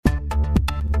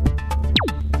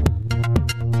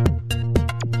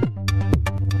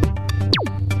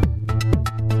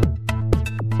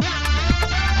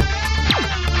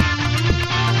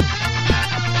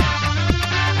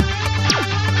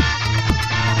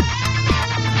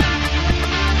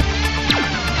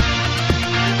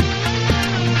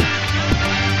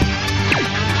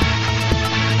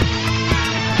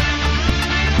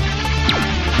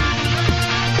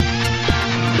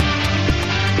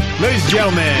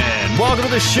gentlemen, welcome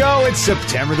to the show. It's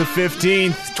September the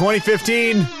 15th,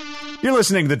 2015. You're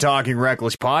listening to the Talking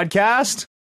Reckless podcast.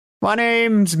 My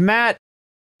name's Matt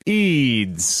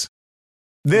Eads.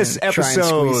 This episode... Try and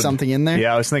squeeze something in there?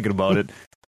 Yeah, I was thinking about it.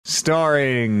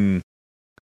 Starring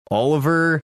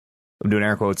Oliver, I'm doing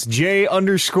air quotes,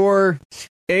 J_A_Aguilar.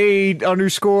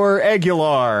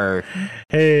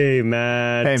 Hey,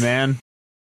 Matt. Hey, man.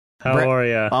 How are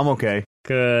you? I'm okay.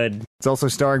 Good. It's also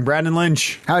starring Brandon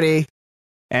Lynch. Howdy.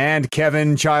 And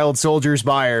Kevin Child Soldiers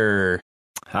Byer.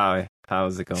 Hi,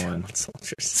 how's it going?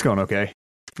 It's going okay.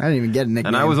 I didn't even get a nickname.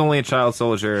 And I was only a child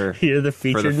soldier You're the for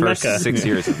featured the first mecha. 6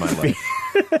 years of my life.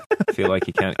 I feel like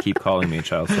you can't keep calling me a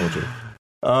child soldier.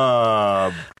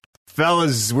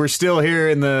 Fellas, we're still here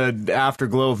in the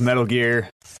afterglow of Metal Gear.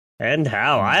 And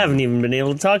how? I haven't even been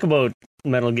able to talk about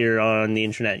Metal Gear on the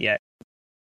internet yet.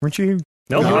 Weren't you?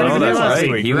 Nope, No, you weren't Oh, even that's there last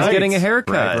right. week. He was Right. getting a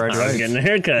haircut. Right. I was getting a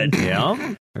haircut.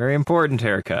 Yeah. Very important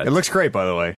haircut. It looks great, by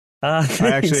the way. I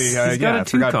actually, He's yeah, got I a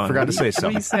toucan. forgot to say What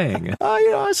are you something. saying?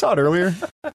 I saw it earlier.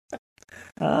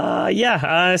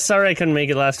 sorry I couldn't make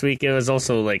it last week. It was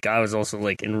also I was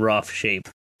in rough shape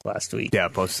last week. Yeah,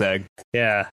 post-sag.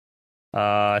 Yeah.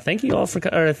 Thank you all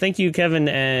thank you, Kevin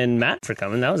and Matt, for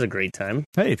coming. That was a great time.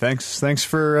 Hey, thanks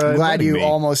for I'm glad inviting you me.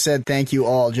 almost said thank you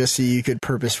all just so you could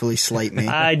purposefully slight me.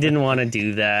 I didn't want to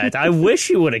do that. I wish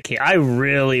you would have came. I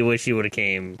really wish you would have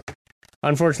came.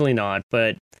 Unfortunately not,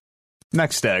 but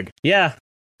Next stag. yeah.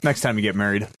 Next time you get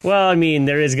married. Well, I mean,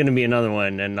 there is going to be another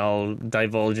one, and I'll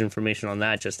divulge information on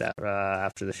that just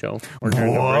after the show. Or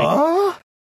during the break. What?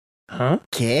 Huh?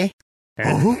 Okay.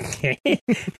 Okay.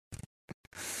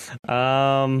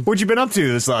 What you been up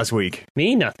to this last week?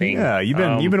 Me, nothing. Yeah, you've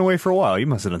been away for a while. You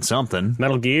must have done something.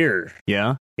 Metal Gear.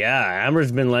 Yeah. Yeah,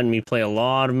 Amber's been letting me play a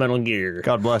lot of Metal Gear.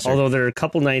 God bless her. Although there are a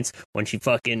couple nights when she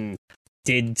fucking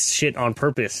did shit on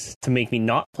purpose to make me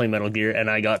not play Metal Gear, and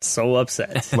I got so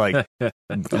upset. Like,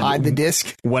 Hide the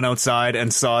disc. went outside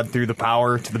and sawed through the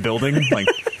power to the building. Like,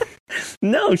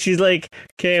 No, she's like,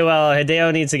 okay, well,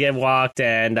 Hideo needs to get walked,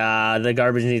 and the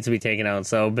garbage needs to be taken out.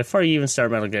 So before you even start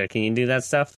Metal Gear, can you do that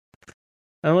stuff?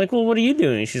 I'm like, well, what are you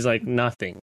doing? She's like,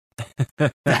 nothing.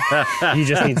 You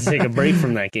just need to take a break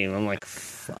from that game. I'm like,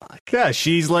 fuck. yeah,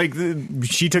 she's like,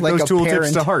 she took Like those a tooltips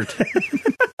parent. to heart.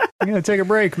 You gotta take a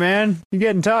break, man. You're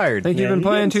getting tired. I think you've been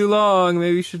playing too long.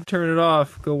 Maybe you should turn it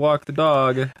off. Go walk the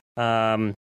dog.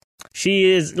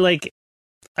 She is like,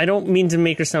 I don't mean to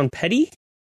make her sound petty,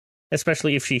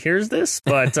 especially if she hears this,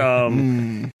 but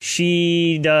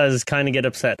she does kind of get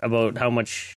upset about how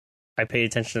much I pay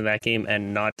attention to that game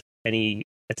and not any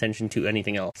attention to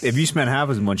anything else. If you spend half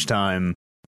as much time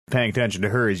paying attention to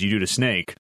her as you do to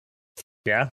Snake.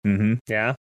 Yeah, Mm-hmm.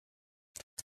 yeah.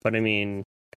 But I mean,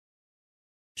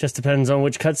 just depends on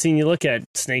which cutscene you look at.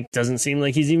 Snake doesn't seem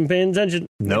like he's even paying attention.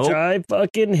 Nope. Which I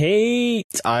fucking hate.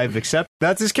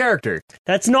 That's his character.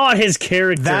 That's not his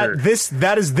character.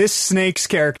 That is this Snake's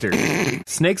character.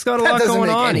 Snake's got a That lot doesn't going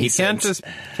make on. any He can't sense.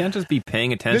 just be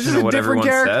paying attention This is to a what different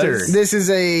everyone character. says. This is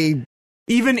a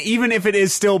Even if it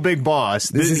is still Big Boss.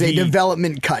 a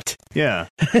development cut. Yeah.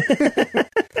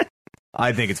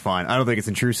 I think it's fine. I don't think it's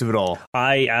intrusive at all.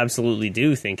 I absolutely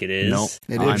do think it is. Nope.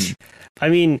 It I'm- is. I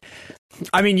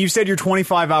mean, you said you're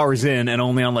 25 hours in and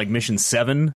only on like mission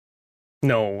 7.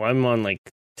 no, I'm on like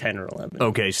 10 or 11.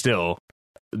 Okay, still.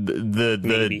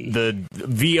 Maybe. The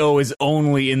VO is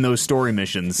only in those story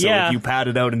missions. So Yeah. if you pad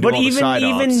it out and do But all the side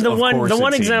even ops, the of one course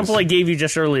it example I seems- gave you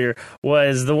just earlier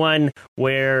was the one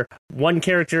where one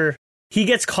character, he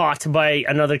gets caught by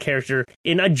another character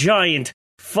in a giant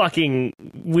fucking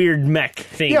weird mech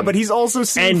thing. Yeah, but he's also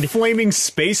seeing And- flaming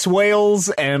space whales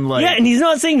and like yeah, and he's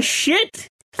not saying shit.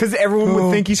 because everyone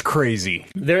would think he's crazy.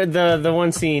 There, the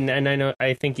one scene, and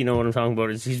I think you know what I'm talking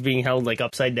about, is he's being held like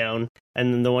upside down,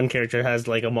 and then the one character has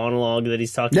like a monologue that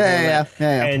he's talking Yeah.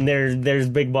 and there's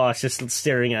Big Boss just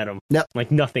staring at him. Yep.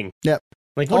 Like nothing. Yep.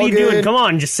 Like, what All are you doing? good. Come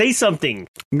on, just say something.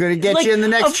 I'm gonna get Like, you in the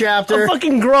next chapter. A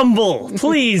fucking grumble,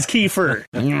 please, Kiefer.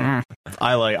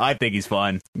 I think he's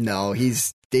fine. No, he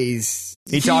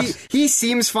talks- he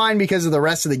seems fine because of the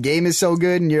rest of the game is so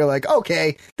good, and you're like,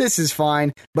 okay, this is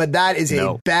fine. But that is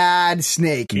No. a bad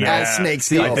snake. Yeah. Bad snake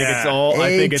See, skill. I think it's all. I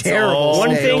A think it's terrible all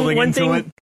snake. building One into thing it.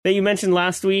 that you mentioned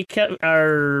last week,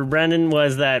 or Brandon,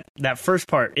 was that first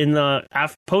part in the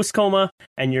post coma,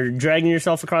 and you're dragging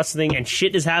yourself across the thing, and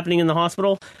shit is happening in the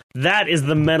hospital. That is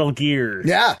the Metal Gear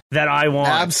Yeah, that I want.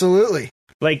 absolutely.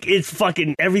 Like, it's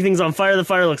fucking, everything's on fire. The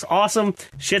fire looks awesome.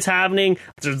 Shit's happening.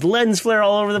 There's lens flare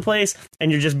all over the place,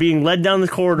 and you're just being led down the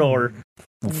corridor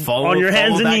on your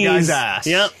hands and that knees. guy's ass.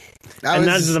 Yep. And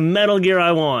that's the Metal Gear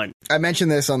I want. I mentioned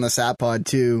this on the Sat Pod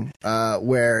too,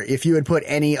 where if you had put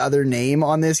any other name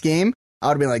on this game, I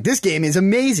would have been like, this game is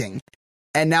amazing.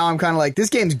 And now I'm kind of like, this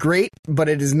game's great, but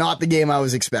it is not the game I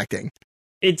was expecting.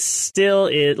 It's still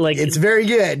It's very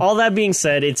good. All that being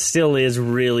said, it still is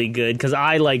really good because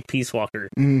I like Peace Walker,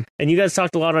 and you guys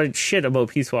talked a lot of shit about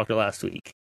Peace Walker last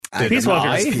week. Peace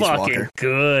Walker is fucking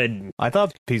good. I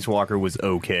thought Peace Walker was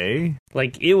okay.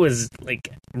 Like, it was like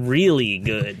really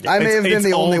good. I may have been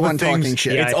the only one things, talking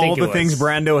shit. Yeah, It's I all think the it things was.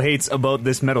 Brando hates about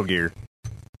this Metal Gear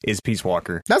is Peace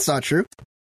Walker. That's not true.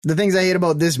 The things I hate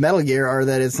about this Metal Gear are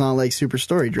that it's not like super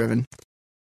story driven.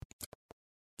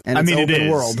 And I it's mean, it open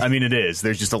is. world. I mean, it is.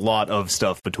 There's just a lot of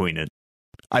stuff between it.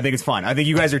 I think it's fine. I think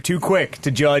you guys are too quick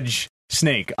to judge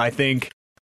Snake. I think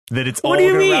that it's all What do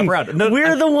you gonna mean? wrap around. No,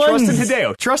 We're the ones. Trust in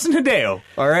Hideo. Trust in Hideo.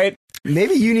 All right.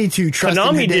 Maybe you need to trust in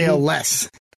Konami Hideo didn't. less.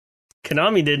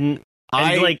 Konami didn't.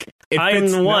 And It I'm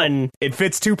fits- the no, one. it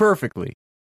fits too perfectly.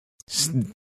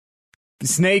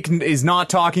 Snake is not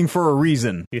talking for a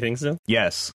reason. You think so?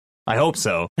 Yes, I hope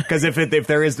so. Because if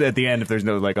there is at the end, if there's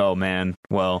no like, oh man,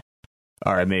 well,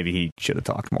 all right, maybe he should have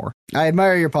talked more. I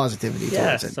admire your positivity Yeah,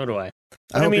 towards it. so do I.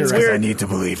 I hope mean, you're we're- right. I need to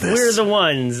believe this. We're the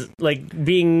ones, like,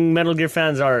 being Metal Gear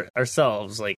fans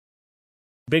ourselves, like,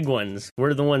 big ones.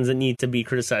 We're the ones that need to be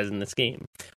criticizing this game.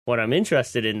 What I'm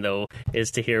interested in, though,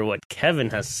 is to hear what Kevin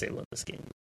has to say about this game.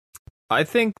 I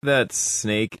think that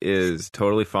Snake is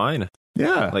totally fine.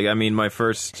 Yeah. Like, I mean, my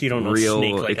first You don't know real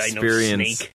Snake like I know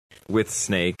experience Snake. with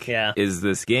Snake Yeah. is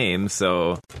this game.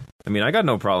 So, I mean, I got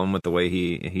no problem with the way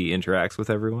he interacts with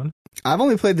everyone. I've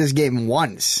only played this game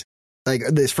once, like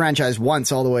this franchise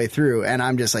once all the way through, and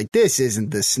I'm just like, this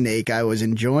isn't the Snake I was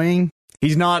enjoying.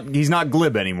 He's not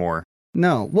glib anymore,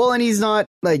 No, well, and he's not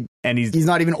like and he's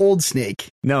not even old Snake.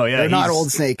 no, yeah, Or not he's-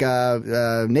 old Snake,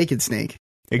 Naked Snake.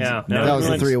 Yeah, no, That was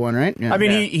the like- 3-1, right? Yeah. I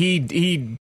mean, Yeah.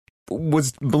 he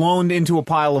was blown into a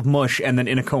pile of mush and then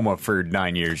in a coma for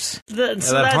 9 years. So that that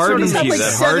sort of hardens had you. like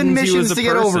That 7 hardens you missions as a to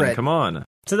get person. over it. Come on.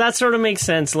 So that sort of makes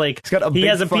sense. Like, He's got a he big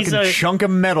has a fucking piece of chunk of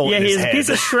metal yeah, in he his has a head. piece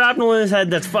of shrapnel in his head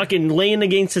that's fucking laying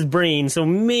against his brain. So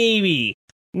maybe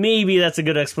that's a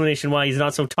good explanation why he's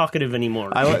not so talkative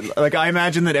anymore. I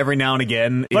imagine that every now and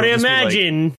again, but I it'll just be, like,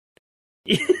 imagine.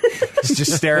 he's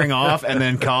just staring off, and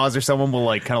then Kaz or someone will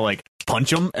like kind of like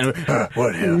punch him and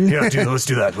what? Yeah, dude, let's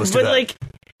do that. Let's do But that. like,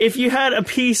 if you had a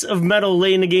piece of metal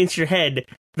laying against your head,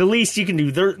 the least you can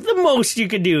do, the most you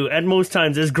could do at most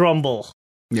times is grumble.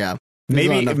 Yeah. There's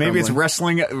not enough maybe it's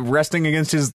grumbling. resting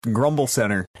against his grumble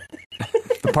center,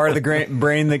 the part of the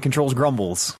brain that controls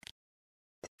grumbles.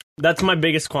 That's my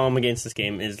biggest qualm against this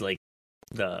game is like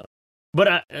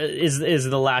is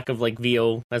the lack of like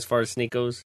VO as far as Snake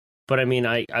goes. But I mean,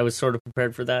 I was sort of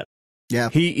prepared for that. Yeah.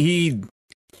 He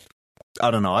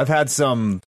I don't know. I've had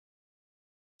some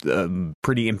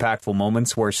pretty impactful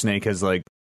moments where Snake has like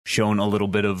shown a little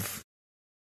bit of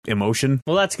emotion,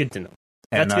 Well, that's good to know.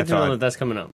 and That's I good to know thought, that that's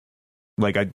coming up.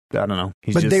 like, I don't know.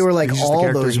 He's But just- they were like he's just the all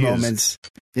character those he is. moments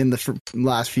in the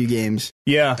last few games.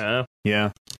 Yeah,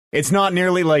 yeah. It's not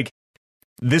nearly like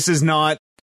this is not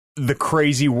the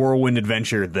crazy whirlwind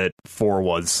adventure that 4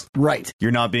 was. Right.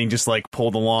 You're not being just like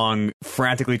pulled along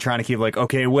frantically trying to keep like,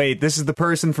 okay, wait, this is the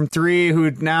person from 3 who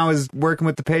now is working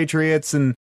with the Patriots,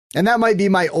 and And that might be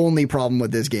my only problem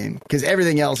with this game, because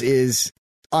everything else is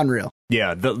unreal.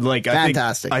 yeah,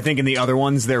 Fantastic. I think in the other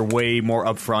ones they're way more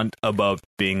upfront about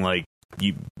being like,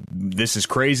 this is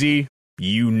crazy.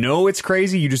 You know it's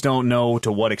crazy. You just don't know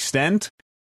to what extent.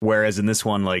 Whereas in this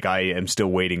one, like, I am still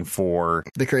waiting for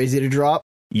The crazy to drop.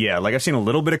 yeah, like I've seen a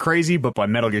little bit of crazy, but by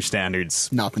Metal Gear standards,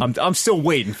 Nothing. I'm still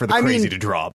waiting for the I crazy mean- to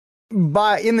drop.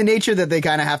 But in the nature that they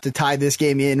kind of have to tie this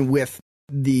game in with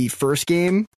the first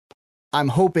game, I'm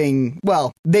hoping,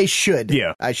 well, they should.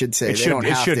 Yeah. I should say. It They don't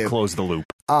have should to. close the loop.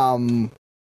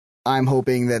 I'm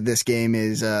hoping that this game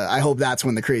is, I hope that's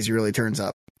when the crazy really turns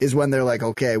up. Is when they're like,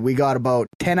 okay, we got about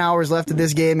 10 hours left of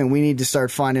this game and we need to start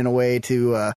finding a way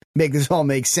to make this all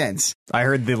make sense. I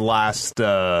heard the last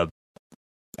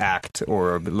act,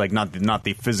 or like not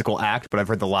the physical act, but I've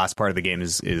heard the last part of the game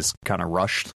is kind of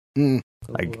rushed. Mm.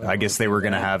 I guess they were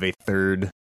gonna have a third.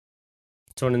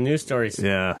 It's one of the news stories.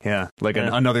 Yeah, like Yeah.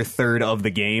 another third of the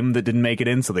game that didn't make it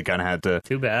in, so they kind of had to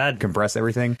Too bad. compress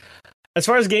everything. As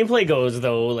far as gameplay goes,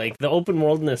 though, like the open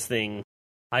worldness thing,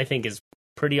 I think is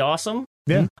pretty awesome.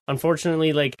 Yeah.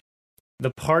 Unfortunately, like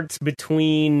the parts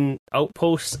between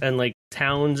outposts and like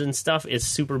towns and stuff is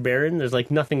super barren. There's like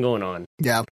nothing going on.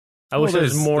 Yeah. I wish there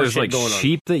was more there's shit like going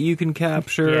sheep that you can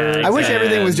capture. Yeah, I wish exactly.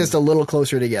 everything was just a little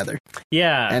closer together on.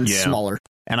 Yeah. and Yeah. smaller.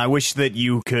 And I wish that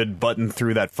you could button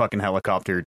through that fucking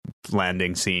helicopter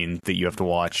landing scene that you have to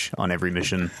watch on every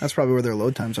mission. That's probably where their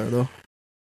load times are, though.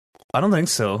 I don't think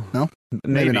so. No?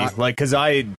 Maybe Maybe not. like because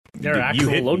There are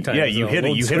actual load times, Yeah, you though. hit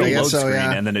Load a screen. load I guess so, screen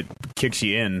yeah. and then it kicks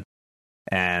you in.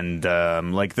 And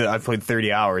I've played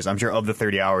 30 hours. I'm sure of the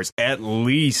 30 hours, at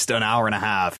least an hour and a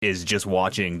half is just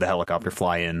watching the helicopter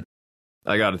fly in.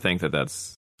 I got to think that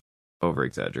that's over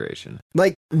exaggeration.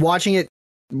 Like watching it,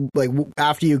 like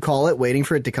after you call it, waiting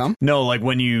for it to come. No, like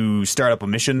when you start up a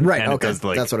mission, Right. and Okay. it does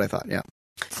like That's what I thought. Yeah.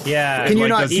 Yeah. Can you like,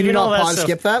 not? does- Can you even all not that pause stuff-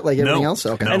 skip that like everything No. else?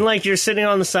 Okay. No. And like you're sitting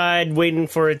on the side waiting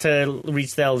for it to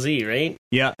reach the LZ, right?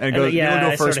 yeah, and it And, goes, yeah, he'll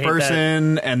I go first sorta hate that.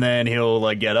 person, and then he'll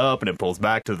like get up, and it pulls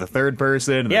back to the third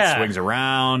person, and Yeah. then swings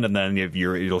around, and then if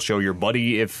it'll show your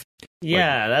buddy if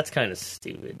Yeah, that's kind of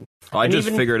stupid. I And just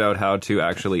even- figured out how to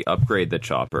actually upgrade the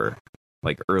chopper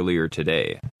like earlier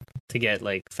today. To get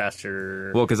like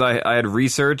faster. Well, because I had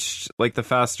researched like the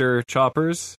faster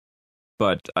choppers,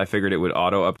 but I figured it would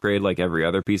auto upgrade like every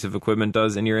other piece of equipment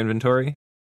does in your inventory.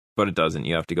 But it doesn't.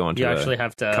 You have to go into you the actually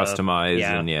have to customize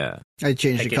yeah. and yeah. I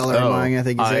changed the Like color it's- of mine. I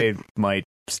think. You said.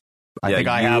 I Yeah, think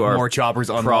I you have are more choppers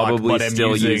unlocked, Probably but I'm still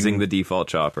using using the default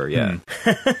chopper, yeah.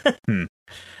 Hmm.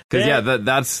 Because Yeah.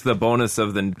 that's the bonus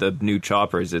of the new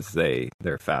choppers. It's they're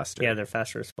faster. Yeah, they're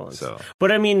faster response. So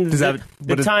But I mean, Does the, that- the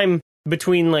but it- time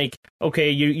between like, okay,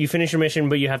 you finish your mission,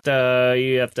 but you have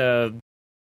to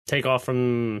take off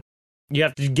from. You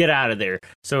have to get out of there.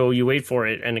 So you wait for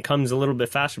it, and it comes a little bit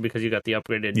faster because you got the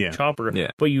upgraded Yeah. chopper. Yeah.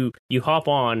 But you hop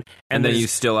on, and then there's- you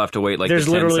still have to wait like there's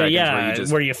the 10 literally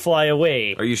seconds where you just fly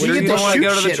away. are you Well, sure you you get don't to want to shoot go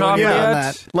to the shit when chopper you're on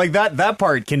yet? that. like that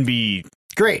part can be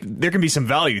Great. there can be some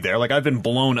value there. Like I've been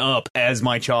blown up as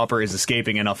my chopper is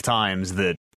escaping enough times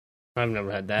that I've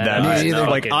never had that. that Me I, neither.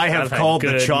 like I have I've had called the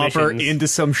good chopper missions. into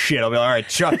some shit. I'll be like,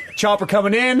 all right, chopper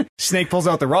coming in. Snake pulls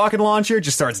out the rocket launcher,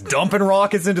 just starts dumping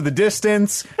rockets into the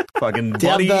distance. Fucking Do you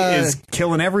have buddy the- is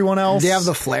killing everyone else. Do you have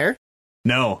the flare?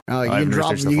 No, Oh, you I can haven't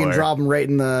drop. researched the You can flare. drop them right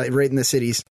in the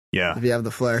cities Yeah, if you have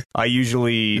the flare. I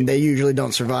usually And they usually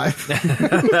don't survive.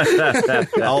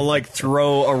 I'll like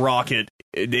throw a rocket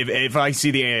if I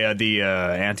see the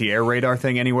anti-air radar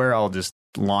thing anywhere. I'll just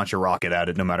launch a rocket at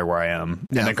it no matter where I am,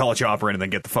 Yeah. and then call a chopper in and then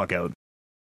get the fuck out.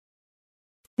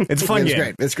 It's a fun It's game.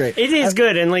 great. It's great. It is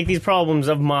good, and like these problems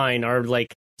of mine are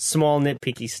like small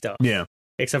nitpicky stuff. Yeah.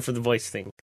 Except for the voice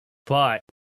thing. But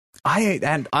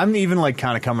I'm even like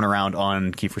kind of coming around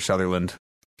on Kiefer Sutherland.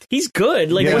 he's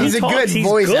good. Like Yeah. when He's he a talks, good he's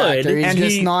voice good. actor. He's And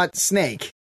just he- not Snake.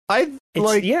 I It's,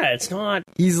 like yeah, it's not.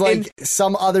 He's like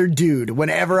some other dude.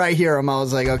 Whenever I hear him, I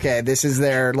was like, okay, this is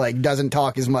their like doesn't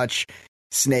talk as much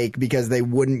Snake because they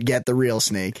wouldn't get the real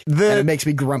Snake. And it makes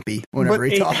me grumpy whenever But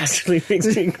he It talks. actually makes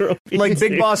me grumpy. like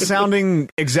Big too. Boss sounding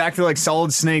exactly like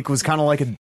Solid Snake was kind of like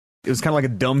a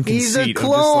dumb conceit. He's a of just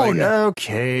clone. like,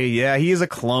 okay, yeah, he is a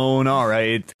clone. All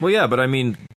right. Well, yeah, but I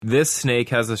mean, this snake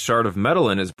has a shard of metal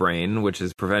in his brain, which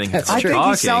is preventing him That's from I think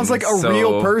talking. he sounds like a so-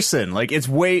 real person. Like it's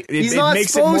He's it not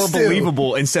makes it more supposed to.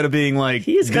 believable instead of being like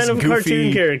He is this kind of a goofy,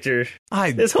 cartoon character.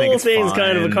 I This think whole it's thing's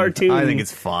kind of a fine. cartoon. I think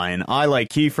it's fine. I like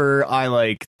Kiefer. I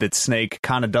like that Snake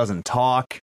kind of doesn't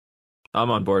talk. I'm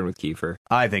on board with Kiefer.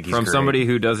 I think he's From great. somebody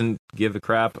who doesn't give a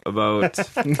crap about.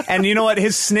 And you know what?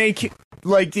 His Snake,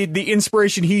 like the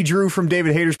inspiration he drew from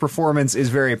David Hayter's performance is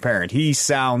very apparent. He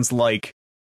sounds like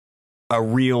a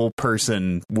real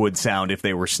person would sound if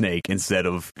they were Snake instead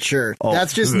of Sure. Oh,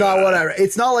 That's just not what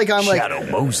it's not like I'm like, Shadow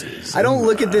Moses. I don't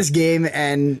look at this game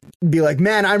and be like,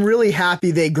 man, I'm really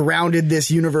happy they grounded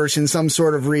this universe in some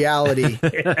sort of reality.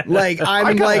 Like, I'm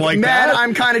kinda like, like man, that.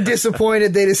 I'm kind of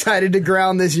disappointed they decided to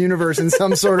ground this universe in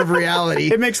some sort of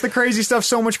reality. It makes the crazy stuff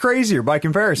so much crazier by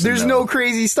comparison. There's though. no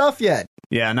crazy stuff yet.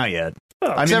 Yeah, not yet.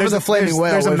 Oh, except for there's the flaming there's,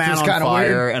 whale, There's a which man was on kinda fire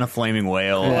weird. and a flaming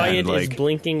whale. Wyatt and, is like,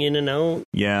 blinking in and out.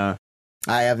 yeah.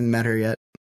 I haven't met her yet.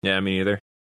 Yeah, me neither.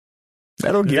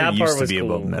 Metal Gear That part used to was be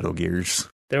cool. above Metal Gears.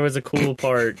 There was a cool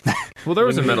part. Well, there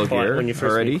was a when you Metal were quiet- Gear when you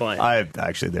first already. went quiet.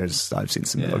 I've seen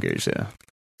some Yeah. Metal Gears. Yeah.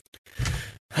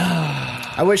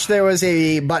 I wish there was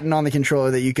a button on the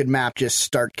controller that you could map just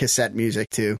start cassette music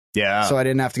to, Yeah. so I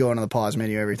didn't have to go into the pause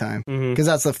menu every time. Mhm. Because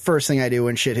that's the first thing I do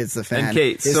when shit hits the fan.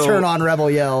 Okay, is so- turn on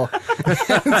Rebel Yell,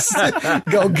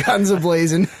 go guns a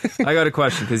blazing. I got a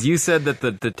question because you said that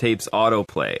the tapes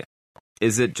autoplay.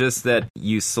 Is it just that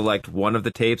you select one of the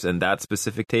tapes and that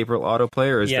specific tape will autoplay,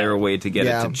 or is Yeah. there a way to get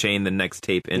Yeah. it to chain the next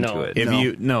tape into No. it?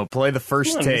 if No. play the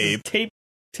first Come on, this is tape.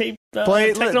 tape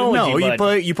Play technology. no,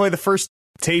 bud. you play the first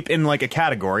tape in like a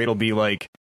category. It'll be like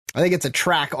I think it's a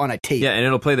track on a tape. Yeah, and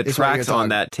it'll play the It's what you're tracks on talking-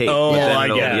 that tape. oh, but then I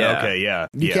it'll- get it. yeah. Okay, yeah,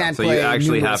 You yeah. can't So you play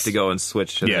actually have numerous- to go and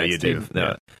switch to the Yeah, next you do, tape. No.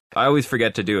 yeah. I always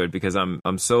forget to do it because I'm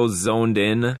so zoned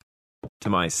in to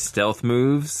my stealth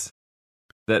moves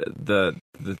that the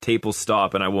tape will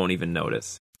stop and I won't even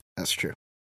notice. That's true.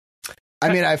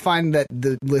 I mean, I find that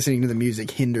listening to the music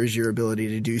hinders your ability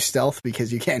to do stealth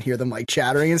because you can't hear them like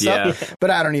chattering and stuff. Yeah. But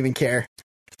I don't even care.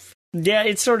 Yeah,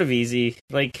 it's sort of easy.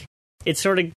 Like, it's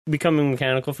sort of becoming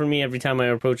mechanical for me every time I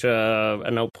approach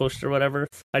an outpost or whatever.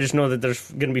 I just know that there's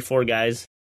going to be 4 guys.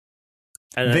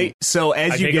 And then So I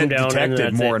as you take get them down, and detected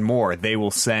that's more it. and more, they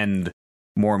will send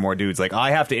more and more dudes. Like,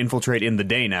 I have to infiltrate in the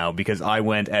day now because I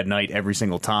went at night every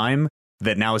single time.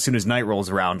 That now, as soon as night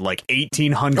rolls around, like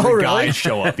 1,800 Oh, really? guys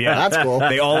show up. Yeah, That's cool.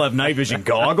 They all have night vision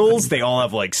goggles. They all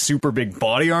have like super big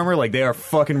body armor. Like, they are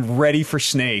fucking ready for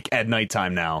Snake at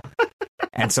nighttime now.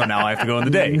 And so now I have to go in the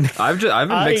day. I've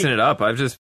been mixing it up. I've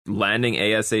just landing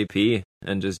ASAP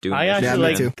and just doing. I this.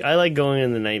 actually me too. I like going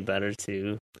in the night better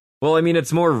too. Well, I mean,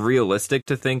 it's more realistic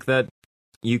to think that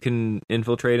you can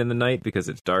infiltrate in the night because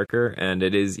it's darker and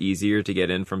it is easier to get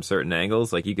in from certain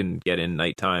angles. Like, you can get in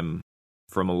nighttime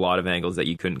from a lot of angles that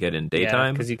you couldn't get in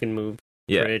daytime. because you can move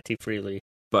Yeah. pretty freely.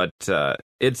 But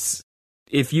it's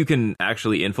if you can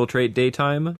actually infiltrate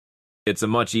daytime, it's a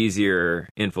much easier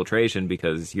infiltration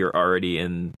because you're already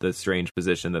in the strange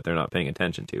position that they're not paying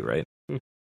attention to, right?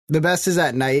 The best is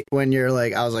at night when you're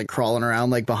like, I was like crawling around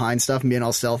like behind stuff and being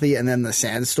all stealthy, and then the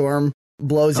sandstorm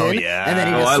blows Oh, in, yeah. and then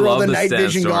you Oh, just I throw love the the night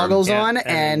vision sandstorm. goggles Yeah, on and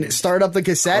and then- start up the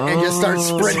cassette and just start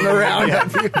sprinting around.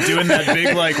 Doing that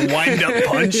big like wind up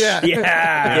punch. Yeah.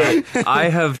 Yeah. I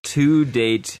have to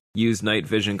date use night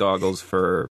vision goggles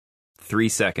for 3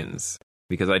 seconds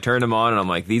because I turned them on and I'm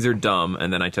like, these are dumb,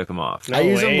 and then I took them off. No I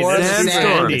use them way, more that's as super sand.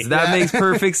 handy. Sandstorms. That Yeah. makes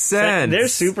perfect sense. They're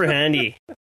super handy.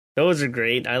 Those are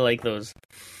great. I like those.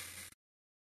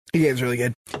 The game's really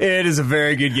good. It is a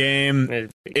very good game.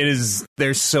 It- It is.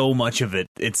 There's so much of it.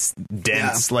 It's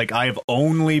dense. Like, I have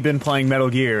only been playing Metal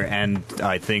Gear, and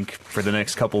I think for the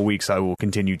next couple weeks I will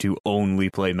continue to only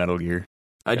play Metal Gear.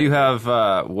 I do have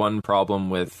one problem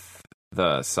with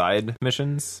the side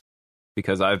missions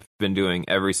because I've been doing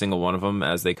every single one of them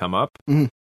as they come up. Me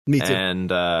too.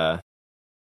 And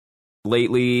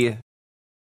lately,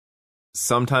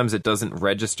 sometimes it doesn't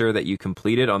register that you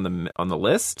completed on the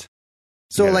list.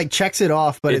 So Yeah. it like checks it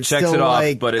off, but It it's checks still it off,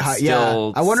 like, but it yeah.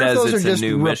 still I wonder if says those are it's a just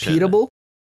new mission. repeatable.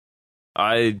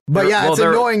 But they're- yeah, it's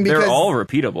they're- annoying because- they're all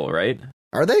repeatable, right?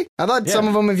 Are they? I thought Yeah. some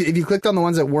of them, if you clicked on the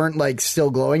ones that weren't like still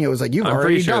glowing, it was like you've I'm already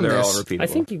pretty sure done they're this. all repeatable. I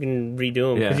think you can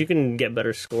redo them because Yeah. you can get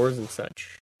better scores and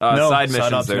such. No, side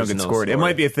missions, ops don't there's get no scored. It score.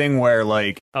 might be a thing where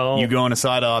like Oh, you go on a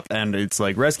side op and it's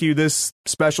like rescue this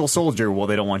special soldier. Well,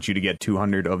 they don't want you to get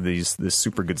 200 of this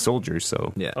super good soldiers.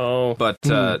 So Yeah. oh, But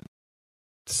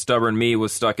stubborn me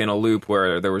was stuck in a loop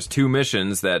where there was 2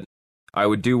 missions that I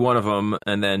would do one of them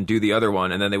and then do the other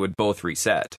one, and then they would both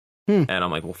reset. And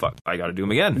I'm like, well, fuck, I got to do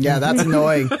them again. Yeah, that's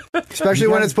annoying. Especially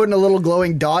when it's putting a little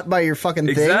glowing dot by your fucking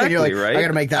thing, Exactly, and you're like, right? I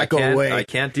gotta make that go can't- away. I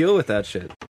can't deal with that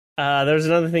shit. there's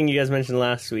another thing you guys mentioned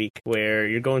last week where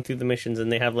you're going through the missions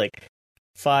and they have like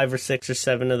 5 or 6 or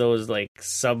 7 of those like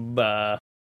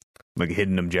like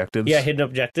hidden objectives. hidden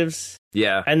objectives,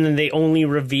 Yeah. and then they only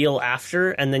reveal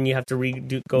after, and then you have to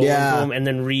go Yeah. into them and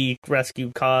then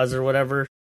rescue cause or whatever.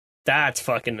 That's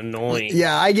fucking annoying.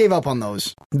 Yeah, I gave up on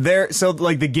those. So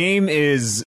like the game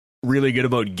is really good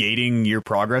about gating your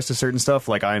progress to certain stuff.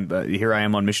 Like I'm here I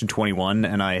am on mission 21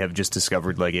 and I have just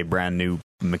discovered like a brand new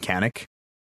mechanic.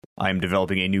 I'm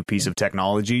developing a new piece of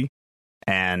technology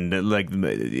and like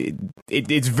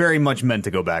it's very much meant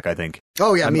to go back, I think.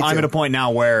 Oh yeah, me too. I'm at a point now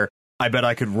where I bet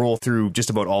I could roll through just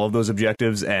about all of those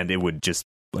objectives and it would just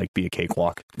like be a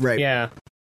cakewalk. Right. Yeah.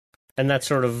 And that's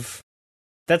sort of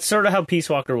how Peace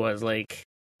Walker was. Like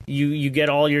you get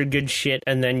all your good shit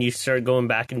and then you start going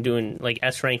back and doing like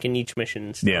S rank in each mission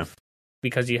and stuff. Yeah.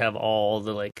 Because you have all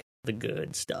the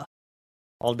good stuff.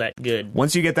 All that good.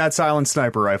 Once you get that silent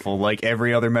sniper rifle, like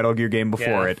every other Metal Gear game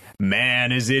before Yeah. it,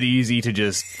 man, is it easy to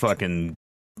just fucking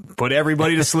put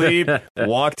everybody to sleep,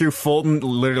 walk through Fulton,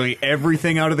 literally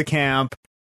everything out of the camp.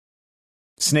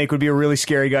 Snake would be a really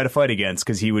scary guy to fight against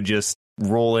because he would just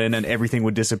roll in and everything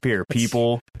would disappear.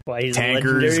 People, Why he's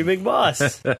tankers. a legendary big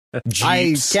boss. I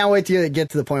jeeps. can't wait to get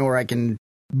to the point where I can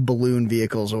balloon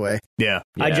vehicles away. Yeah.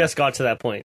 I Yeah. just got to that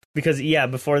point. Because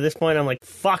before this point I'm like,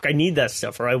 fuck, I need that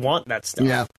stuff or I want that stuff.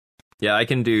 Yeah. Yeah, I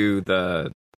can do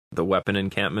the weapon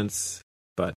encampments,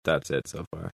 but that's it so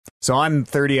far. So I'm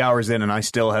 30 hours in and I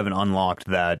still haven't unlocked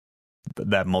that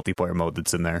multiplayer mode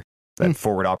that's in there. That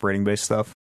forward operating base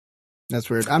stuff. That's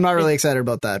weird. I'm not really excited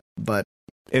about that, but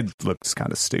It looks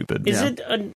kind of stupid. Is it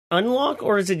an unlock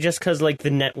or is it just because like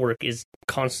the network is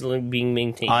constantly being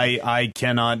maintained? I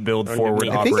cannot build Under forward me.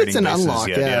 I think operating it's an bases unlock,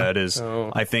 yet. yeah. It is. Oh.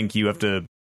 I think you have to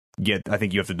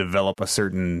develop a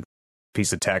certain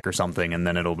piece of tech or something, and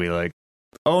then it'll be like,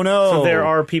 oh no, So there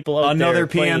are people out another there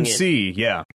playing it. PMC.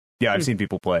 Yeah, I've seen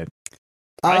people play it.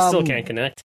 I still can't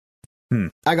connect.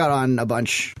 I got on a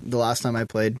bunch the last time I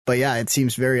played, but yeah, it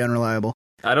seems very unreliable.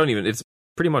 It's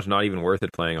pretty much not even worth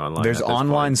it playing online. There's at this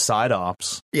online point. side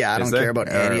ops. Yeah, I Is don't there? care about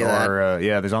any of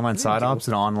that. There's online side ops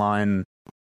and online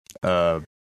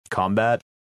combat.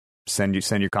 Send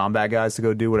your combat guys to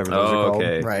go do whatever those are called.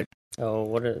 Okay. Right. Oh,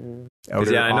 what?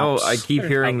 Outer I know. ops. I keep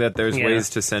hearing that there's Yeah. ways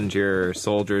to send your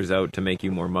soldiers out to make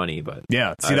you more money, but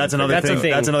Yeah, see, I that's haven't another That's a thing.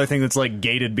 thing. That's another thing that's like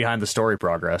gated behind the story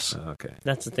progress. okay.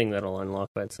 That's the thing that'll unlock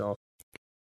by itself.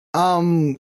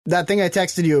 That thing I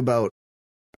texted you about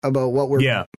what we're.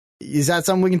 Yeah, Is that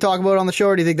something we can talk about on the show,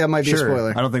 or do you think that might be sure. a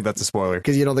spoiler? I don't think that's a spoiler.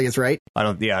 Because you don't think it's right? I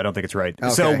don't think it's right.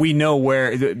 Okay. So we know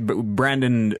where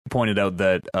Brandon pointed out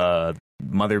that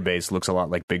Mother Base looks a lot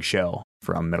like Big Shell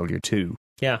from Metal Gear 2.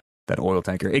 Yeah. That oil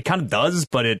tanker. It kind of does,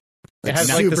 but it It has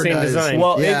like the super same does. design.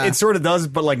 well, Yeah. it sort of does,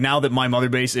 but like now that my Mother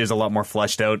Base is a lot more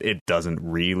fleshed out, it doesn't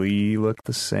really look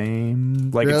the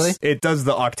same. Like Really? it does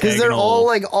the octagonal. Because they're all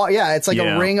like, it's like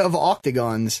Yeah. a ring of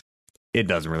octagons. It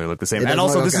doesn't really look the same. It And doesn't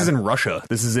also, look- this okay. is in Russia.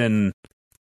 This is in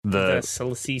the the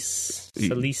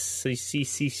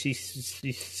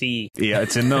yeah,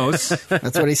 it's in those.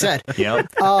 That's what he said. Yeah.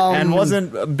 And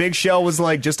wasn't Big Shell was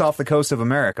like just off the coast of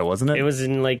America, wasn't it? It was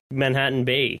in like Manhattan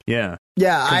Bay, Yeah.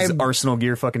 Yeah, I Because Arsenal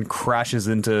Gear fucking crashes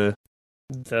into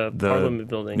the Parliament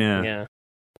building. yeah.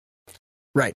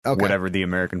 right. Okay. whatever the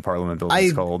American Parliament building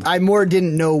is called. I more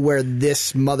didn't know where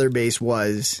this Mother Base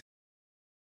was.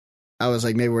 I was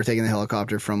like, maybe we're taking the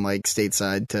helicopter from like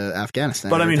stateside to Afghanistan.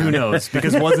 But I every mean, who time. knows?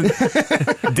 Because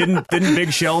didn't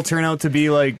Big Shell turn out to be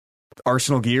like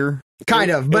Arsenal Gear? Kind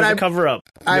of, It but was I a cover up.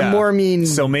 Yeah. more mean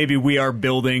So maybe we are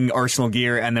building Arsenal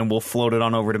Gear and then we'll float it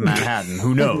on over to Manhattan.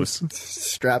 Who knows?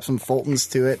 strap some Fultons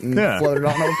to it and Yeah. float it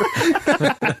on over.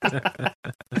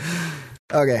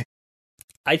 Okay.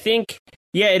 I think,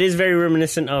 it is very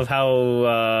reminiscent of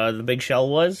how the Big Shell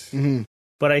was, hmm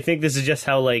but I think this is just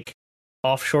how like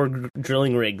offshore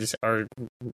drilling rigs are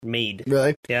made.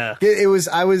 Really? Yeah, It was.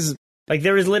 I was. like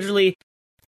there is literally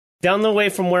down the way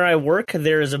from where I work,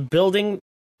 there is a building.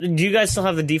 Do you guys still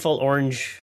have the default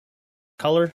orange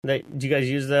color? Do you guys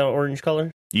use the orange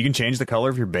color? You can change the color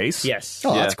of your base? Yes.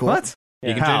 Oh, Yeah. that's cool. What?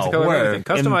 You can Yeah. change the color of Where? everything.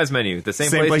 Customize menu. The same,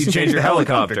 place you change your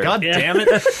helicopter. God Yeah. damn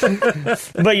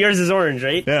it. But yours is orange,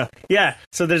 right? Yeah. Yeah.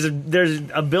 So there's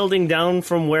a building down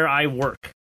from where I work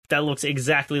that looks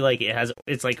exactly like it.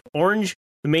 It's like orange,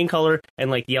 the main color,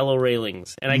 and like yellow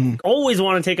railings. And I always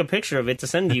want to take a picture of it to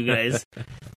send to you guys,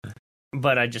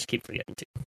 but I just keep forgetting to.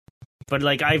 But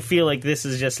like I feel like this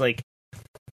is just like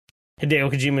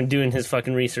Hideo Kojima doing his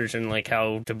fucking research and like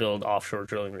how to build offshore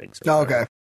drilling rigs. Oh, okay.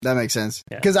 That makes sense.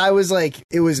 Yeah. Because I was like,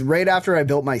 it was right after I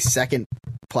built my second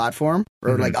platform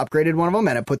or like upgraded one of them,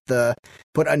 and I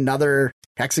put another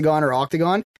hexagon or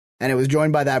octagon, and it was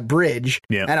joined by that bridge.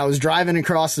 Yeah. And I was driving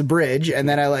across the bridge, and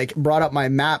then I like brought up my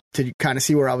map to kind of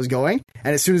see where I was going.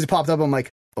 And as soon as it popped up, I'm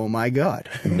like, oh my god,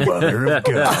 Mother of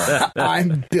God.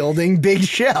 I'm building Big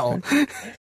Shell.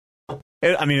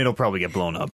 I mean, it'll probably get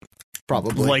blown up.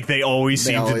 Probably. Like they always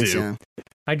They seem always, to do. yeah.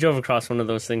 I drove across one of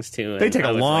those things too. They and take I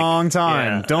a was long like, time.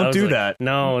 yeah, I Don't was do like, that.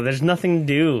 No, there's nothing to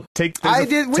do. Take I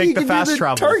did. Well, you take the can fast do the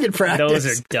travel. target practice.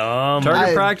 Those are dumb. Target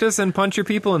I- practice and punch your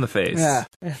people in the face. Yeah.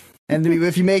 And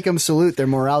if you make them salute, their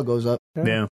morale goes up.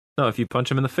 Yeah. No, if you punch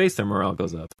them in the face, their morale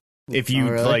goes up. If you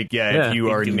Oh, really? like, Yeah. if you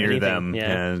You are can do near anything, them,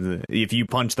 yeah. and if you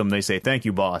punch them, they say "Thank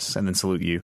you, boss," and then salute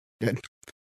you. Good.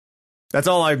 That's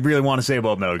all I really want to say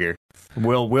about Metal Gear.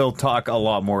 We'll talk a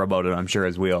lot more about it, I'm sure,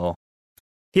 as we all.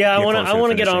 Yeah, I Get want closer to. I to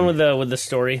want to get on finishing. with the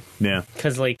story Yeah.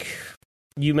 because, like,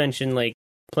 you mentioned, like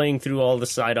playing through all the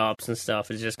side ops and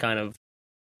stuff is just kind of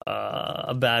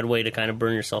a bad way to kind of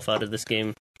burn yourself out of this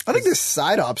game. I think the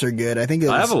side ops are good. I think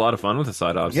I have a lot of fun with the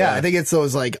side ops. Yeah, I think it's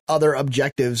those like other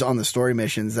objectives on the story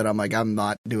missions that I'm like, I'm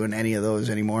not doing any of those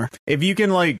anymore. If you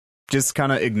can like just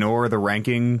kind of ignore the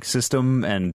ranking system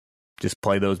and just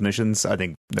play those missions, I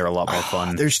think they're a lot more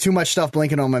fun. There's too much stuff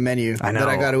blinking on my menu I know that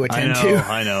I got to attend I know, to.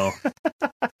 I know.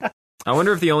 I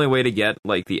wonder if the only way to get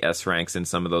like the S ranks in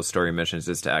some of those story missions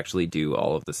is to actually do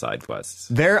all of the side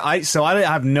quests. I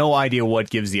have no idea what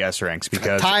gives the S ranks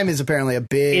because Time is apparently a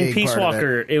big In part Peace of it.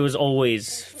 Walker, it was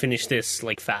always finish this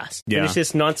like fast. Yeah. Finish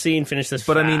this not seen, finish this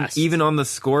But fast. I mean, even on the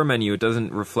score menu, it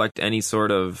doesn't reflect any sort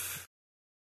of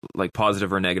like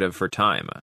positive or negative for time.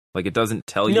 Like it doesn't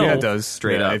tell you. No. yeah, it does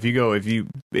Straight Yeah, up.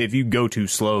 If you go too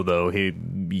slow though,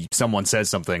 someone says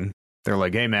something, they're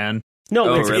like, "Hey man, No,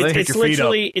 Oh, it's, really? it's Pick your feet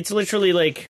up. literally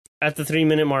like at the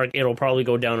 3-minute mark, it'll probably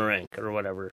go down a rank or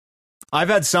whatever. I've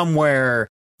had some where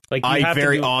Like you I have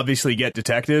very to do, obviously get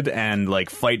detected and like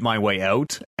fight my way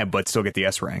out, but still get the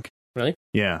S rank. Really?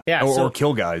 Yeah. Yeah, Or, so or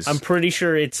kill guys. I'm pretty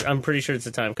sure it's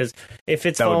the time, because if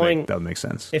it's that following would make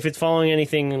sense. if it's following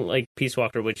anything like Peace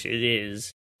Walker, which it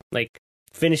is, like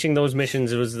finishing those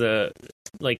missions, it was the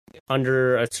like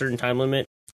under a certain time limit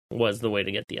was the way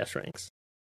to get the S ranks.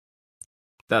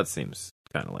 That seems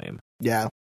kind of lame. Yeah.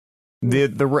 I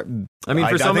mean,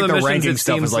 for some I think of the missions, ranking it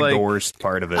stuff seems is like like the worst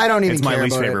part of it. I don't even it's my care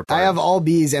least about favorite it. part. I have all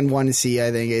B's and one C,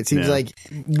 I think. It seems Yeah. like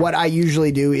what I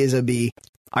usually do is a B.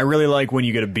 I really like when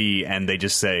you get a B and they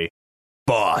just say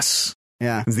boss.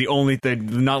 Yeah. It's the only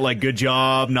thing, not like good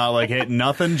job, not like hit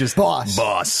nothing, just Boss.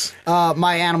 Boss.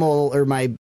 My animal or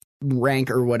my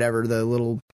rank or whatever, the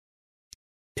little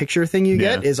picture thing you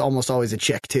get, is almost always a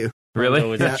chick, too. Really?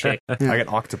 Always a chick. I got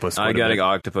octopus. I got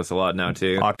octopus a lot now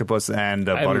too. Octopus and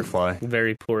I'm butterfly.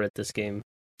 very poor at this game. I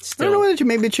don't Still, know whether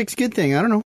maybe a chick's a good thing. I don't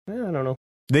know. I don't know.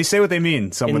 They say what they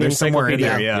mean. Somewhere In the there's somewhere in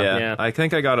there. encyclopedia. Yeah. Yeah. I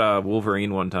think I got a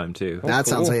Wolverine one time too. That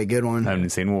sounds cool. like a good one. I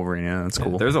haven't seen Wolverine. Yeah, that's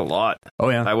cool. There's a lot. Oh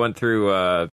yeah, I went through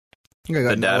I think I got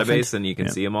the an database elephant. and you can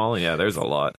Yeah. see them all. Yeah, there's a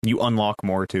lot. you unlock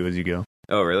more too as you go.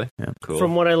 Oh, really? Yeah. Cool.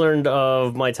 From what I learned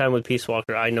of my time with Peace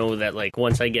Walker, I know that like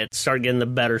once I start getting the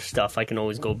better stuff, I can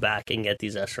always go back and get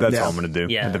these S ranks. That's all I'm gonna do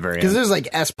Yeah. at the very Because end. there's like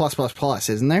S+++,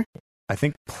 isn't there? I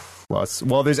think plus.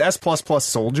 Well, there's S++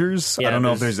 soldiers. I Yeah, don't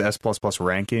know if there's S++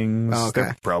 rankings. Oh, okay.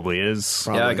 There probably is.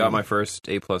 yeah, I got Probably. my first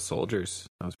A+ soldiers.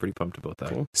 I was pretty pumped about that.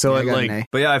 Cool. So Yeah, I it got like an A.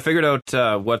 But yeah, I figured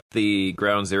out what the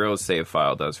Ground Zero save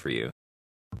file does for you.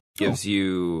 Gives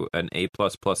you an A++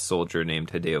 soldier named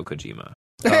Hideo Kojima.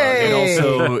 Hey! it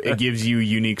also it gives you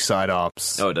unique side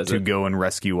ops Oh, does to it? go and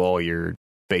rescue all your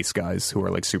base guys who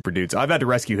are like super dudes. I've had to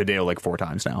rescue Hideo like 4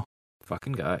 times now.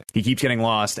 Fucking guy. He keeps getting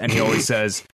lost, and he always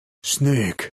says,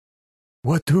 "Snake,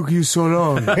 what took you so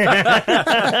long?"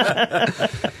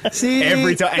 See,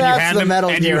 Every time, and you that's hand the him, Metal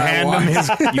and you Gear I hand want.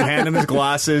 him you hand him his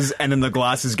glasses, and then the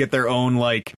glasses get their own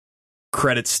like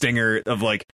credit stinger of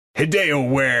like Hideo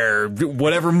wear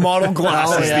whatever model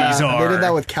glasses these are. They did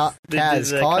that with They did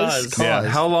Kaz. that Kaz? Yeah. Kaz.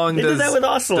 How long They does, did that with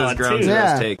Ocelot, does Ground too. Zeroes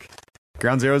Yeah. take?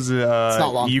 Ground Zeroes.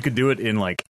 not long. You could do it in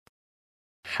like.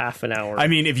 half an hour. I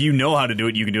mean, if you know how to do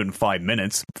it, you can do it in 5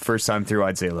 minutes. First time through,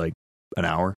 I'd say like an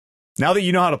hour. Now that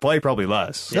you know how to play, probably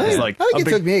less. Yeah. It's like I think a it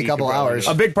big- took me a you couple could probably hours.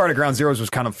 do A big part of Ground Zeroes was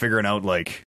kind of figuring out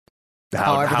like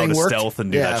how everything to worked? stealth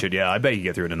and do Yeah. that shit. Yeah, I bet you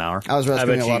get through it in an hour. I was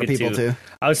rescuing bet a you lot of could people too. too.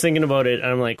 I was thinking about it, and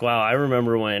I'm like, wow, I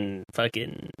remember when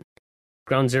fucking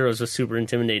Ground Zeroes was super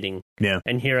intimidating. Yeah.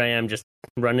 And here I am just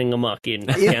running amok in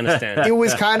Afghanistan. It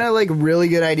was kind of like a really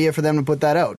good idea for them to put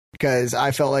that out because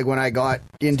I felt like when I got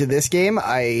into this game,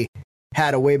 I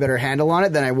had a way better handle on it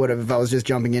than I would have if I was just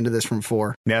jumping into this from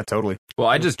 4. Yeah, totally. Well,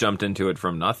 I just jumped into it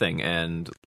from nothing, and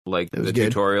like It was the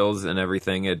good. tutorials and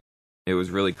everything, it was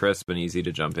really crisp and easy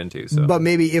to jump into. So But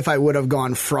maybe if I would have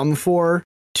gone from 4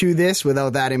 to this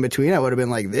without that in between, I would have been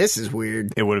like, this is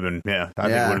weird. It would have been, I think it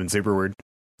would have been super weird.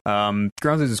 Ground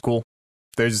Zeroes is cool.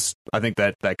 I think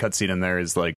that cutscene in there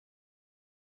is like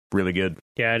really good.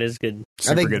 Yeah, it is good.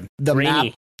 Super I think good.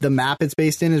 Rainy. the map it's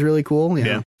based in is really cool.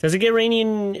 Yeah. Does it get rainy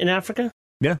in Africa?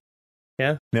 Yeah.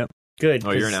 Yeah? Yeah. Good.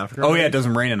 oh, you're in 'cause- Africa? Oh yeah, already? it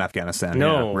doesn't rain in Afghanistan.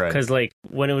 No, yeah, right. because like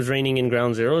when it was raining in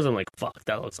Ground Zeroes, I'm like, fuck,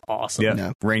 that looks awesome. Yeah.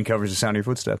 Yeah. Rain covers the sound of your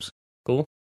footsteps. Cool.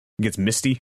 It gets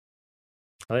misty.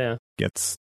 Oh yeah,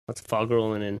 Gets lots of fog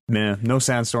rolling in. no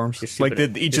sandstorms. Your Like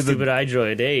stupid, each your of the stupid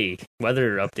iDroid. Hey,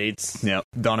 weather updates. yeah,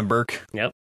 Don and Burke.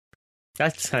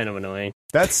 That's kind of annoying.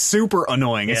 That's super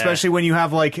annoying, Yeah. especially when you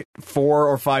have like 4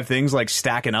 or 5 things like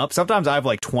stacking up. Sometimes I have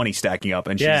like 20 stacking up,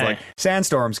 and she's Yeah. like,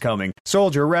 "Sandstorms coming,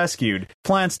 soldier rescued,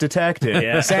 plants detected,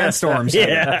 Yeah. sandstorms,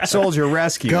 Yeah. soldier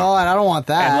rescued." God, I don't want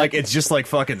that. And like it's just like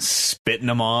fucking spitting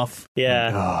them off.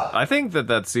 Yeah. Ugh. I think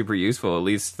that's super useful, at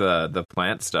least the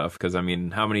plant stuff, because I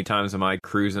mean, how many times am I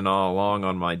cruising all along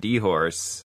on my D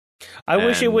horse? I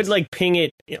wish it And- would like ping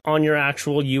it on your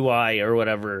actual UI or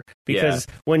whatever, because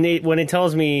when it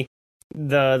tells me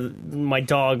my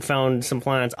dog found some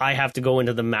plants, I have to go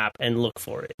into the map and look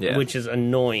for it, Yeah. which is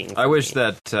annoying. I wish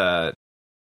that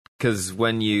because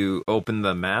when you open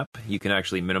the map, you can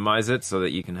actually minimize it so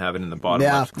that you can have it in the bottom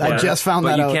yeah, left I corner. just found but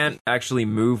that you out. can't actually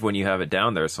move when you have it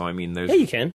down there. So I mean, there's Yeah, you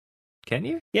can. Can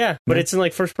you? Yeah, but Yeah. it's in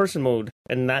like first person mode,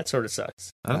 and that sort of sucks.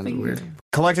 I don't That's think weird.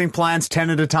 Collecting plants 10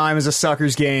 at a time is a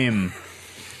sucker's game.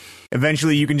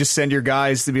 Eventually, you can just send your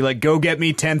guys to be like, "Go get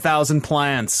me 10,000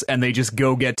 plants," and they just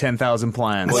go get 10,000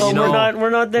 plants. Well, you know, we're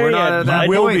not there We're yet. not at that You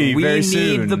will point. be we very need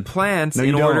soon. the plants No,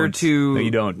 in you order don't. to No,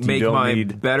 you don't. You make don't my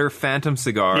need- better Phantom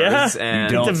cigars. Yeah.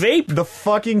 And You don't. It's a vape. The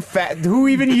fucking who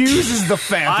even uses the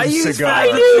Phantom I use cigar? I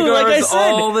Phantom do, like I cigars said.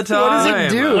 all the What does time. it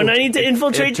do? When I need to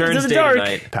infiltrate It turns into the day dark. to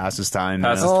night. Passes time.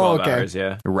 Passes yeah. 12 okay. hours,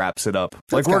 yeah. It wraps it up.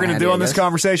 That's Like we're kinda gonna do handy, on this I guess.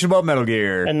 conversation about Metal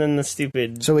Gear. And then the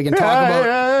stupid. So we can talk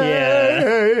about.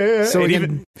 Yeah. So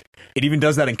it even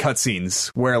does that in cutscenes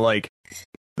where like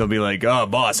they'll be like, "Oh,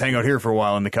 boss, hang out here for a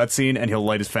while" in the cutscene, and he'll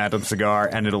light his phantom cigar,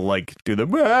 and it'll like do the.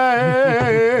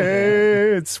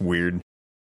 It's weird.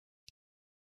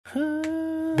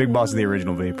 Big Boss is the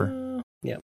original Vapor.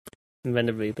 Yeah,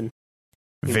 invented vaping.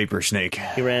 Vapor Snake.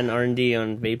 He ran R&D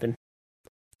on vaping.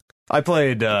 I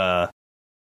played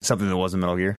something that wasn't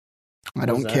Metal Gear. I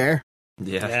don't care.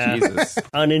 Yeah, Jesus.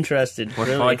 Uninterested. What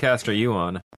really. podcast are you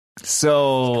on?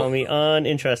 So Call me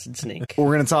uninterested snake.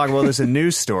 we're gonna talk about this in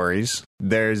news stories.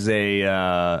 There's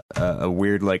a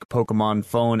weird like Pokemon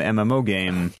phone MMO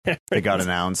game that got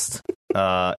announced.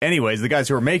 Anyways, the guys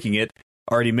who are making it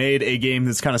already made a game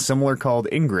that's kind of similar called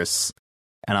Ingress,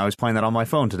 and I was playing that on my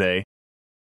phone today.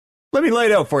 Let me lay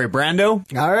it out for you, Brando.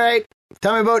 All right.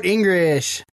 Tell me about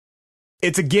English.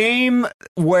 It's a game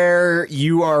where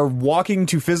you are walking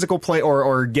to physical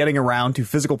or getting around to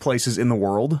physical places in the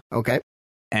world, Okay.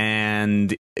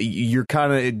 and you're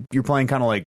playing kind of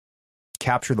like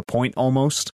capture the point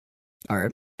almost. All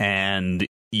right. And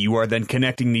you are then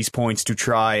connecting these points to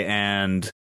try and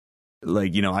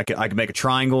like, you know, I could make a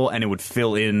triangle and it would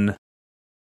fill in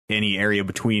any area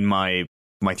between my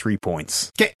 3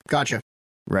 points. Okay. Gotcha.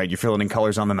 Right, you're filling in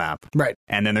colors on the map. Right.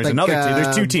 And then there's Like, another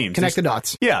there's two teams. Connect the There's-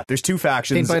 dots. Yeah, there's two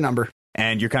factions. Paint by number.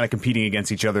 And you're kind of competing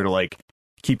against each other to like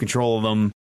keep control of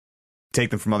them,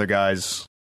 take them from other guys,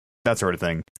 that sort of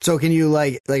thing. So can you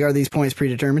like are these points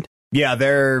predetermined? Yeah,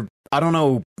 I don't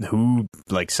know who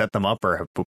like set them up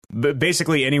but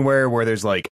basically anywhere where there's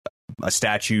like a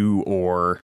statue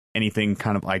or anything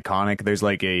kind of iconic, there's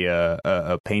like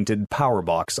a painted power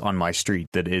box on my street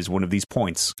that is one of these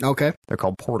points. Okay. They're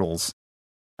called portals.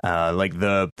 Like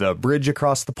the bridge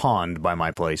across the pond by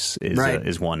my place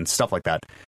is one, stuff like that.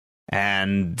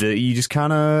 And you just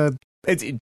kind of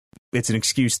it's an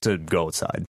excuse to go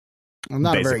outside. Well,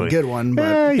 not a Basically. very good one,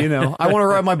 but You know, I want to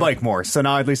ride my bike more, so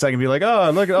now at least I can be like,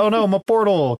 oh look, oh no, my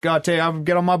portal. Got to I'll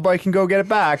get on my bike and go get it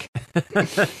back.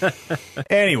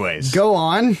 Anyways, go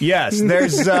on. yes,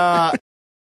 there's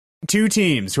two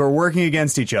teams who are working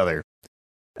against each other,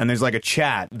 and there's like a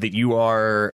chat that you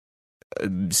are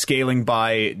scaling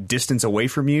by distance away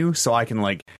from you, so I can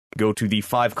like go to the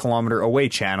 5 kilometer away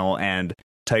channel and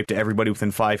type to everybody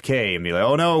within 5K and be like,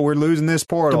 oh no, we're losing this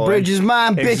portal. The bridge is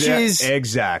mine, bitches.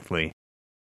 Exactly.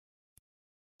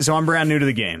 So I'm brand new to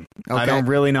the game. Okay. I don't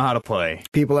really know how to play.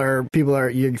 People are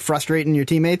you're frustrating your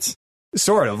teammates.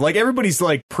 Sort of. Like everybody's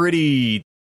like pretty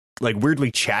like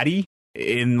weirdly chatty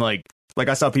in like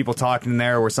I saw people talking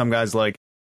there where some guy's like,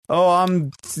 oh,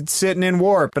 I'm sitting in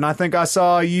warp, and I think I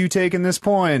saw you taking this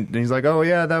point. And he's like, oh,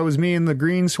 yeah, that was me in the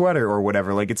green sweater, or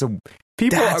whatever. Like, it's a...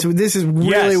 This is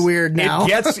really weird now. It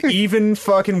gets even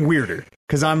fucking weirder,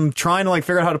 because I'm trying to, like,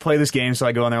 figure out how to play this game, so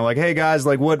I go in there like, hey, guys,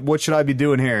 like, what should I be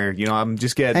doing here? You know, I'm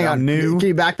just getting... I'm new. Can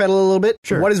you backpedal a little bit?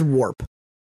 Sure. What is warp?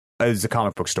 It's a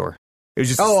comic book store. It was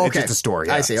just, okay. It's just a store,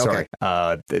 yeah. I see, okay.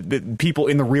 The people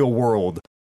in the real world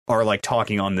are like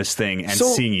talking on this thing and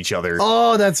seeing each other.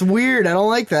 Oh, that's weird. I don't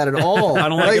like that at all. I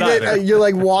don't like it either. You're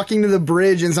like walking to the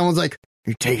bridge and someone's like,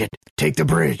 you take the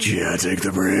bridge. Yeah, take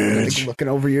the bridge. Like looking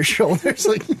over your shoulders.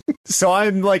 Like, so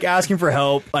I'm like asking for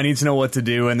help. I need to know what to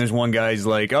do. And there's one guy's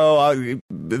like, oh,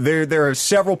 there are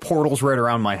several portals right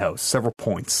around my house, several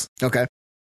points. Okay.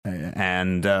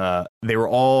 And they were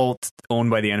all owned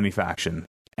by the enemy faction.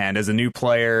 And as a new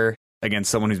player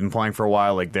against someone who's been playing for a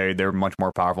while, like they're much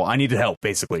more powerful. I needed help,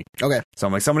 basically. Okay. So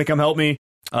I'm like, somebody come help me.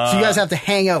 So you guys have to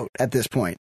hang out at this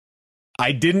point.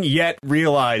 I didn't yet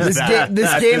realize that.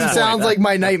 This game sounds like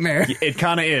my nightmare. It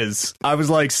kind of is. I was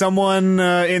like, someone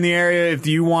in the area, if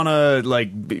you want to,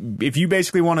 like, if you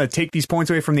basically want to take these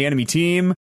points away from the enemy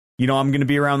team, you know, I'm going to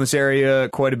be around this area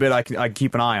quite a bit. I can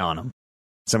keep an eye on them.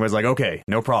 Somebody's like, okay,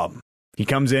 no problem. He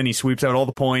comes in, he sweeps out all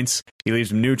the points, he leaves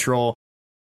them neutral.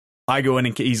 I go in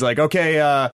and he's like, okay,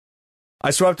 I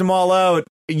swept them all out.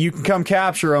 You can come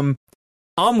capture them.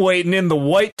 I'm waiting in the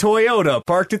white Toyota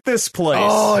parked at this place.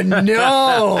 Oh,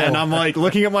 no. And I'm like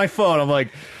looking at my phone. I'm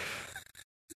like,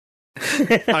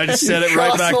 I just set it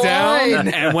right back down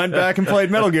and went back and played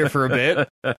Metal Gear for a bit.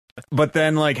 But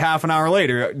then like half an hour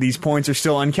later, these points are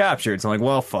still uncaptured. So I'm like,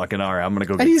 well, fucking all right, I'm going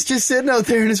to go. And he's just sitting out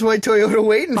there in his white Toyota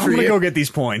waiting for you. I'm going to go get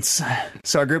these points.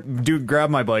 So I grab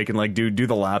my bike and like do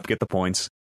the lap, get the points.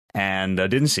 And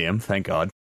didn't see him, thank God.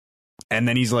 And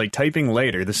then he's like typing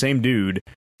later, the same dude,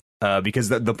 because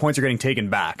the points are getting taken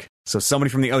back. So somebody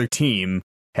from the other team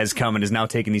has come and is now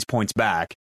taking these points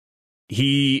back.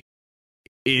 He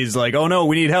is like, oh no,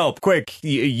 we need help, quick,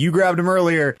 you grabbed him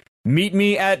earlier, meet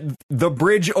me at the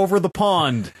bridge over the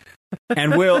pond.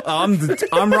 And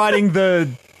I'm riding the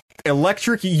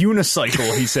electric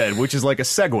unicycle, he said, which is like a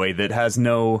Segway that has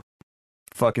no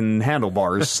fucking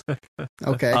handlebars.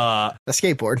 Okay. A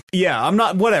skateboard. Yeah, I'm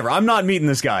not, whatever. I'm not meeting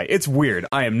this guy. It's weird.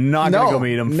 I am not going to go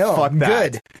meet him. No, fuck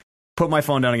that. good. Put my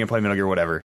phone down and play Metal Gear,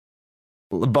 whatever.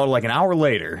 About like an hour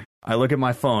later, I look at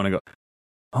my phone and go,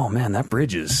 oh man, that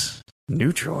bridge is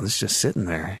neutral. It's just sitting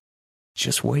there,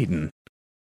 just waiting.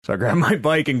 So I grab my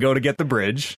bike and go to get the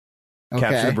bridge,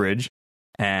 capture the bridge,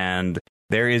 and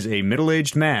there is a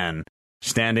middle-aged man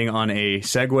standing on a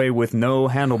Segway with no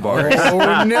handlebars.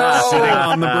 Oh no! Sitting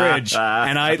on the bridge.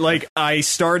 And I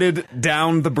started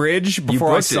down the bridge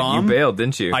before I saw him. You bailed,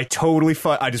 didn't you? I totally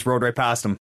I just rode right past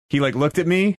him. He like looked at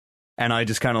me, and I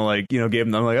just kind of like, gave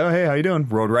him, I'm like, oh, hey, how you doing?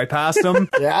 Rode right past him.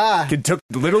 Yeah.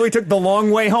 Literally took the long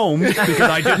way home because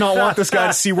I did not want this guy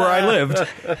to see where I lived.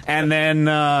 And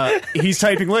then he's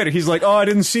typing later. He's like, oh, I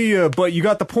didn't see you, but you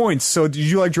got the points. So did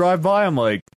you like drive by? I'm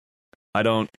like, I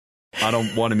don't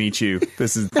want to meet you.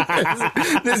 This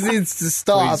needs to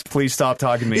stop. Please stop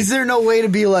talking to me. Is there no way to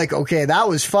be like, okay, that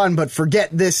was fun, but forget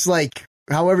this, like,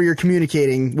 however you're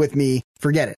communicating with me,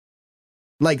 forget it.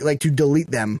 Like to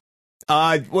delete them.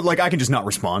 Well, like I can just not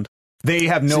respond. They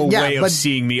have no way of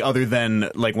seeing me other than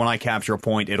like when I capture a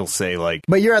point, it'll say like.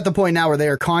 But you're at the point now where they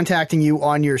are contacting you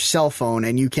on your cell phone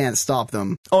and you can't stop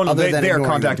them. Oh no, they are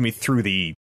contacting me through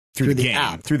the game.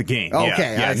 App. Through the game.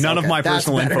 Okay. Yeah. None of my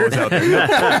personal info is out there.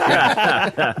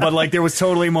 Yeah. But like there was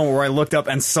totally a moment where I looked up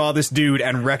and saw this dude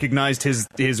and recognized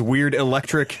his weird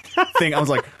electric thing. I was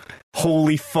like,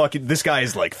 holy fuck, this guy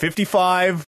is like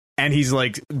 55. And he's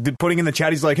like putting in the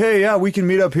chat. He's like, "Hey, yeah, we can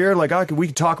meet up here. Like, we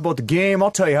can talk about the game. I'll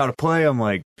tell you how to play." I'm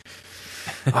like,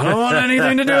 I don't want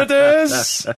anything to do with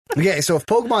this. Okay, so if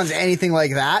Pokemon's anything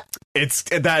like that, it's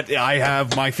that I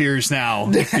have my fears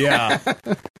now. Yeah.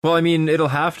 Well, I mean, it'll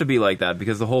have to be like that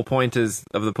because the whole point of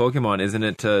the Pokemon, isn't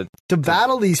it, to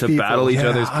battle these people, battle each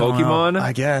other's Pokemon?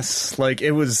 I guess. Like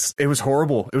it was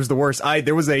horrible. It was the worst.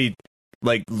 There was a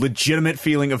like legitimate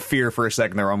feeling of fear for a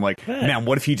second there. I'm like, man,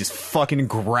 what if he just fucking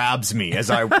grabs me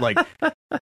as I like,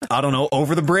 I don't know,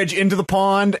 over the bridge into the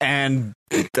pond and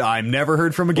I'm never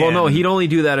heard from again. Well, no, he'd only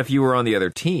do that if you were on the other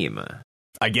team.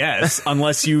 I guess,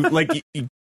 unless you like,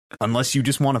 unless you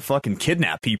just want to fucking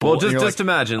kidnap people. Well, just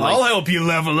imagine. Like, I'll help you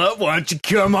level up. Why don't you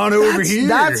come on over here?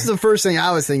 That's the first thing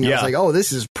I was thinking. Yeah. I was like, oh,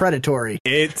 this is predatory.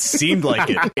 It seemed like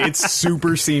it. It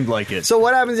super seemed like it. So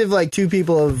what happens if like two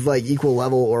people of like equal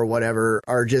level or whatever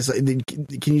are just,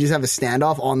 can you just have a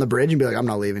standoff on the bridge and be like, I'm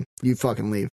not leaving. You fucking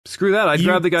leave. Screw that. I'd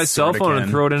grab the guy's cell phone and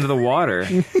throw it into the water.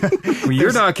 Well,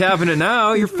 you're not capping it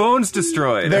now. Your phone's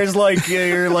destroyed. There's like,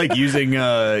 you're like using, you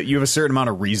have a certain amount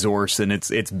of resource and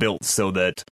it's built so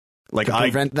that like to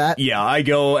prevent that? Yeah, I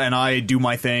go and I do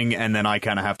my thing, and then I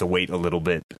kind of have to wait a little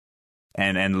bit,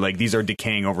 and like these are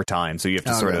decaying over time, so you have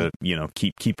to sort of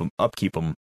keep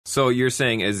them. So you're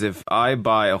saying is if I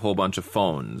buy a whole bunch of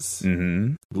phones,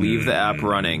 leave the app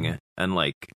running, and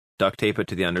like duct tape it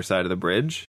to the underside of the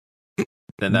bridge,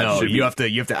 then that should you have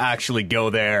to actually go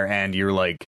there, and you're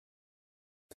like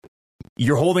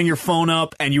you're holding your phone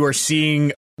up, and you are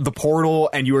seeing the portal,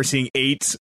 and you are seeing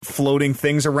 8 floating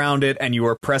things around it, and you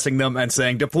are pressing them and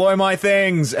saying, deploy my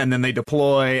things, and then they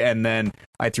deploy, and then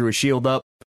I threw a shield up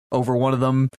over one of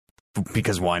them,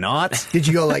 because why not? Did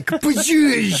you go like, when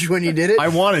you did it? I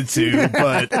wanted to,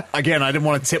 but again, I didn't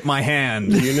want to tip my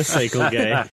hand. Unicycle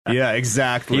guy. Yeah,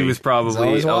 exactly. He was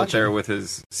probably out there with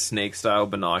his snake-style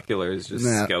binoculars just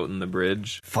scouting the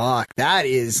bridge. Fuck, that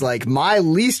is like my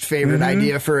least favorite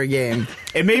idea for a game.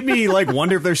 It made me like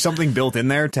wonder if there's something built in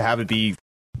there to have it be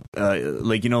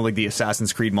like, like the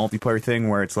Assassin's Creed multiplayer thing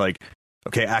where it's like,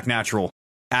 okay, act natural,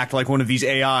 act like one of these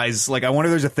AIs. Like, I wonder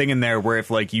if there's a thing in there where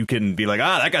if like you can be like,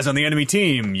 that guy's on the enemy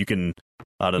team, you can,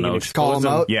 I don't know, call him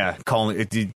out. Yeah,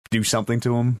 do something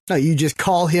to him. No, you just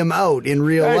call him out in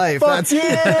real life. That's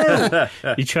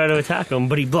You try to attack him,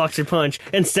 but he blocks your punch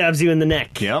and stabs you in the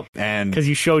neck. Yep, and because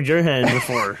you showed your hand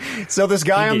before. So this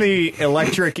guy on the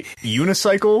electric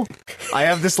unicycle, I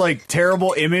have this like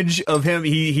terrible image of him.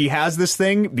 He has this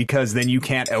thing because then you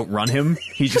can't outrun him.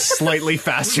 He's just slightly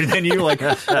faster than you, like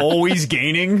always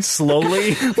gaining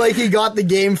slowly. Like he got the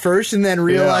game first and then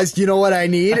realized, you know what I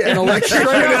need? An electric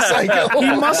unicycle.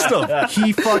 He must have.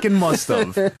 He fucking must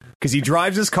have. Because he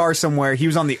drives his car somewhere. He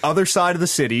was on the other side of the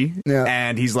city,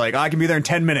 and he's like, I can be there in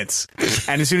 10 minutes.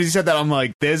 And as soon as he said that, I'm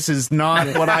like, this is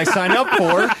not what I signed up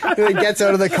for. He gets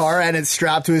out of the car, and it's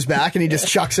strapped to his back, and he just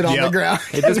chucks it on the ground.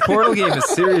 Hey, this Portal game is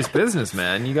serious business,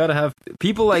 man. You gotta have...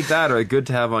 People like that are good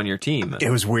to have on your team. It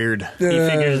was weird. He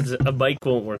figures a bike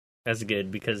won't work as good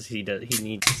because he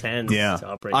needs his hands to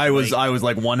operate. I was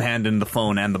like one hand in the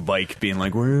phone and the bike, being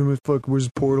like, where's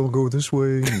the portal? Go this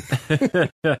way.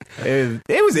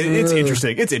 It's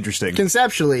interesting. It's interesting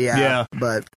conceptually, yeah.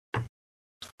 But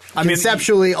I mean,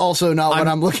 Conceptually, also not what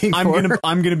I'm looking for.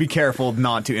 I'm gonna be careful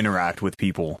not to interact with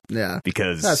people Yeah,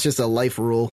 because that's just a life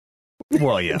rule.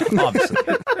 well, yeah, obviously.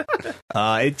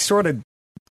 It sort of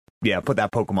put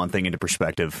that Pokemon thing into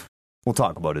perspective. We'll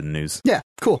talk about it in the news. Yeah,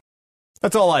 cool.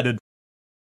 That's all I did.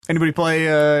 Anybody play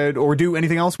or do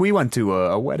anything else? We went to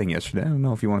a wedding yesterday. I don't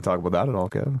know if you want to talk about that at all,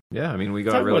 Kev. Yeah, I mean, we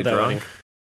got Talk really about that drunk. wedding.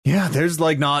 Yeah, there's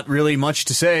like not really much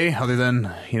to say other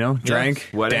than, drank,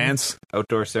 wedding. dance.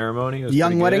 Outdoor ceremony. It was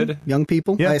Young pretty wedding, good. young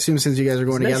people. Yeah. I assume since you guys are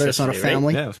going It's nice together, it's not a yesterday, right?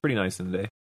 family. Yeah, it was pretty nice in the day.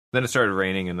 Then it started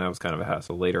raining, and that was kind of a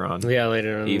hassle later on. Yeah,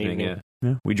 later on in the evening, evening. yeah.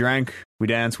 Yeah, we drank, we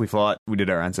danced, we fought, we did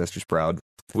our ancestors proud.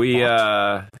 We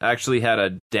actually had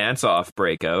a dance-off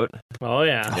breakout. Oh,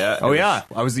 yeah. Yeah. Oh yeah,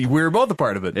 we were both a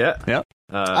part of it. Yeah. Yep.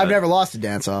 I've never lost a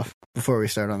dance off. Before we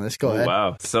start on this, go ahead.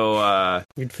 Wow. So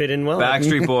You'd fit in well.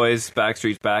 Backstreet Boys,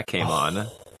 Backstreet's Back came on.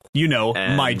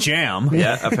 And- my jam.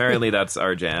 Yeah, apparently that's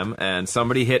our jam. And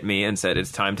somebody hit me and said,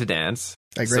 it's time to dance.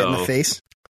 Like right in the So- face.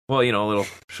 Well, a little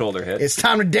shoulder hit. It's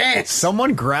time to dance.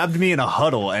 Someone grabbed me in a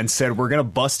huddle and said, "We're gonna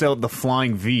bust out the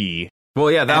flying V." Well,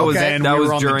 yeah, that was Okay. that We was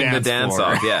were on the during the dance dance floor.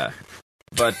 off, yeah.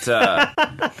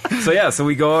 But so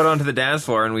we go out onto the dance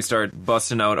floor and we start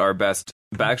busting out our best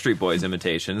Backstreet Boys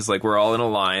imitations. Like we're all in a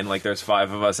line, like there's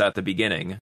 5 of us at the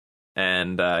beginning.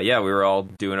 And we were all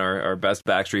doing our best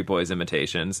Backstreet Boys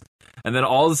imitations. And then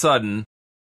all of a sudden,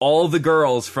 all the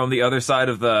girls from the other side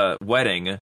of the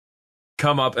wedding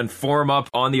come up and form up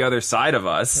on the other side of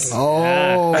us.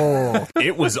 Oh,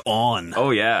 It was on.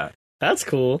 Oh yeah. That's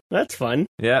cool. That's fun.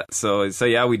 Yeah, so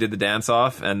we did the dance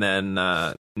off, and then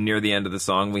near the end of the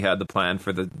song, we had the plan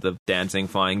for the dancing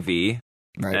flying V,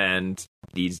 right. and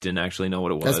Deeds didn't actually know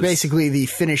what it was. That's basically the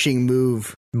finishing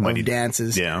move Mighty- of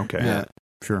dances. Yeah. Okay. Yeah.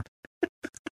 Sure.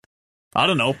 I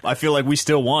don't know. I feel like we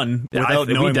still won Yeah, without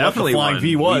we knowing what the definitely flying won.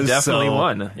 V was. We definitely so-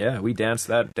 won. Yeah, we danced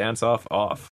that dance off.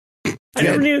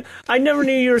 I never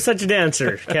knew you were such a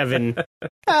dancer, Kevin.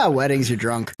 Weddings, you're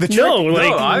drunk. The trick, No,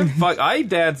 like I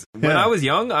danced when Yeah. I was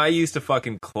young. I used to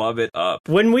fucking club it up.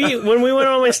 when we went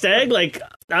on my stag, like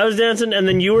I was dancing and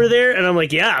then you were there and I'm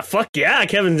like, yeah, fuck yeah,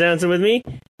 Kevin's dancing with me.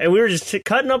 And we were just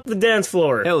cutting up the dance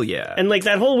floor. Hell yeah! And like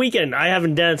that whole weekend, I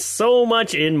haven't danced so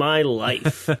much in my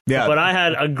life. Yeah. But I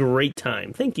had a great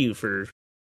time. Thank you for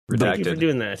Redacted.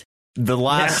 doing that. the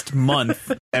last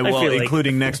month, and I well, feel like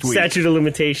including next week. Statute of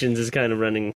limitations is kind of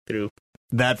running through.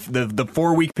 That the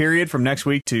 4 week period from next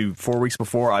week to 4 weeks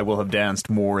before, I will have danced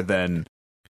more than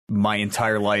my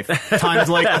entire life times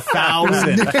like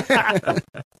 1,000.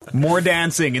 More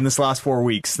dancing in this last 4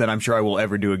 weeks than I'm sure I will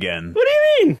ever do again. What do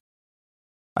you mean?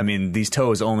 I mean, these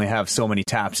toes only have so many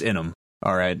taps in them.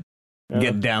 All right. Oh.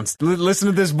 Get down. Listen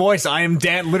to this voice. I am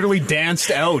literally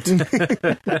danced out.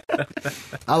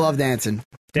 I love dancing.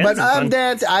 Dancing's But I'm fun.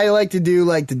 dance. I like to do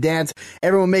like the dance.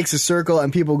 Everyone makes a circle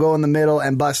and people go in the middle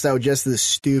and bust out just the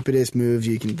stupidest moves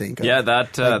you can think of. Yeah, that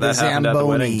Like the that happened at the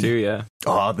wedding Zamboni. too. Yeah,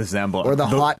 Oh, the Zambo. Or the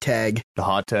hot tag. The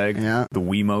hot tag. Yeah. The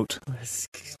Wiimote.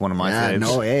 One of my Yeah, faves.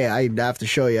 no, hey, I have to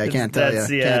show you. I can't tell you.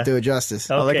 That's- yeah. Can't do it justice.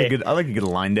 Oh. I like a Okay. good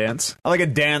line dance. I like a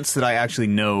dance that I actually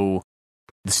know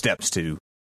the steps to.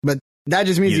 That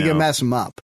just means You you can know. mess them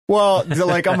up. Well,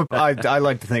 like I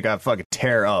like to think I fucking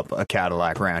tear up a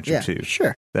Cadillac Rancher Yeah, too.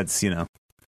 sure. That's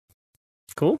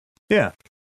Cool. yeah.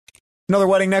 Another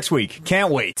wedding next week.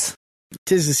 Can't wait.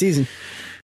 'Tis the season.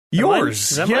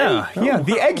 Yours, Is that yeah, mine? yeah. Oh.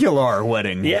 The Aguilar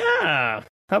wedding. Yeah.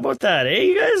 How about that? Hey,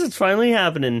 you guys, it's finally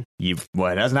happening. It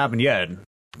hasn't happened yet.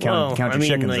 Count Well, your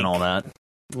chickens and all that.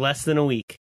 Less than a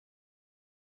week.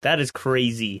 That is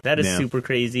crazy. That is Yeah. super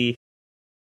crazy.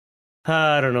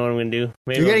 I don't know what I'm going to do.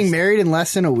 Maybe You're I'll getting just- married in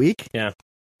less than a week? Yeah.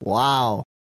 Wow.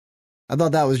 I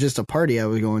thought that was just a party I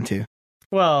was going to.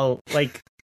 Well, like,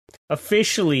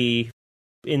 officially,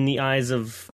 in the eyes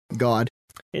of God.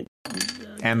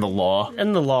 And the law.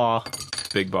 and the law.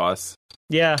 big boss.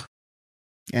 Yeah.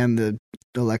 And the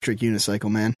electric unicycle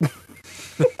man.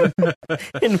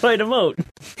 Invite him out.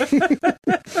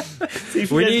 See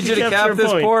if We guys need can you to capture cap a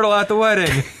this point. portal at the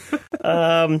wedding.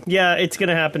 Yeah, it's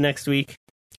gonna happen next week.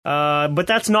 But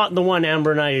that's not the one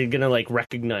Amber and I are gonna like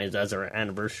recognize as our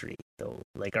anniversary, though.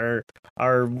 Like our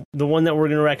the one that we're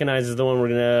gonna recognize is the one we're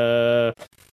gonna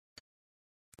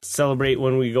celebrate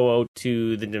when we go out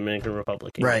to the Dominican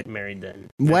Republic and Right. get married. Then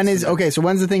So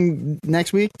when's the thing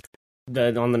next week?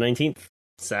 on the 19th,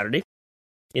 Saturday,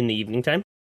 in the evening time.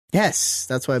 Yes,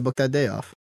 that's why I booked that day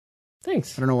off.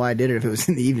 Thanks. I don't know why I did it if it was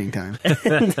in the evening time.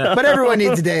 But everyone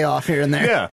needs a day off here and there.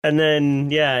 Yeah. And then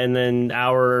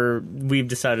we've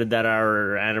decided that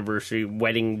our anniversary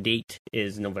wedding date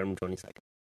is November 22nd.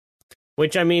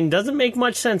 Which, I mean, doesn't make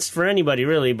much sense for anybody,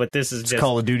 really, but this is It's just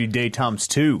Call of Duty Day times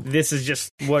 2. this is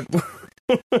just what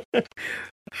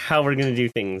how we're gonna do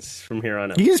things from here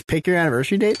on out. You can just pick your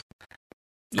anniversary date.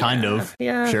 Kind of.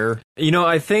 Yeah. Sure.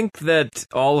 I think that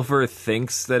Oliver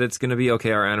thinks that it's going to be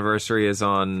okay. Our anniversary is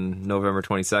on November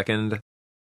 22nd,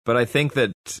 but I think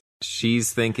that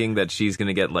she's thinking that she's going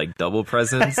to get like double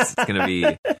presents. It's going to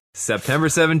be September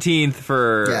 17th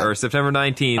or September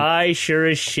 19th. I sure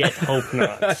as shit hope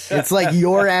not. It's like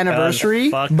your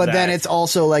anniversary, fuck but that. then it's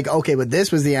also like, okay, but this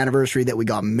was the anniversary that we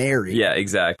got married. Yeah,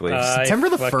 exactly. September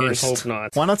the fucking 1st. hope not.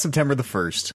 Why not September the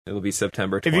 1st? It'll be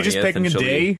September 20th. If you're just picking a and she'll be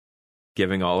day,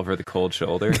 giving Oliver the cold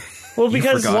shoulder. Well,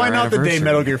 because forgot. why our not the day anniversary.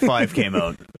 Metal Gear 5 came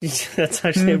out? that's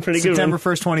actually a pretty good September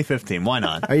one. 1st, 2015. Why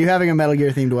not? Are you having a Metal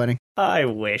Gear themed wedding? I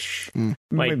wish.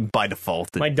 My- By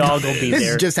default. My dog will be This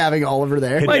there. is just having Oliver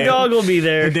there. My dog will be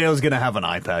there. Hideo's going to have an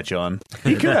eye patch on.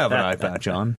 He could have an eye patch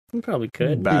on. He probably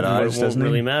could. Bad It eyes, won't doesn't he?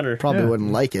 really matter. Probably Yeah.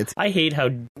 wouldn't like it. I hate how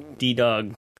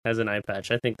D-Dog has an eye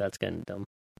patch. I think that's getting dumb.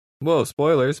 Whoa,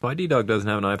 spoilers. My D-Dog doesn't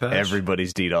have an eye patch.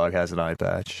 Everybody's D-Dog has an eye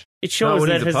patch. It Not shows when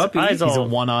that he's a his puppy. eyes He's a all...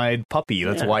 one-eyed puppy.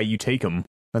 That's Yeah. why you take him.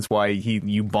 That's why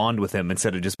you bond with him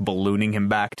instead of just ballooning him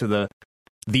back to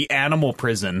the animal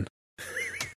prison.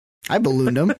 I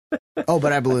ballooned him. Oh,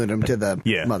 but I ballooned him to the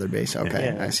Yeah. mother base.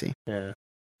 Okay, Yeah. I see. Yeah.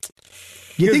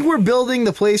 You think we're building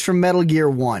the place from Metal Gear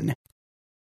 1?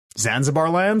 Zanzibar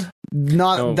Land?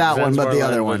 Not No, that one, but the Zanzibar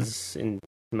other Land one. was in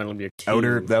Metal Gear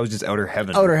 2. That was just Outer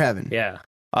Heaven. Outer Heaven. Yeah.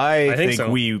 I think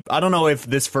think so. I don't know if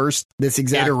this first This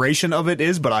exact. iteration of it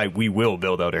is, but we will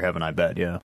build Outer Heaven, I bet,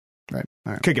 yeah. Right.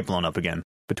 All right. Could get blown up again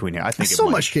between here. I think it So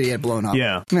might. much could get blown up.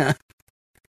 Yeah. Yeah.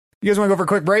 You guys want to go for a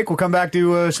quick break? We'll come back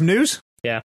to some news.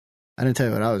 I didn't tell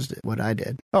you what I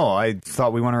did. Oh, I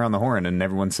thought we went around the horn and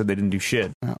everyone said they didn't do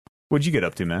shit. Oh. What'd you get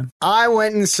up to, man? I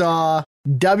went and saw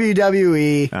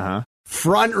WWE Uh-huh.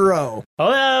 Front Row.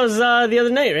 Oh, that was the other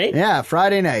night, right? Yeah,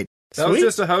 Friday night. That was Sweet.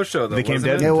 just a house show, though. They came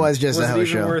wasn't dead? It was just Was a it house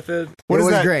even show. worth it? What It does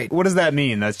was that, great. What does that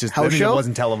mean? That's just House that means show? It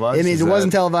wasn't televised. It means Is it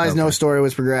wasn't that- televised. No okay. story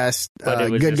was progressed. But it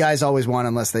was Good just- guys always won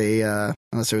unless there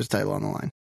was a title on the line.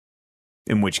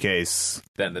 In which case,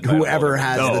 Then the title Whoever holder.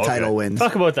 has Oh, the okay. title wins.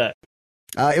 Talk about that.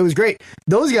 It was great.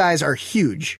 Those guys are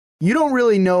huge. You don't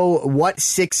really know what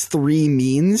 6'3"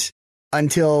 means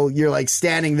until you're like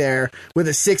standing there with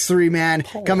a 6'3" man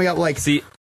coming up like See,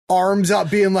 arms up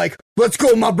being like, let's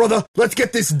go, my brother, let's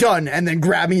get this done, and then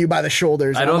grabbing you by the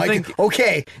shoulders. I And don't I'm like, think-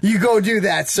 okay, you go do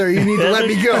that, sir. You need to let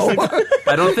me go.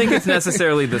 I don't think it's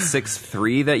necessarily the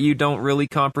 6'3" that you don't really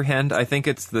comprehend. I think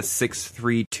it's the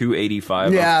 6'3",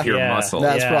 285 Yeah. of pure Yeah. muscle.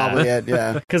 That's Yeah. probably it,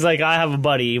 yeah. Because, like, I have a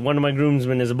buddy. One of my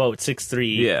groomsmen is about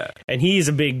 6'3". Yeah. And he's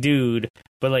a big dude,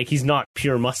 but, like, he's not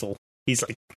pure muscle. He's,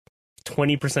 like,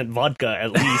 20% vodka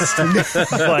at least.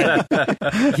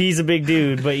 But he's a big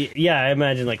dude. But, yeah, I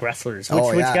imagine, like, wrestlers.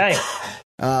 Which yeah.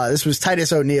 guy? This was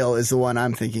Titus O'Neil is the one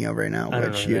I'm thinking of right now, I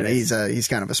don't which know who that he's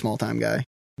kind of a small-time guy.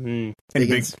 Mm.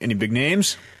 any big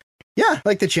names? Yeah,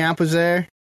 like the champ was there.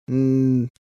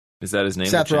 Is that his name?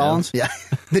 Seth the champ? Rollins, yeah,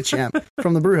 the champ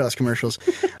from the Brewhouse commercials.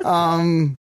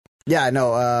 Yeah,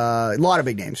 no, a lot of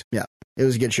big names. Yeah, it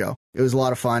was a good show. It was a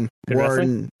lot of fun. Good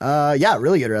wrestling? Yeah,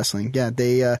 really good wrestling. Yeah,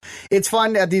 it's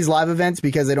fun at these live events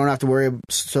because they don't have to worry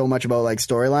so much about like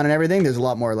storyline and everything. There's a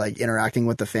lot more like interacting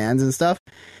with the fans and stuff,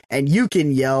 and you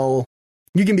can yell.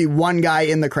 You can be one guy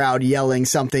in the crowd yelling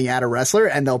something at a wrestler,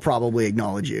 and they'll probably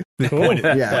acknowledge you. Cool.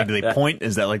 Yeah. Like, do they point?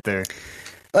 Is that like their...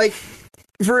 Like,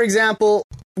 for example,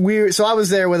 so I was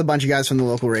there with a bunch of guys from the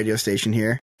local radio station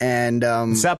here, and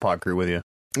Sat-Pod crew with you?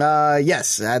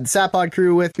 yes, I had the Sat-Pod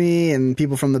crew with me and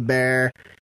people from the Bear,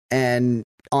 and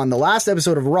on the last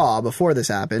episode of Raw before this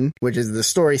happened, which is the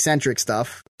story-centric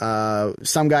stuff,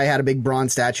 some guy had a big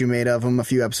bronze statue made of him a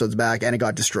few episodes back, and it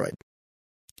got destroyed.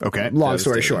 Okay. Long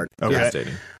story Devastating. short. Okay.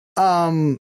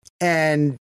 Devastating.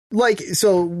 And like,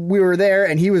 so we were there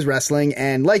and he was wrestling,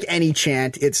 and like any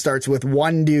chant, it starts with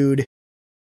one dude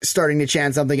starting to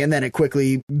chant something and then it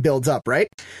quickly builds up, right?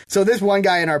 So this one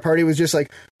guy in our party was just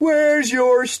like, "Where's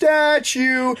your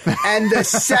statue?" And the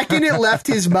second it left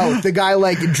his mouth, the guy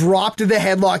like dropped the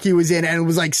headlock he was in and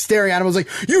was like staring at him, was like,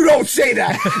 "You don't say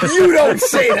that! You don't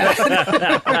say that!"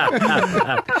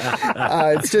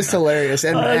 It's just hilarious.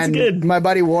 And, that's and good. my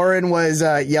buddy Warren was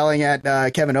yelling at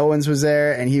Kevin Owens was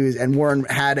there, and Warren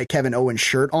had a Kevin Owens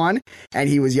shirt on, and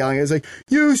he was yelling. It was like,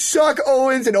 "You suck,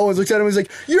 Owens!" And Owens looks at him and was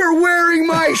like, "You're wearing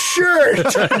my shirt!"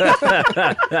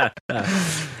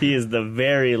 He is the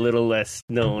very little less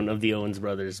known of the Owens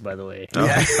brothers, by the way.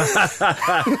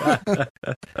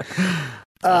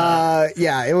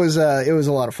 Yeah, it was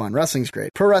a lot of fun. Wrestling's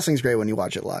great. Pro wrestling's great when you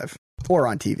watch it live or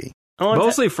on TV. I want to-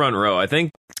 Mostly front row. I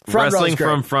think Front row's wrestling great.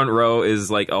 from front row is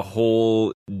like a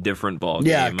whole different ball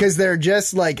Yeah, game. because they're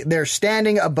just like they're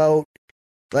standing about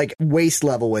like waist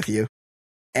level with you.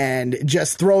 and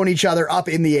just throwing each other up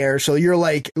in the air. So you're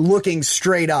like looking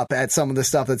straight up at some of the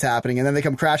stuff that's happening, and then they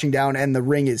come crashing down, and the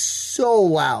ring is so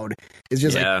loud. It's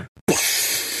just like,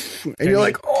 and you're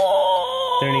like,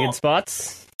 oh. Are there any good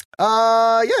spots?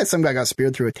 Yeah, some guy got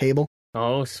speared through a table.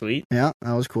 Oh, sweet. Yeah,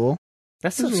 that was cool.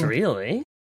 That stuff's real, eh?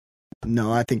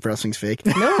 No, I think wrestling's fake.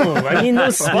 No, I mean,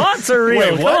 those spots are real.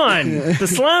 Wait, what? Come on. The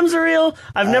slams are real.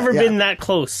 I've never yeah. been that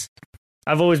close.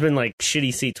 I've always been like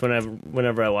shitty seats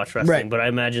whenever I watch wrestling, Right. but I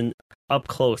imagine up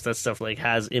close that stuff like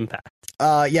has impact.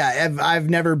 Yeah, I've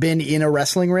never been in a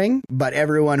wrestling ring, but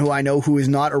everyone who I know who is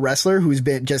not a wrestler, who's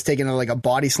been just taken like a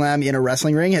body slam in a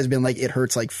wrestling ring, has been like, it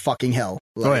hurts like fucking hell.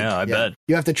 Like, I bet.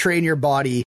 You have to train your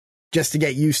body just to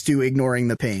get used to ignoring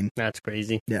the pain. That's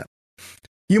crazy.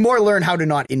 You more learn how to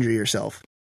not injure yourself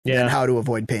than Yeah. how to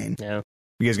avoid pain. Yeah.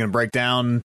 You guys gonna break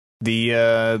down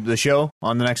the show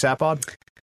on the next Sapod?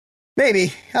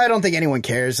 Maybe. I don't think anyone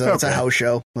cares. Though. It's a Okay. house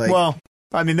show. Like, Well,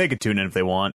 I mean, they could tune in if they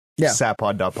want. Yeah.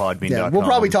 Sapod.podbean.com. yeah, we'll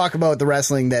probably talk about the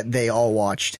wrestling that they all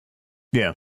watched.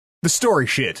 The story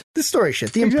shit. The story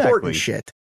shit. The Exactly. important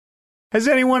shit. Has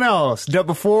anyone else?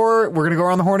 Before we're gonna go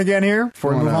around the horn again here.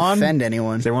 Before we Don't move wanna on. offend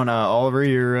anyone. Is everyone, Oliver?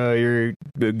 You're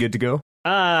good to go.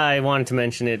 I wanted to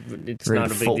mention it. But it's Ready not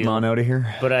to a big Fulton deal. on out of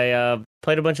here. But I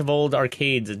played a bunch of old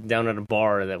arcades down at a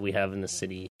bar that we have in the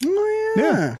city. Oh, Yeah.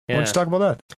 yeah. Why don't you talk about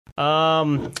that?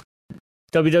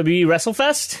 WWE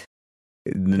WrestleFest.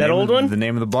 The That name old of- one? The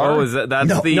name of the bar. Oh, is that's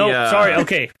No. the... No, sorry.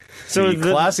 Okay, so the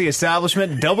classy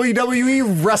establishment WWE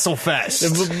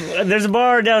WrestleFest. there's a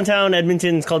bar downtown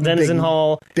Edmonton. It's called Denizen Big-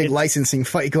 Hall. Big licensing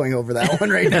fight going over that one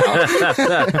right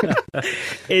now.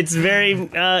 It's very.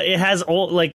 It has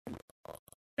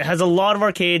it has a lot of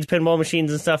arcades, pinball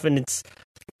machines, and stuff, and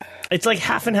it's like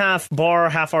half and half bar,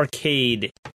 half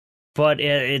arcade. But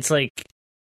it's like.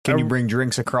 Can you bring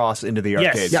drinks across into the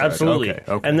arcade? Yes, side? absolutely.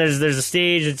 Okay. And there's a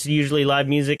stage. It's usually live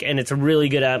music, and it's a really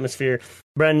good atmosphere.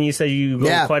 Brandon, you said you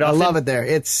go quite often. I love it there.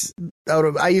 It's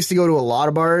I used to go to a lot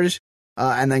of bars,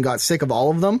 and then got sick of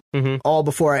all of them, all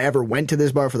before I ever went to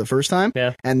this bar for the first time.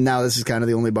 Yeah. And now this is kind of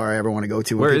the only bar I ever want to go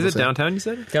to. Where is it? Downtown, you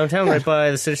said? Downtown, right by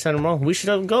the City Center Mall. We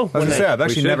should go. I was one gonna say, night. I've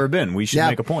actually should. never been. We should Yeah.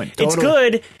 make a point. It's Totally.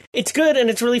 good. It's good, and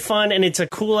it's really fun, and it's a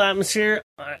cool atmosphere.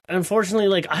 Unfortunately,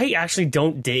 like I actually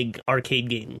don't dig arcade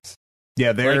games.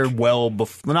 Yeah, they're Like-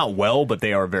 not well, but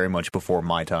they are very much before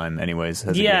my time, anyways.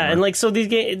 As a Yeah, gamer. and like so these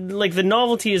games, like the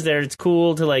novelty is there. It's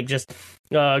cool to like just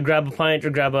grab a pint or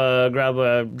grab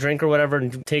a drink or whatever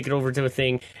and take it over to a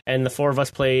thing. And the four of us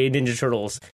play Ninja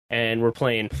Turtles, and we're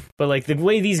playing. But like the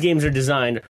way these games are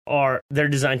designed they're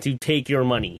designed to take your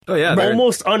money. Oh, yeah. they're-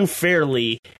 Almost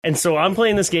unfairly, and so I'm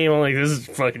playing this game. I'm like, this is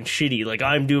fucking shitty. Like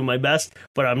I'm doing my best,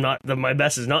 but I'm not. My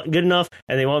best is not good enough,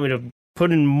 and they want me to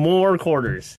put in more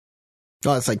quarters.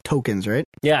 Oh, it's like tokens, right?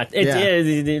 Yeah, Yeah.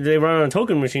 they run on a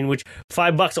token machine, which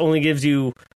 $5 only gives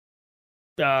you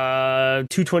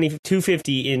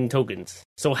 $250 in tokens,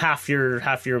 so half your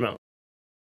amount.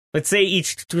 Let's say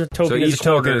each token So is each a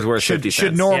quarter. token is worth 50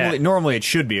 should cents. normally it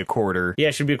should be a quarter. Yeah,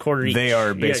 it should be a quarter each. They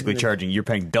are basically Yeah, charging. You're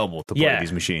paying double to play Yeah.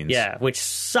 these machines. Yeah, which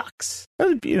sucks.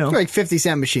 You know. Like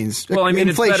 50-cent machines. Well, I mean,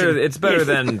 Inflation. it's better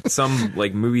than some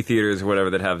like movie theaters or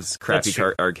whatever that have crappy That's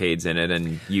true. arcades in it,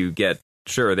 and you get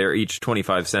they're each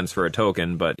 25 cents for a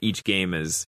token, but each game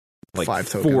is like 5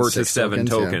 tokens, 4 to 6 7 tokens,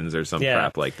 yeah. tokens or some Yeah.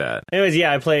 crap like that. Anyways,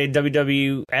 yeah, I played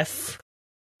WWF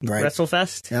Right.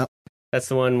 WrestleFest. Yep. That's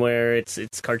the one where it's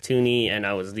cartoony, and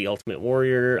I was the Ultimate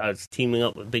Warrior. I was teaming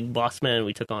up with Big Boss Man.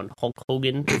 We took on Hulk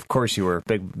Hogan. Of course you were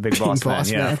big boss, Boss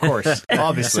man. Yeah, man. of course.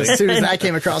 Obviously. As soon as that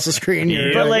came across the screen,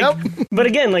 you're But like, like, nope. but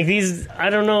again, like these, I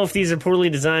don't know if these are poorly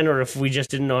designed or if we just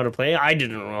didn't know how to play. I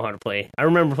didn't know how to play. I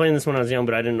remember playing this when I was young,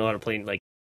 but I didn't know how to play like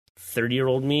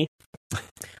 30-year-old me.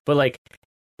 But like,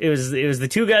 it was the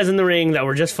two guys in the ring that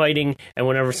were just fighting, and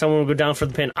whenever someone would go down for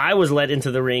the pin, I was let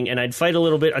into the ring, and I'd fight a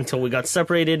little bit until we got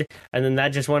separated, and then that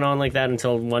just went on like that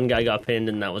until one guy got pinned,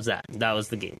 and that was that. That was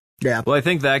the game. Yeah. Well, I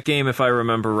think that game, if I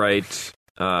remember right,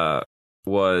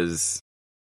 was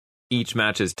each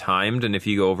match is timed, and if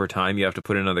you go over time, you have to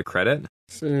put in another credit.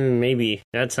 So, maybe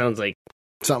that sounds like.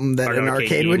 Something that An an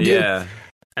arcade arcade would game. do. Yeah.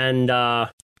 And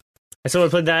so I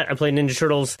played that. I played Ninja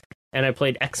Turtles, and I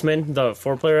played X-Men, the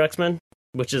 4-player X-Men,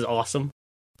 which is awesome.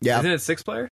 Yeah. Isn't it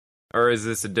 6-player? Or is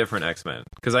this a different X-Men?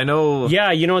 Because I know...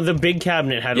 Yeah, you know, the big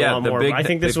cabinet had a lot more. I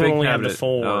think this the one big only had cabinet- the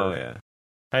 4. Oh, yeah.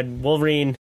 Had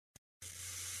Wolverine,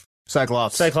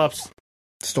 Cyclops. Cyclops,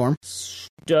 Storm.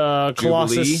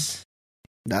 Colossus.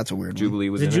 That's a weird one. Jubilee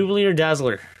was Was it in Jubilee or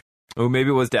Dazzler? it. Oh, maybe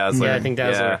it was Dazzler. Yeah, I think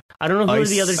Dazzler. Yeah. I don't know who were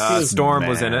the other two. Storm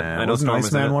was in it. I know Wasn't Storm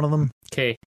was in Iceman it. one of them?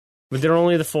 Okay, but there are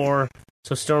only the 4.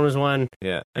 So Storm is one,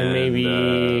 Yeah. and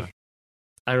maybe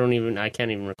I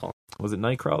can't even recall. Was it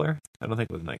Nightcrawler? I don't think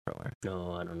it was Nightcrawler.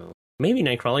 No, I don't know. Maybe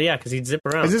Nightcrawler, yeah, because he'd zip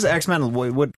around. Is this X-Men?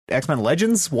 What X-Men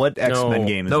Legends? What X-Men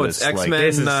game is No, this? it's X-Men,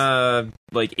 this is-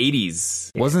 like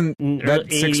 80s. wasn't that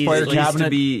 80s, six-player it used It used cabinet? to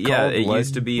be, yeah, called it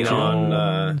used to be on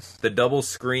Legends? the double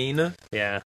screen,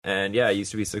 Yeah. and yeah, it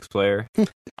used to be 6-player.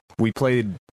 We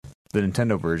played the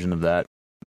Nintendo version of that,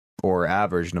 or a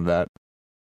version of that,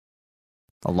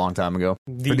 a long time ago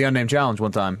for the Unnamed Challenge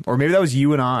one time, or maybe that was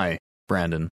you and I,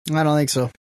 Brandon. I don't think so.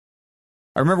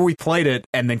 I remember we played it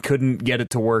and then couldn't get it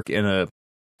to work in a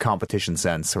competition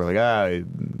sense. So we're like,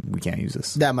 we can't use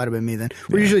this. That might have been me then.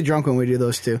 We're Yeah. usually drunk when we do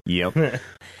those too. Yep.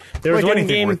 There was like one anything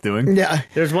game. worth doing. Yeah.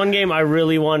 There's one game I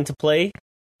really wanted to play,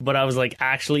 but I was like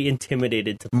actually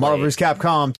intimidated to play. Marvel vs.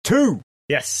 Capcom 2.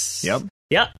 Yes. Yep.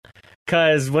 Yeah.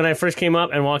 Because when I first came up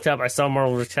and walked up, I saw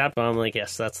Marvel vs. Capcom. I'm like,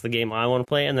 yes, that's the game I want to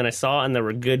play. And then I saw, and there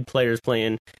were good players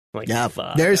playing. I'm like, Yeah.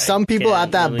 fuck, There's I some people can't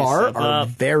at that really bar step are up.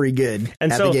 very good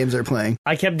And at so- the games they're playing.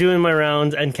 I kept doing my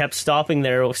rounds and kept stopping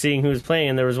there, seeing who was playing.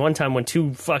 And there was one time when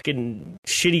 2 fucking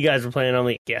shitty guys were playing. I'm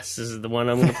like, yes, this is the one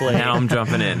I'm going to play. Now I'm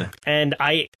jumping in. And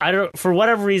I don't, for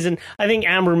whatever reason, I think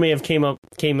Amber may have came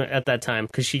at that time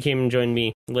because she came and joined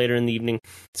me later in the evening.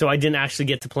 So I didn't actually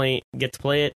get to play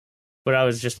it, but I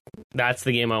was just, that's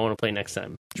the game I want to play next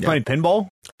time. Did you play pinball?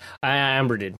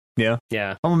 Amber did. Yeah.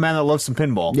 Yeah. I'm a man that loves some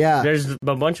pinball. Yeah. There's a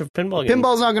bunch of pinball games.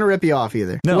 Pinball's not going to rip you off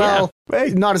either. No. Well, Hey.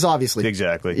 not as obviously.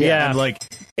 Exactly. Yeah.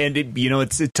 And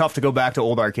it's tough to go back to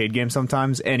old arcade games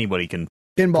sometimes. Anybody can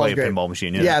play Pinball's a great. pinball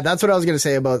machine. Yeah, that's what I was going to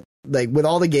say about, like, with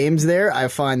all the games there, I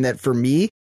find that for me,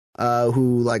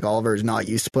 who, like Oliver, is not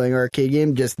used to playing arcade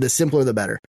game, just the simpler the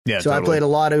better. Yeah, So I played a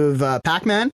lot of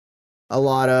Pac-Man, a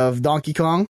lot of Donkey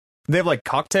Kong. They have like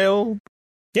cocktail.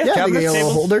 Yeah, Yeah, cabinet the little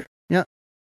tables. holder. Yeah.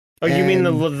 Oh, you mean the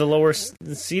And- lower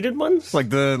seated ones? Like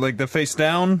the face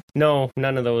down. No,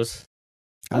 none of those.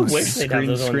 I wish they'd have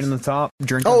those screen ones. on the top.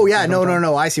 Drink. Oh, yeah, on no,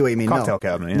 top. I see what you mean. Cocktail No.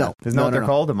 cabinet. Yeah. No. Isn't that No, what no, they're no.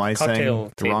 called? Am I Cocktail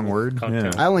saying the wrong table. word? Cocktail.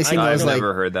 Yeah. I only seen I those, I've like,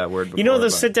 never heard that word before. You know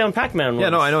those but- sit-down Pac-Man ones? Yeah,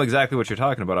 no, I know exactly what you're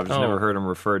talking about. I've just Oh. never heard them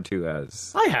referred to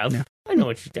as. I have. Yeah. I know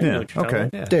what you're Yeah, talking okay.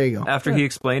 about. Yeah. there you go. After he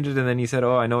explained it, and then he said,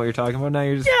 "Oh, I know what you're talking about." Now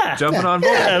you're just Yeah. jumping on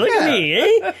board. Yeah, look at me,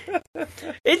 eh?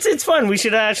 It's fun. We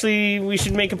should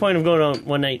make a point of going out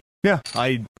one night, Yeah.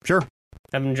 Sure.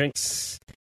 having drinks.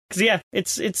 Because yeah,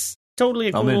 it's totally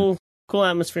a I'm in. cool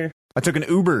atmosphere. I took an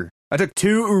Uber. I took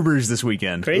 2 Ubers this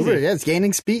weekend. Crazy. Uber, yeah, it's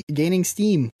gaining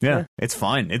steam. Yeah, Yeah. it's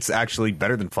fine. It's actually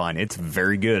better than fine. It's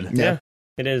very good. Yeah,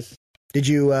 it is. Did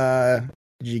you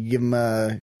give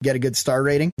him get a good star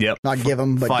rating? Yep. Not give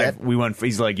him, but 5. get. We went.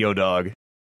 He's like, "Yo, dog,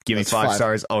 give me That's 5 5.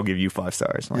 stars. I'll give you 5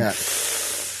 stars." I'm like,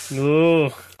 Yeah. Ooh.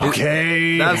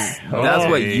 Okay. That's Okay.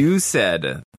 what you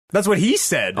said That's what he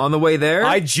said. on the way there.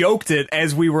 I joked it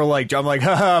as we were like, I'm like,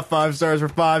 haha, 5 stars for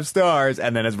 5 stars.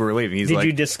 And then as we were leaving, he's Did like,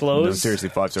 you disclose no, seriously,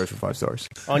 5 stars for 5 stars.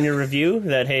 on your review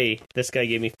that, hey, this guy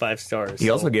gave me 5 stars? He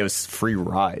also so- gave us free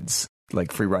rides,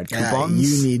 like free ride Yeah,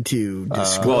 coupons. you need to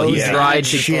disclose well, he that tried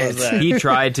to shit. that. he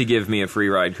tried to give me a free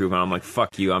ride coupon. I'm like,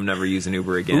 "Fuck you! I'm never using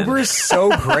Uber again." Uber is so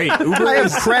great. Uber I have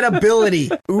is, credibility.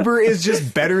 Uber is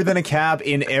just better than a cab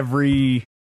in every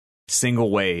single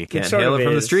way. Can't sort hail of it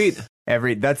from the is. street.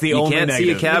 That's the You only can't see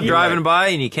negative. a cab You're driving right. by,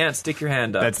 and you can't stick your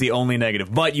hand up. That's the only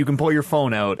negative. But you can pull your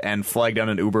phone out and flag down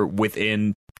an Uber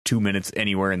within 2 minutes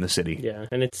anywhere in the city. Yeah,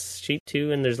 and it's cheap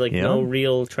too, and there's like Yeah. no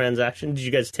real transaction. Did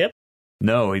you guys tip?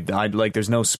 No, I'd like.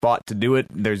 There's no spot to do it.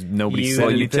 There's nobody You- said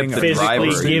well, you anything. tip the Physically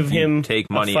driver. give You him take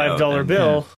a money $5 out and-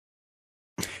 bill,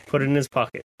 put it in his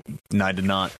pocket. No, I did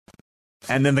not.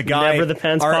 And then the guy, Never the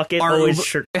pants our- pocket, our always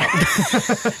Uber- shirt.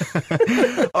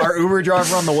 our Uber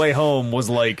driver on the way home was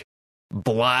like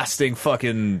blasting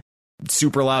fucking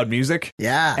super loud music.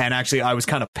 Yeah. And actually, I was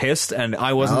kind of pissed, and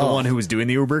I wasn't the Oh. one who was doing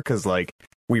the Uber because like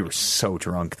we were so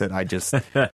drunk that I just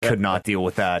could not deal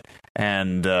with that.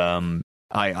 And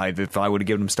I if I would have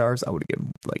given him stars, I would have given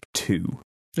him like 2.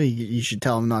 You should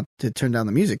tell him not to turn down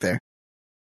the music there.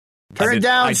 I Turn it didn't-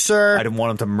 down, sir. I didn't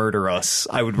want him to murder us.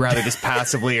 I would rather just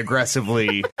passively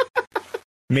aggressively.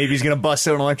 Maybe he's gonna bust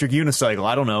out an electric unicycle.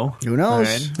 I don't know. Who knows?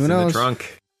 Alright. Who It's in the knows?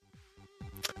 trunk.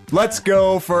 Let's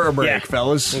go for a break, Yeah.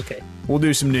 fellas. Okay. We'll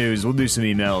do some news. We'll do some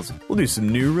emails. We'll do some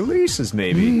new releases,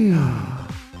 maybe.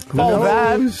 Who All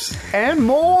knows? that and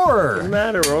more. Doesn't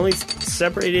matter. We're only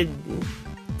separated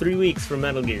 3 weeks from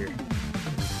Metal Gear.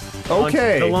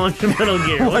 Okay. The launch of Metal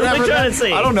Gear. What am I Whatever trying that- to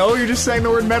say? I don't know. You're just saying the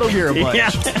word Metal Gear a bunch. Yeah.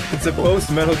 It's a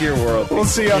post Metal Gear world. We'll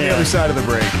see you on the Yeah. other side of the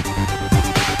break.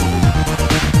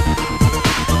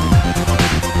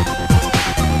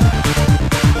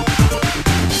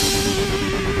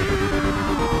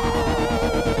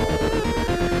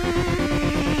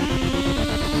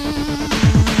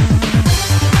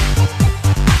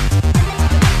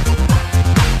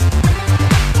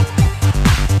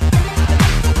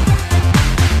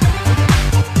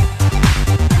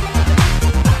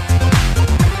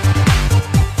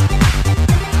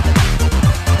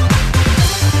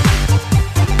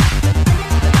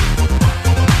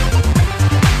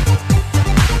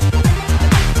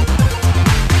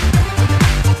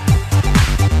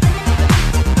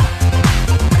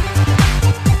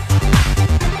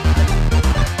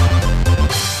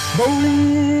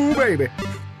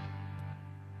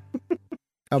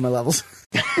 How are my levels?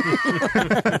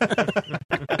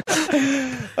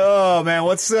 Oh man,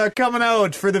 what's coming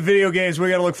out for the video games we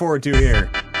got to look forward to here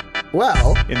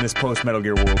Well, in this post Metal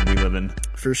Gear world we live in?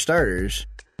 for starters,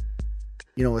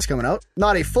 you know what's coming out?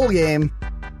 Not a full game,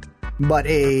 but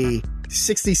a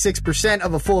 66%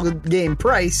 of a full game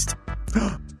priced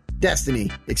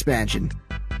Destiny expansion.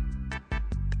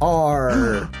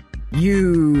 Are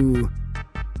you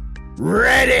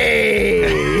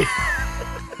ready?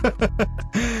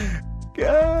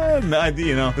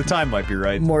 The time might be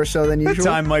right. More so than The usual.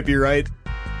 time might be right.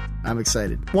 I'm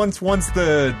excited. Once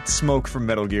the smoke from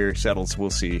Metal Gear settles, we'll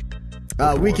see. We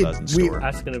What could. has in store.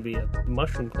 That's going to be a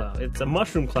mushroom cloud. It's a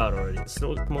mushroom cloud already. The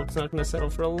smoke's not going to settle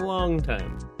for a long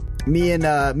time. Me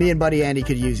and Buddy Andy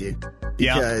could use you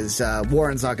Yeah. because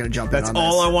Warren's not going to jump That's in on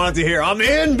all I this. wanted to hear. I'm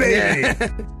in,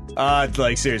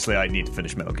 baby. Seriously, I need to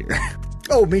finish Metal Gear.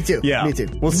 Oh, me too. Yeah. Me too.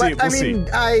 We'll see, But, we'll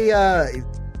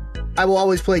I will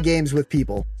always play games with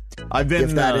people I've been.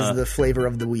 if that is the flavor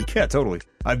of the week. Yeah, totally.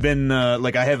 I've been I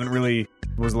haven't really.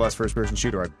 What was the last first-person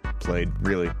shooter I played?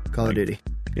 Really? Call of Duty.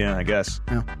 Yeah, I guess.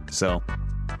 Yeah. So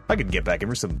I could get back in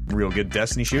for some real good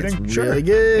Destiny shooting. It's Sure. really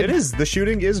good. It is. The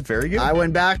shooting is very good. I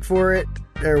went back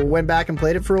and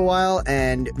played it for a while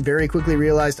and very quickly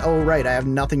realized, oh, right, I have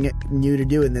nothing new to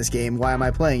do in this game. Why am I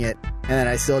playing it? And then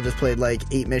I still just played like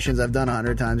 8 missions I've done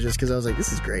 100 times just because I was like,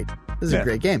 this is great. This is Yeah. a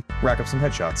great game. Rack up some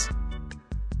headshots.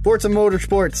 Forza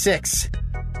Motorsport 6.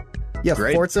 You a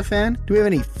Great. Forza fan? Do we have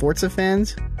any Forza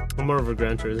fans? I'm more of a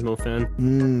Gran Turismo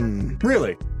fan.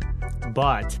 Really?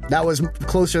 But That was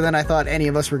closer than I thought any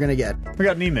of us were going to get. We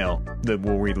got an email that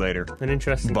we'll read later. an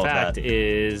interesting About fact that.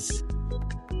 is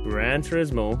Gran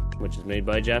Turismo, which is made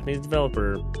by a Japanese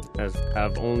developer,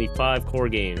 have only 5 core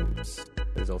games.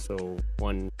 There's also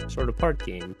one sort of part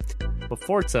game. But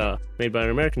Forza, made by an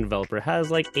American developer,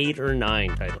 has like 8 or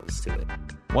 9 titles to it.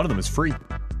 One of them is free.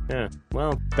 Yeah,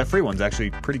 well, That free one's actually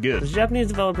pretty the good. Japanese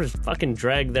developers fucking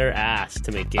drag their ass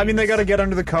to make games. I mean, they got to get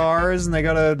under the cars and they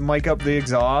got to mic up the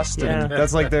exhaust, Yeah. and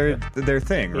that's like their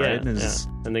thing, yeah, right? Is-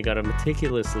 yeah. And they gotta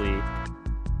meticulously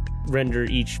render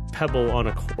each pebble on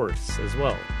a course as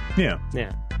well. yeah.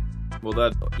 Yeah. Well,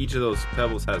 that each of those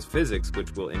pebbles has physics,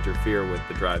 which will interfere with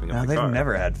the driving of No, the they've car.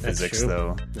 never had That's physics true.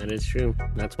 though. That is true.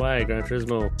 That's why Gran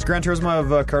Turismo. Is Gran Turismo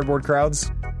have cardboard crowds?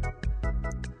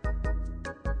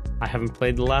 I haven't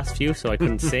played the last few, so I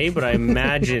couldn't say, but I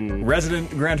imagine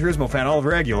Resident Gran Turismo fan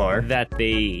Oliver Aguilar. that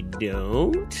they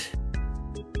don't.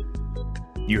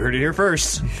 You heard it here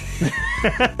first.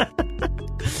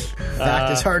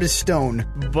 Fact is hard as stone.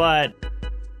 But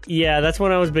yeah, that's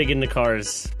when I was big into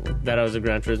cars. That I was a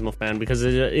Gran Turismo fan because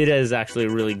it is actually a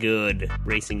really good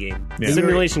racing game, Yeah.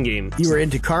 simulation game. You were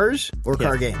into cars or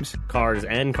car Yeah. games? Cars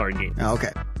and car games. Oh,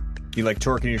 okay. You like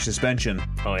torquing your suspension.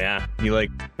 Oh yeah, You like,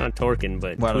 not torquing,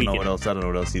 but well, I don't know tweaking. what else. I don't know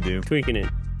what else you do. Tweaking it.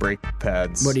 Brake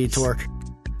pads. What do you torque?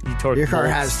 You torque. Your car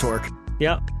bolts. has torque.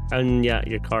 Yeah, and yeah,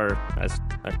 your car has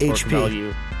a torque HP.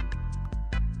 value.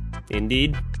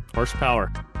 Indeed,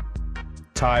 horsepower.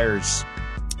 Tires.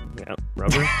 Yeah,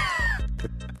 rubber.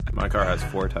 My car has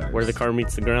 4 tires. Where the car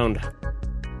meets the ground.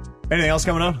 Anything else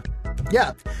coming up?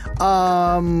 Yeah.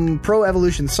 Pro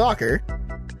Evolution Soccer,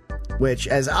 which,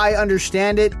 as I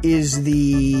understand it, is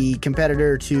the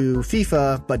competitor to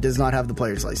FIFA, but does not have the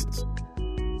player's license.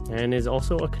 And is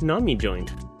also a Konami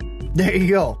joint. There you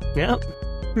go. Yeah.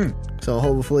 So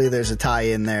hopefully there's a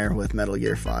tie-in there with Metal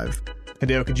Gear 5.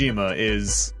 Hideo Kojima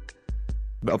is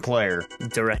a player.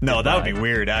 Directed No, that would by- be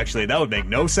weird, actually. That would make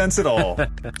no sense at all.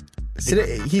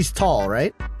 He's tall,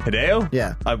 right? Hideo?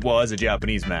 Yeah. Well, as a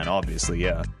Japanese man, obviously,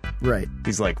 yeah. Right.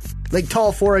 He's like, Like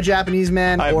tall for a Japanese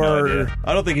man, I have or no idea.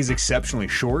 I don't think he's exceptionally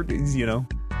short. He's,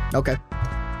 okay.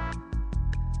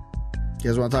 You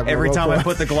guys want to talk about every time I Roquefort?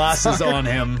 put the glasses on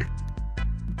him,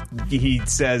 he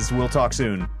says, "We'll talk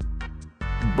soon."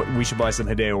 But we should buy some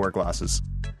Hideo wear glasses.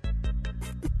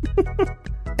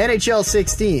 NHL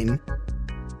 16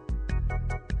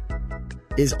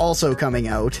 is also coming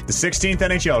out. The 16th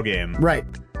NHL game. Right.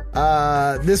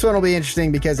 This one will be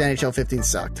interesting because NHL 15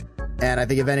 sucked. And I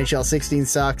think if NHL 16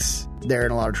 sucks, they're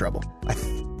in a lot of trouble.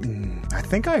 I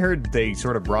think I heard they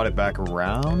sort of brought it back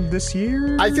around this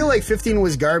year. I feel like 15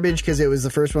 was garbage because it was the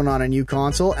first one on a new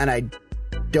console, and I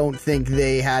don't think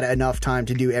they had enough time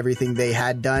to do everything they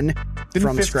had done Didn't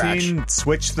from 15 scratch.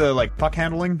 switch the puck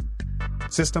handling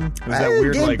system? Was that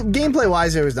weird? Gameplay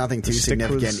wise, there was nothing too The stick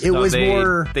significant. was- It was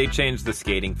more. They changed the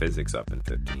skating physics up in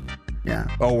 15. Yeah.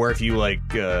 oh, where if you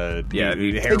Yeah,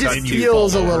 you It haircut just and you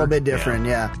feels a fall little over. bit different,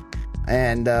 yeah.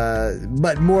 And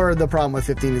but more the problem with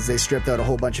 15 is they stripped out a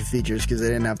whole bunch of features because they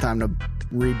didn't have time to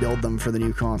rebuild them for the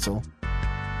new console.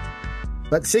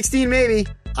 But 16 maybe.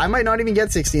 I might not even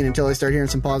get 16 until I start hearing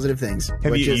some positive things.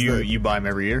 Have which is you buy them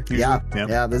every year? Usually?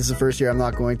 Yeah. This is the first year I'm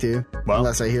not going to, Well.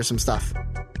 unless I hear some stuff.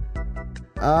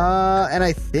 And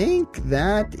I think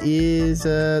that is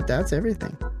that's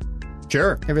everything.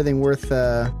 Sure. Everything worth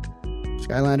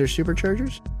Skylanders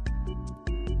Superchargers.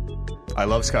 I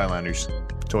love Skylanders.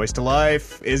 Toys to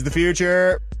Life is the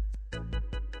future.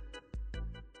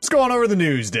 Let's go on over to the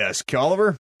news desk,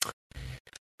 Oliver.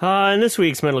 In this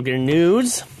week's Metal Gear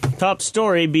news, top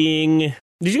story being...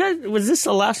 was this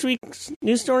a last week's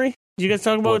news story? Did you guys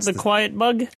talk about the quiet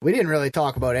bug? We didn't really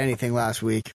talk about anything last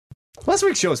week. Last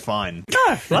week's show was fine.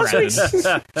 Last week's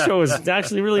show was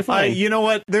actually really fun. You know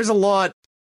what? There's a lot.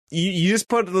 You just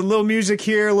put a little music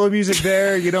here, a little music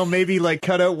there, maybe like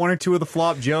cut out one or two of the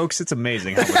flop jokes. It's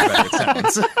amazing how much better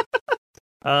it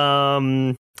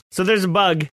sounds. So there's a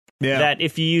bug Yeah. that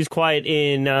if you use quiet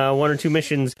in one or two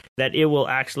missions, that it will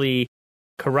actually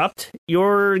corrupt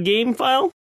your game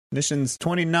file. Missions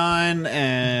 29,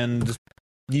 and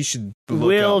you should look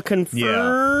Will up.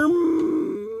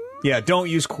 confirm. Yeah, don't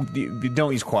use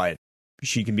quiet.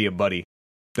 She can be a buddy.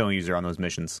 Don't use her on those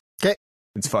missions. Okay.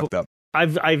 It's fucked up.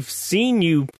 I've seen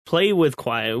you play with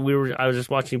quiet. I was just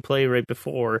watching you play right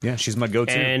before. Yeah, she's my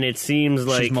go-to. And it seems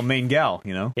like she's my main gal,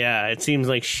 Yeah, it seems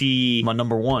like she My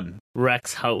number one.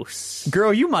 wrecks house.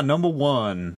 Girl, you my number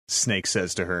one, Snake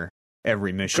says to her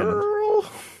every mission.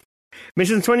 Girl.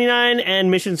 Missions 29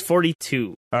 and missions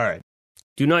 42. All right.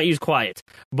 Do not use quiet.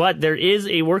 But there is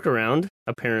a workaround,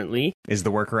 apparently. Is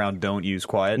the workaround don't use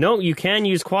quiet? No, you can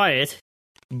use quiet,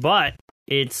 but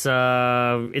it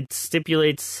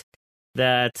stipulates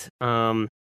that To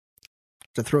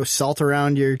throw salt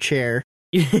around your chair.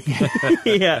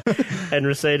 yeah, and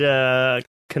recite a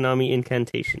Konami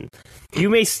incantation. You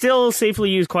may still safely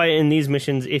use quiet in these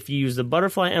missions if you use the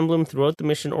butterfly emblem throughout the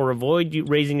mission or avoid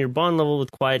raising your bond level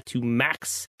with quiet to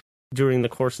max during the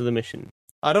course of the mission.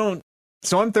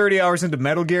 So I'm 30 hours into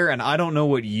Metal Gear, and I don't know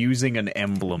what using an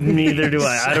emblem Neither is. do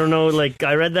I. I don't know,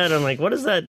 I read that, I'm like, what is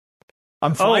that?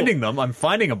 I'm finding them. I'm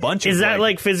finding a bunch of Is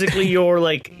that, physically your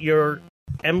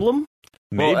emblem?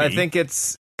 maybe. Well, I think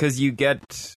it's because you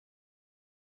get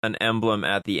an emblem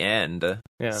at the end.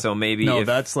 Yeah. So maybe No, if,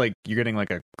 that's you're getting a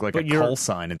But you're- call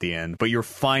sign at the end, but you're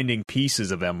finding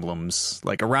pieces of emblems.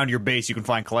 Like around your base, you can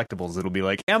find collectibles. It'll be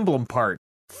like emblem part,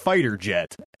 fighter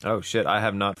jet. oh shit, I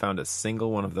have not found a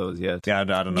single one of those yet. Yeah, I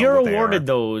don't know. You're what they awarded are.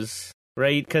 those,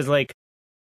 right? Because,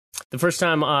 the first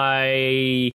time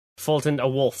I Fultoned a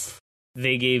wolf,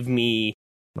 they gave me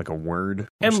Like a word, or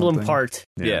emblem something? part,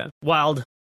 Yeah. wild.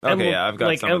 Okay, emblem, yeah, I've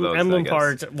got some of those. Emblem I guess.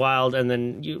 part, wild, and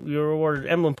then you're awarded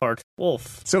emblem part,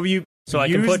 wolf. So you So I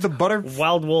use can put the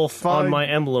wild wolf on my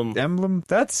emblem. emblem.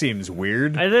 That seems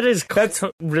weird. That is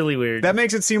really weird. That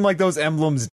makes it seem like those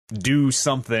emblems do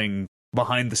something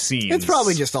behind the scenes. It's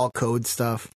probably just all code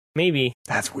stuff. Maybe.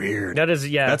 That's weird. That is,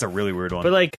 yeah. That's a really weird one.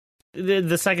 But,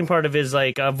 the second part of it is,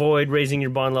 avoid raising your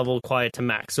bond level quiet to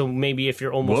max. So maybe if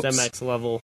you're almost Whoops. at max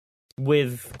level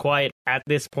with quiet at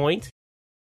this point,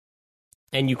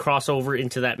 and you cross over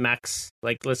into that max,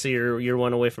 let's say you're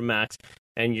one away from max,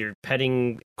 and you're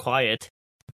petting quiet,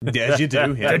 As you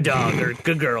do. Yeah. good dog or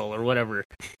good girl or whatever,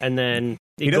 and then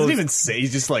He doesn't even say.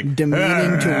 He's just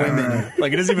Demeaning to women.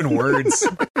 Like it isn't even words.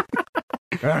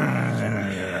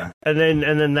 and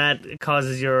then that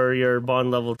causes your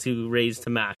bond level to raise to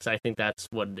max. I think that's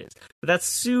what it is. But that's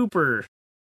super,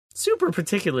 super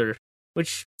particular.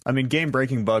 Which I mean,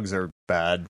 game-breaking bugs are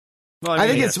bad. Well, I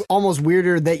think mean, it's almost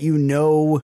weirder that you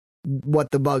know what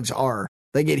the bugs are.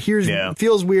 It Yeah.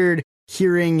 feels weird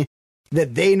hearing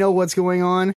that they know what's going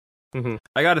on.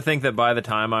 I got to think that by the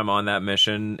time I'm on that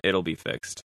mission, it'll be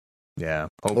fixed. Yeah.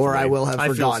 Or I will have I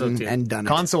feel so forgotten too. and done it.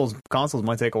 Consoles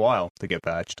might take a while to get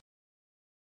patched.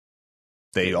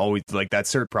 They always that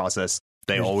cert process.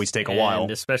 They always take a while.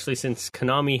 And especially since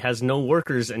Konami has no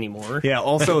workers anymore. Yeah.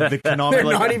 Also, the Konami They're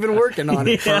not even working on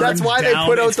it. Yeah. That's why they down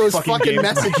put out its those fucking fucking game.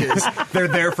 messages. They're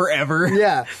there forever.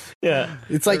 Yeah. Yeah.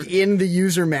 It's in the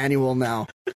user manual now.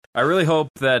 I really hope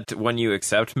that when you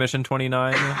accept Mission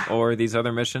 29 or these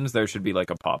other missions, there should be a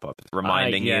pop-up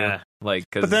reminding yeah. you.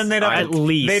 But then they'd have, At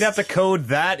least. they'd have to code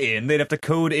that in. They'd have to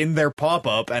code in their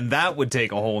pop-up, and that would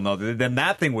take a whole nother. Then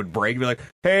that thing would break. Be like,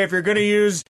 hey, if you're going to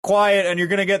use quiet and you're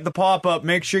going to get the pop-up,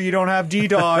 make sure you don't have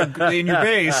D-Dog in your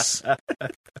base.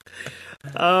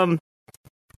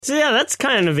 So yeah, that's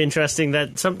kind of interesting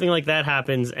that something like that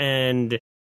happens, and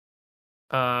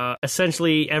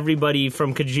essentially everybody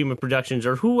from Kojima Productions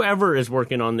or whoever is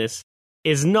working on this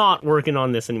is not working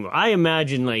on this anymore. I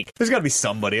imagine There's got to be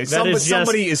somebody. that is just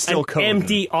Somebody is still an coding.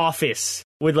 empty office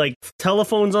with like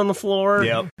telephones on the floor.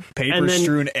 Yep. Paper And then-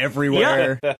 strewn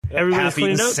everywhere. Everybody's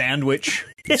Half-eaten cleaned up. sandwich.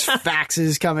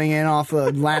 Faxes coming in off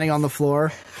landing on the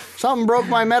floor. Something broke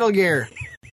my Metal Gear.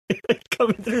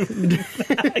 Coming through with the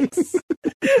facts.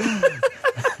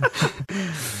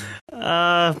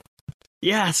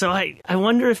 Yeah, so I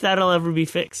wonder if that'll ever be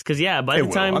fixed. Because, yeah, by It the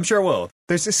will. time... I'm sure it will.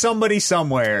 There's somebody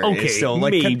somewhere. Okay, is still,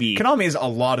 like, maybe. Konami has a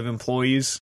lot of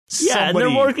employees. Yeah, and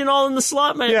Somebody- they're working all in the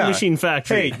slot Yeah. machine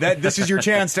factory. Hey, this is your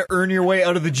chance to earn your way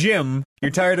out of the gym.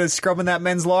 You're tired of scrubbing that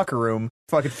men's locker room.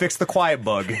 Fucking fix the quiet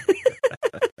bug.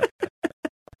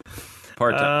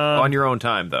 Part-time. On your own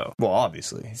time, though. Well,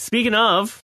 obviously. Speaking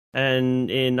of, and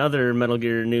in other Metal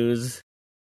Gear news,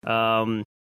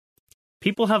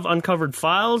 people have uncovered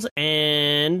files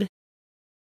and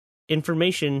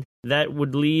information that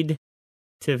would lead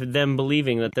to them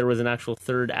believing that there was an actual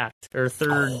third act or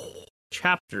third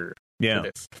chapter Yeah. to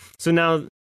this. So now,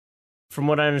 from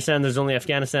what I understand, there's only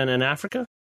Afghanistan and Africa.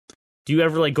 Do you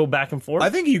ever like go back and forth? I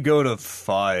think you go to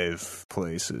 5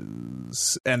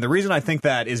 places. And the reason I think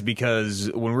that is because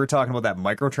when we were talking about that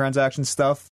microtransaction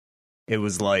stuff, it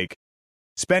was like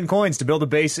spend coins to build a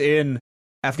base in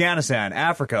Afghanistan,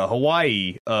 Africa,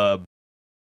 Hawaii, that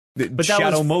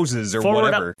Shadow was Moses or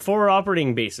whatever. forward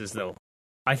operating bases, though.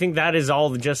 I think that is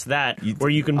all just that, You- where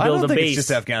you can I build don't a think base. it's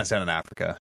just Afghanistan and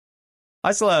Africa.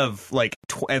 I still have like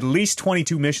at least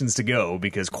 22 missions to go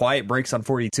because Quiet breaks on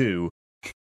 42.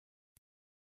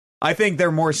 I think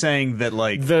they're more saying that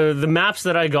like The maps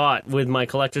that I got with my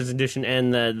collector's edition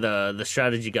and the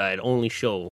strategy guide only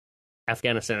show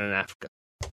Afghanistan and Africa.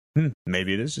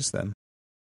 maybe it is just them.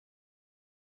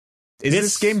 Is This-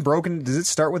 this game broken? Does it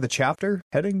start with a chapter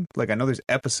heading? Like I know there's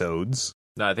episodes.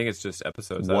 No, I think it's just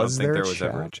episodes. Was I don't think there there a was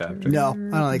ever a chapter? chapter. No,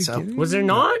 I don't think so. Was there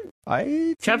not?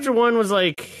 I Chapter 1 was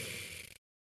like...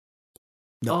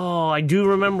 No. Oh, I do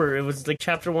remember. It was like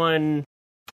chapter 1, I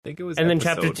think it was and then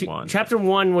episode chapter 2. 1. Chapter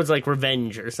 1 was like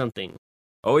revenge or something.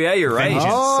 Oh, yeah, you're right.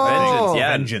 Vengeance. Oh.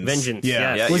 Vengeance, yeah. Vengeance.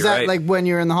 Yeah. Yeah, Was you're that right. like when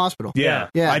you're in the hospital? Yeah.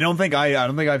 Yeah. I don't think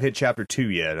I've hit chapter 2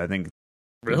 yet. I think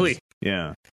Really?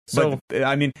 yeah. So But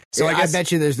I mean, so Yeah, I guess I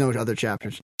bet you there's no other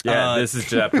chapters. Yeah, this is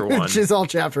chapter 1. Which is all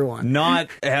chapter 1. not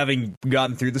having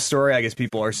gotten through the story, I guess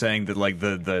people are saying that like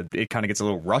the it kind of gets a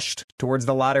little rushed towards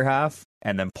the latter half,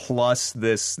 and then plus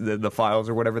the files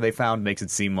or whatever they found makes it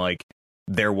seem like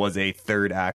there was a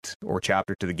third act or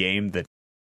chapter to the game that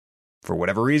for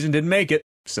whatever reason didn't make it,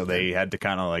 so they had to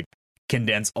kind of like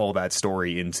condense all that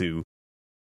story into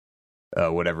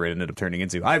whatever it ended up turning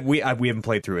into. We haven't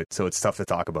played through it, so it's tough to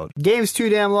talk about. Game's too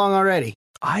damn long already.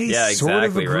 I Yeah, sort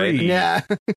of exactly, right? agree. Yeah.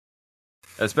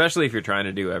 Especially if you're trying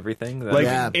to do everything. That's- Like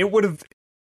Yeah. it would have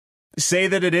say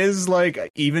that it is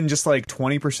like even just like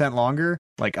 20% longer.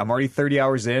 Like I'm already 30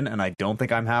 hours in and I don't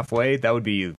think I'm halfway. That would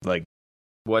be like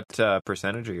What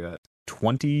percentage are you at?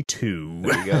 22.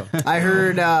 There you go. I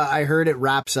heard it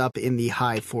wraps up in the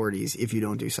high 40s if you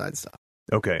don't do side stuff.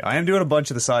 Okay, I am doing a bunch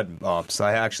of the side ops.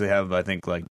 I actually have I think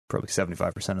like probably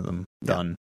 75% of them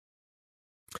done.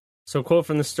 So a quote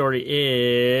from the story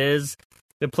is,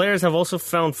 the players have also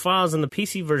found files in the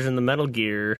PC version of the Metal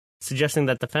Gear suggesting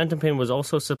that the Phantom Pain was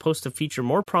also supposed to feature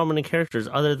more prominent characters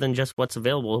other than just what's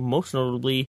available, most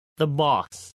notably the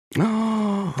boss,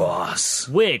 Boss.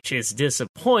 which is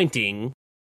disappointing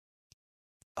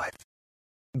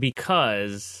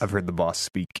because... I've heard the boss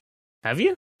speak. Have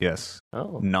you? Yes,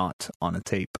 Oh, not on a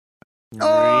tape. really?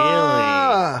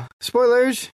 Ah,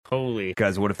 spoilers. Holy...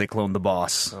 Guys, what if they cloned the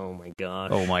boss? Oh my gosh.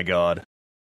 Oh my god.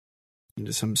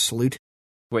 Into some salute.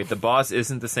 Wait, the boss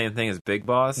isn't the same thing as Big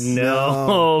Boss?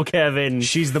 No, Kevin.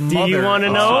 She's the Do mother. you want to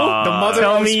know? The mother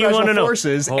Tell of me you Special want to know.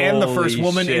 Forces and the first Holy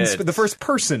woman in shit. the first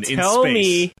person in Tell space.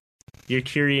 me you're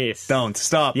curious. Don't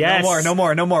stop. Yes. No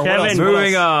more. What Kevin, else?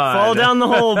 Moving on. Fall down the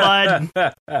hole,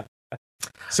 bud.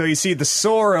 So you see, the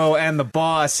Sorrow and the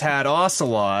boss had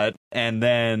Ocelot, and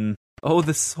then Oh,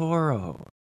 the Sorrow.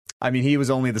 I mean, he was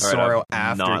only the All right, Sorrow I'm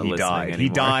after not he listening died. He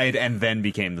anymore. died and then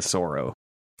became the Sorrow.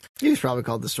 He was probably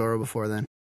called the Sorrow before then.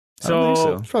 I don't So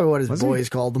think That's probably what his Was he? boys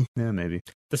called him. Yeah, maybe.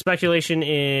 the speculation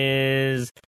is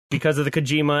because of the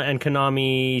Kojima and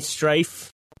Konami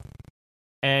strife,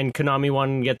 and Konami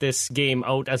wanted to get this game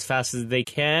out as fast as they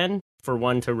can, for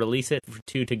one, to release it, for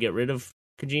two, to get rid of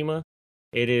Kojima.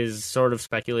 It is sort of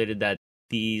speculated that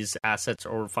these assets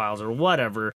or files or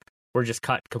whatever were just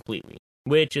cut completely,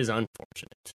 which is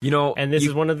unfortunate. You know, And this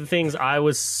is one of the things I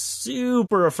was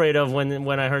super afraid of when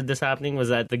I heard this happening, was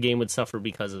that the game would suffer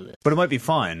because of this. But it might be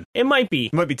fine. It might be.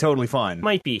 It might be totally fine.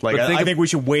 Might be. Like, But I think we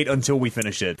should wait until we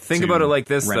finish it. think to about it like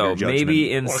this, render though. judgment.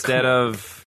 Maybe instead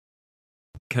of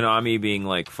Konami being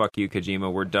like, fuck you,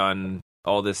 Kojima, we're done.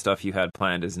 All this stuff you had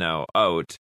planned is now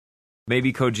out.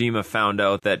 maybe Kojima found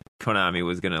out that Konami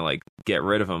was gonna like get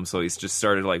rid of him, so he's just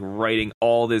started like writing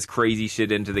all this crazy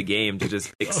shit into the game to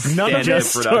just extend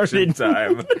the production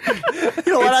time.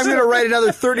 You know what? I'm going to write another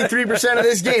 33% of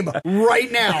this game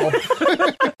right now.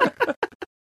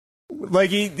 Like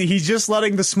he's just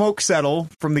letting the smoke settle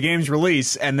from the game's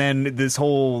release, and then this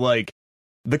whole like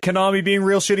the Konami being a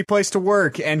real shitty place to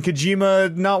work, and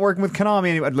Kojima not working with Konami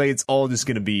anymore. Like, it's all just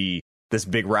going to be this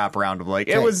big wraparound of like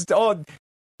it was all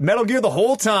Metal Gear the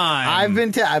whole time. I've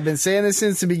been saying this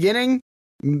since the beginning.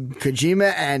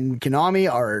 Kojima and Konami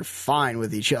are fine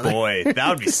with each other. Boy, that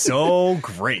would be so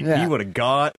great. Yeah. He would have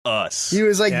got us. He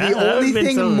was like, Yeah, the that only would've been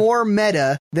thing so- more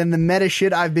meta than the meta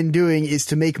shit I've been doing is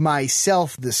to make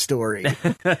myself the story.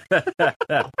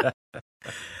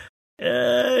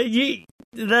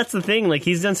 That's the thing. Like,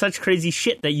 he's done such crazy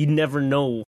shit that you never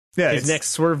know Yeah, his next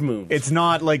swerve move. It's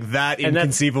not like that And that's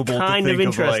inconceivable. kind to of think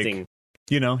interesting. Like,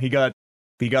 you know, he got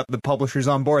the publishers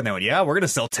on board, and they went, "Yeah, we're gonna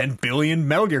sell 10 billion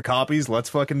Metal Gear copies. Let's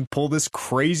fucking pull this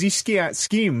crazy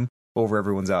scheme over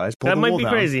everyone's eyes." Pull That the might wool be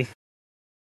down. crazy.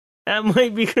 That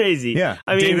might be crazy. Yeah,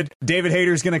 I mean, David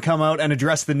Hayter's gonna come out and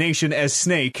address the nation as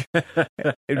Snake,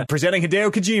 presenting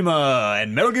Hideo Kojima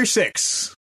and Metal Gear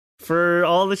 6. for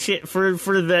all the shit, for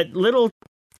that little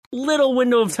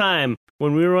window of time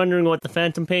when we were wondering what the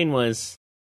Phantom Pain was,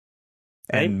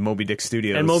 And Moby Dick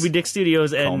Studios. and Moby Dick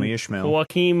Studios, Call and me Ishmael.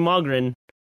 Joaquin Mogren.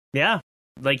 Yeah,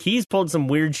 like he's pulled some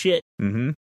weird shit.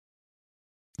 Mm-hmm.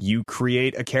 You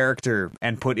create a character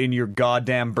and put in your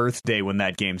goddamn birthday when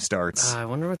that game starts. I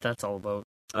wonder what that's all about.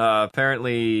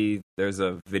 Apparently, there's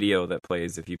a video that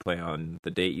plays if you play on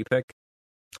the date you pick.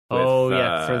 Oh with,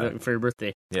 yeah, for your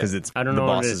birthday. Because it's I don't the know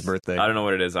what it boss's is. birthday. I don't know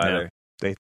what it is either.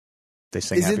 They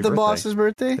sing Is happy it the birthday. boss's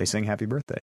birthday? They sing happy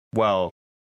birthday. Well,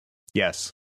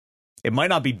 yes. It might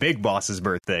not be Big Boss's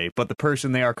birthday, but the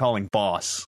person they are calling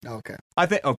boss. Okay. I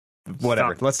think. Oh,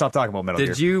 whatever. Stop. Let's stop talking about Metal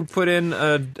Did Gear. you put in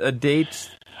a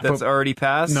date that's put- already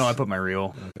passed? No, I put my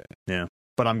real. Okay. Yeah,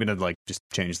 but I'm gonna like just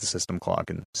change the system clock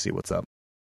and see what's up.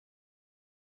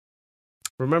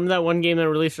 Remember that one game that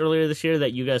released earlier this year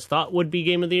that you guys thought would be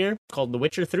Game of the Year called The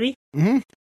Witcher 3? Mm-hmm.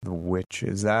 The Witch,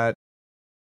 is that?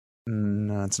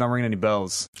 No, it's not ringing any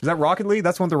bells. Is that Rocket League?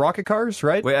 That's one of the rocket cars,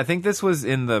 right? Wait, I think this was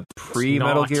in the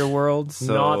pre-Metal not. Gear world.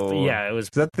 So It was. Is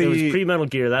that It was the- pre-Metal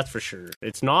Gear, that's for sure.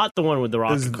 It's not the one with the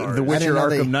Is rocket cars. the I Witcher didn't know Arkham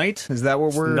they- Knight? Is that what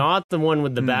It's we're? not the one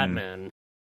with the Hmm. Batman.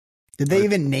 Did they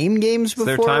even name games is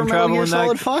there before time Metal travel Gear in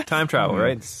Solid that? 5? Time travel, Hmm.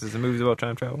 right? This is a movie about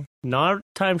time travel. Not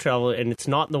time travel, and it's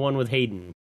not the one with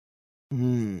Hayden.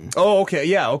 Hmm. Oh, okay,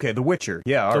 yeah, okay. The Witcher,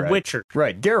 yeah, all The right. Witcher.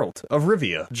 Right, Geralt of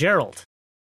Rivia. Geralt.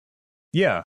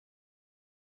 Yeah,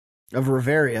 Of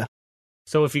Riveria.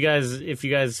 So if you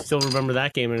guys still remember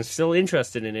that game and are still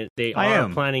interested in it, they I are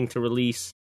am. planning to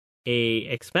release a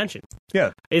expansion.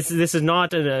 Yeah. This is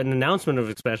not an announcement of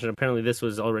expansion. Apparently this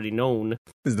was already known.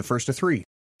 this is the first of 3.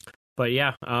 But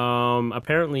yeah,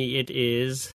 apparently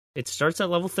it starts at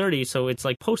level 30, so it's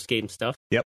like post game stuff.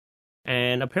 Yep.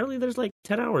 And apparently there's like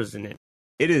 10 hours in it.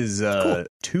 It is Cool.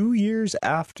 2 years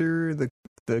after the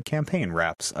campaign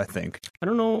wraps, I think. I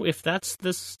don't know if that's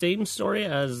the same story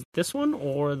as this one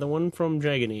or the one from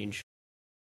Dragon Age.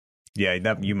 Yeah,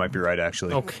 that you might be right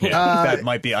actually. Okay. Yeah, that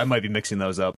might be. I might be mixing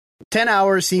those up. 10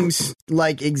 hours seems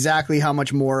like exactly how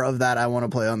much more of that I want to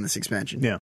play on this expansion.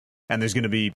 Yeah. And there's going to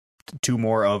be 2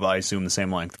 more of, I assume, the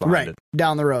same length behind Right. it.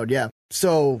 Down the road, yeah.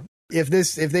 So if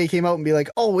they came out and be like,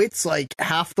 oh, it's like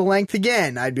half the length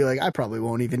again, I'd be like, I probably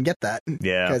won't even get that.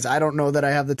 Yeah. Because I don't know that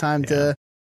I have the time to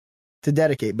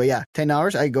dedicate. But yeah, 10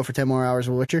 hours. I could go for 10 more hours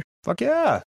of Witcher. Fuck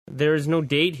yeah. There is no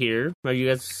date here. Are you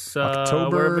guys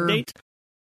October- aware of a date?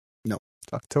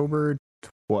 October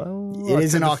 12th? It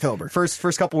is in October.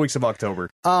 First couple weeks of October.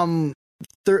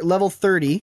 Level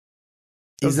 30.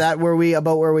 Is that where we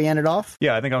ended off?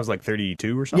 Yeah, I think I was like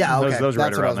 32 or something. Yeah, okay. Those right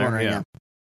That's what I around was there. wondering. Yeah. Yeah.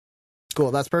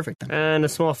 Cool. That's perfect then. And a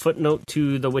small footnote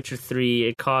to The Witcher 3.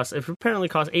 It apparently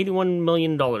cost $81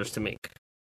 million to make.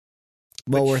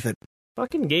 Well Which- worth it.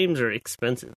 Fucking games are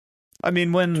expensive. I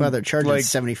mean, when That's why they're charging like,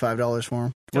 $75 for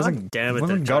them. wasn't God damn it,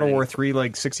 wasn't they're God of charging. War 3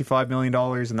 like $65 million,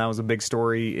 and that was a big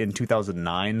story in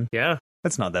 2009? Yeah.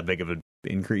 That's not that big of an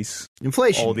increase.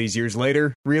 Inflation. All these years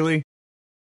later, really?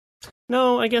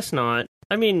 No, I guess not.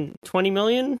 I mean, 20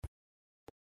 million?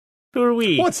 Who are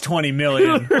we? What's 20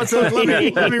 million?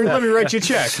 Let me write you a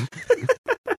check.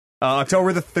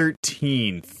 October the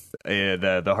 13th.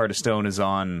 The Heart of Stone is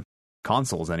on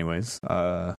consoles, anyways.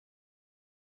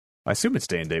 I assume it's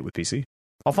day and date with PC.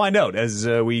 I'll find out as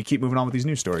we keep moving on with these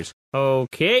news stories.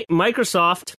 Okay,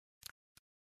 Microsoft.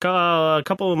 A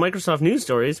couple of Microsoft news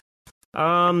stories.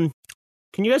 Can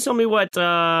you guys tell me what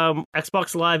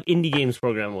Xbox Live Indie Games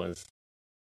program was?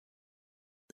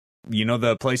 you know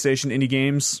the PlayStation Indie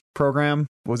Games program?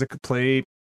 Was it Play?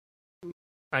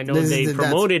 I know This is they the-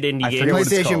 promoted indie I games. forget what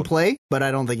it's PlayStation called. Play, but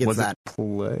I don't think it's Was that. it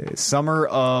Play? Summer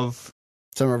of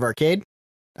Summer of Arcade?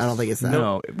 I don't think it's that.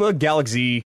 no, well,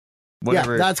 Galaxy,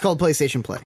 whatever. Yeah, that's called PlayStation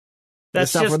Play.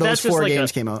 That's the stuff just where those that's just 4 like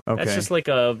games a, came out. okay. that's just like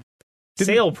a Didn't-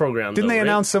 sale program. Didn't though, they right?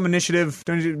 announce some initiative?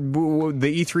 The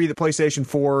E3 that PlayStation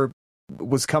 4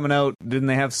 was coming out. Didn't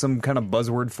they have some kind of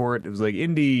buzzword for it? It was like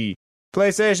indie.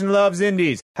 PlayStation loves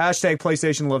indies. Hashtag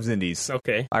PlayStation loves indies.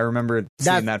 Okay. I remember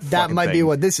seeing that. That fucking might be thing.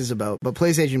 what this is about. But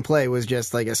PlayStation Play was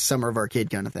just like a Summer of Arcade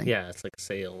kind of thing. Yeah, it's like a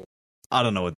sale. I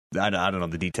don't know. I don't know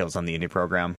the details on the indie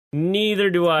program. Neither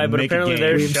do I, but Make a apparently game.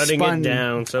 they're We've shutting spun- it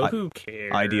down, so I- who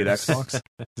cares? ID at Xbox.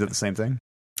 Is that the same thing?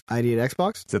 ID at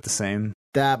Xbox? Is that the same?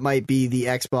 That might be the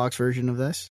Xbox version of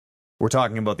this. We're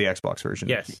talking about the Xbox version.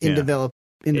 Yes. Yeah.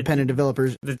 Independent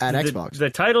developers at Xbox.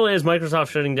 The title is Microsoft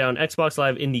shutting down Xbox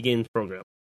Live Indie Games Program.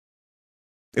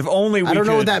 If only we I don't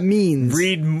know could what that means.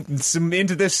 read some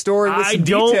into this story with I some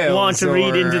don't details, want to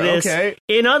read or- into this. Okay.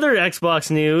 In other Xbox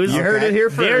news, You heard it here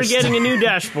they're first. getting a new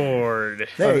dashboard.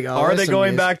 There you go. Are There's they some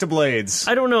going news. back to Blades?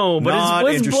 I don't know, but Not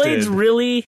was interested. Blades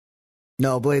really?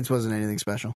 No, Blades wasn't anything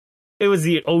special. It was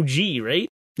the OG, right?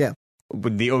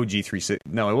 With the OG 360.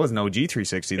 No, it wasn't OG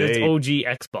 360. It's They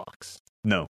OG Xbox.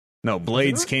 no.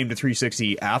 Blades it? came to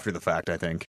 360 after the fact, I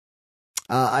think.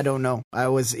 I don't know. I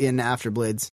was in after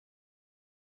Blades.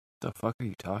 The fuck are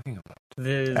you talking about?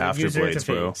 The After user Blades,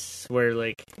 bro. interface, where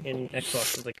like in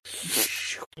Xbox it's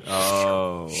like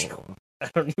Oh, I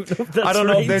don't even know if that's I don't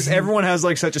know right. if there's everyone has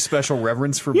like such a special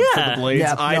reverence for Yeah. the Blades.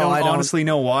 Yeah, I no, don't I don't- honestly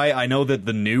know why. I know that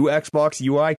the new Xbox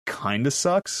UI kind of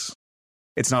sucks.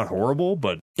 It's not horrible,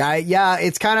 but Yeah,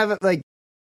 it's kind of like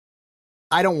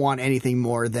I don't want anything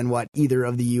more than what either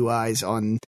of the UIs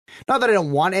on. Not that I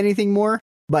don't want anything more,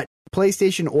 but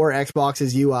PlayStation or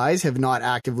Xbox's UIs have not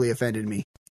actively offended me.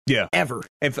 Yeah. Ever.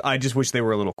 if I just wish they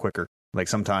were a little quicker. Like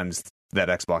sometimes that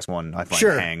Xbox One I find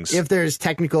Sure. hangs. If there's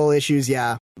technical issues,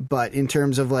 yeah. But in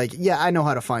terms of like, yeah, I know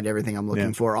how to find everything I'm looking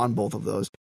Yeah. for on both of those.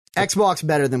 Xbox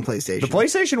better than PlayStation. The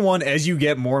PlayStation One, as you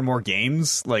get more and more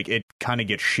games, like it kind of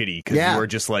gets shitty because Yeah. you are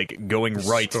just like going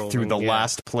right Scrolling, through the yeah.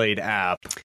 last played app.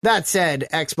 That said,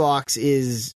 Xbox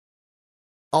is,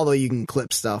 although you can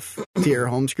clip stuff to your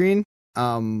home screen,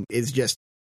 is just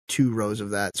 2 rows of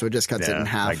that, so it just cuts it in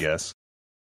half. I guess.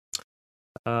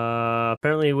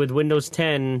 Apparently with Windows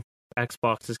 10,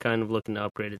 Xbox is kind of looking to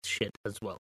upgrade its shit as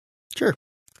well. Sure.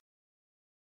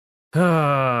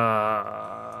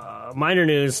 Minor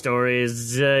news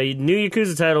stories. New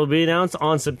Yakuza title will be announced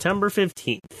on September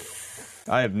 15th.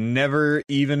 I have never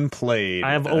even played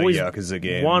I have a always Yakuza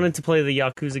game. wanted to play the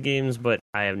Yakuza games, but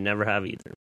I have never have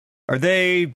either. Are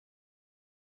they?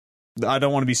 I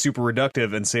don't want to be super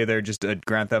reductive and say they're just a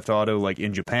Grand Theft Auto like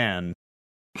in Japan.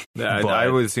 I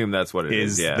But would assume that's what it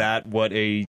is. Is Yeah. that what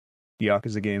a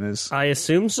Yakuza game is? I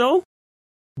assume so,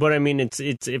 but I mean it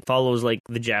follows like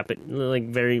the like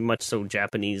very much so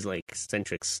Japanese like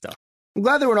centric stuff. I'm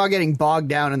glad that we're not getting bogged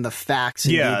down in the facts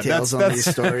and Yeah, details that's on these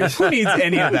stories. Who needs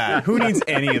any of that? Who needs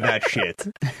any of that shit?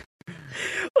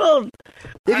 Well,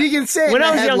 If you can say it in when the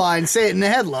I was young- headline, say it in the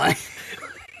headline.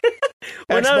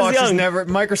 When I was Xbox is young- never.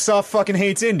 Microsoft fucking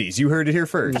hates indies. You heard it here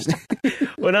first.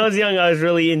 when I was young, I was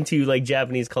really into like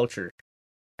Japanese culture,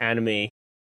 anime,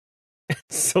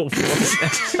 so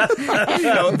forth.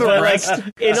 The But, rest,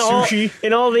 sushi.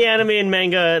 in all the anime and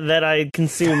manga that I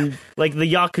consumed, like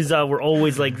the Yakuza were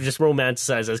always like just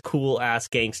romanticized as cool ass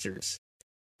gangsters,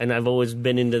 and I've always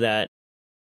been into that.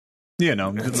 You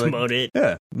know, That's like, about it.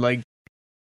 yeah, like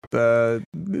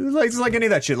like any of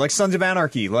that shit, like Sons of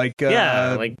Anarchy, like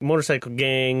Yeah, like motorcycle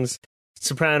gangs,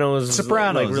 Sopranos,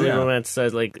 Sopranos, like really yeah.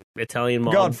 romanticized, like Italian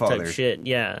mob Godfather. type shit.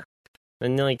 Yeah,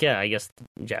 and like I guess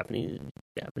Japanese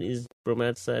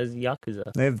romanticized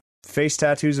Yakuza. they have face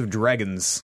tattoos of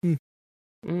dragons.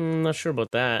 Not sure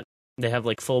about that. They have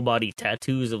like full body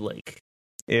tattoos of like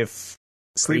If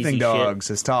Sleeping Crazy Dogs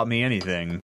has taught me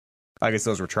anything, I guess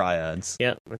those were triads.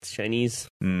 yeah, that's Chinese.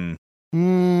 Mm.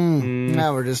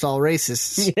 Now we're just all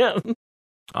racists. Yeah.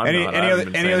 I'm Any not, I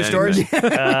haven't any been other saying stories? anything.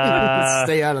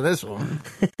 Stay out of this one.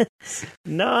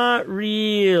 Not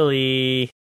really.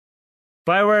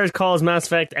 BioWare calls Mass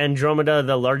Effect Andromeda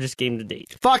the largest game to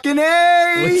date. Fucking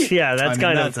A! Which, yeah, that's I mean,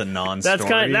 kind that's of a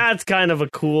non-story. that's kind of a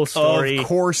cool story. Of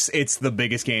course, it's the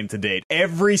biggest game to date.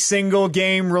 Every single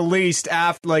game released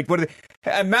after, like,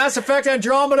 Mass Effect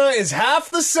Andromeda is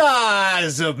half the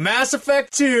size of Mass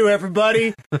Effect 2,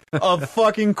 everybody. Of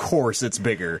fucking course it's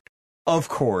bigger. Of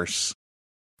course.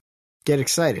 Get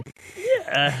excited.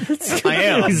 Yeah, that's I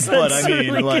am, good news. but That's I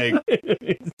mean, really like- good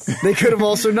news. They could have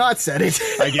also not said it.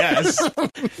 I guess.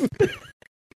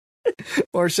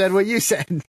 or said what you said.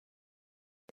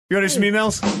 You want to do some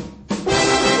emails?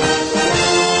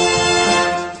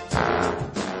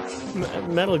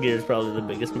 Metal Gear is probably the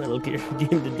biggest Metal Gear game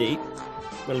to date.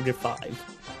 Metal Gear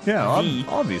 5. Yeah, V.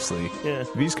 obviously. Yeah,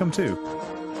 V's come too.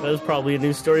 that was probably a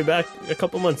news story back a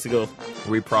couple months ago.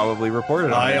 We probably reported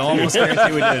on I it. almost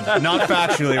guarantee we did. Not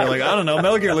factually. We're like, I don't know.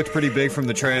 Metal Gear looked pretty big from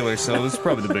the trailer, so this is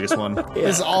probably the biggest one.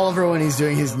 This is Oliver when he's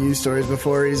doing his news stories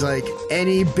before. He's like,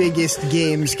 any biggest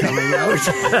games coming out?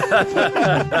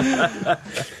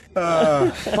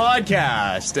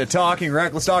 Podcast at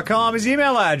talkingreckless.com is the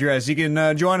email address. You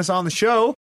can join us on the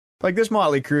show, like this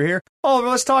motley crew here. Oliver,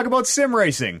 let's talk about sim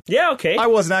racing. Yeah, okay. I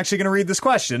wasn't actually going to read this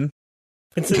question,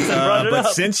 And since I brought it but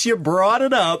up, since you brought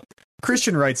it up,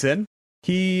 Christian writes in.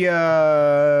 He,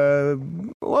 I'll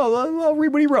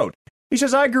read what he wrote. He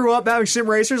says, I grew up having sim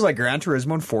racers like Gran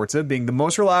Turismo and Forza being the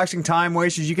most relaxing time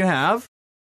wasters you can have.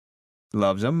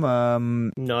 Loves them.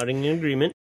 nodding in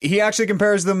agreement. He actually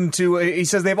compares them to, he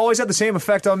says, they've always had the same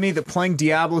effect on me that playing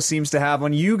Diablo seems to have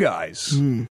on you guys.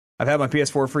 I've had my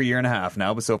PS4 for a year and a half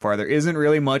now, but so far there isn't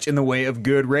really much in the way of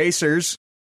good racers.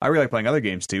 I really like playing other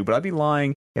games too, but I'd be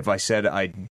lying if I said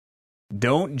I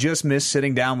don't just miss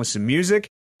sitting down with some music,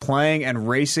 playing and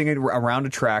racing around a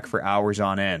track for hours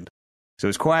on end. So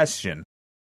his question,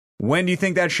 when do you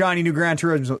think that shiny new Gran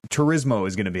Turismo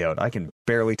is going to be out? I can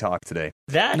barely talk today.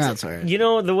 That's, No, it's all right. you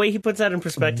know, the way he puts that in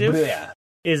perspective Blech.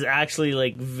 is actually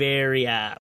like very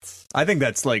apt. I think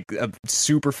that's like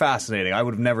super fascinating. I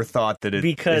would have never thought that it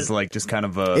Because- is like just kind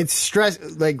of a... It's stress.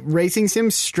 Like racing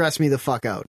sims stress me the fuck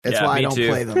out. That's Yeah, why I me don't too.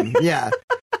 play them. Yeah,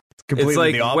 completely It's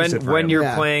like the opposite for when him. you're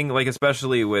Yeah. playing, like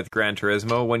especially with Gran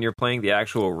Turismo, when you're playing the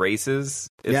actual races,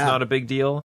 it's Yeah. not a big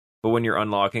deal. But when you're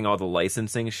unlocking all the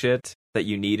licensing shit that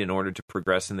you need in order to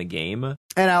progress in the game,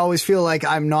 and I always feel like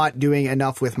I'm not doing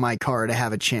enough with my car to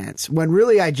have a chance. When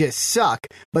really I just suck,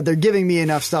 but they're giving me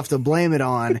enough stuff to blame it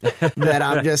on that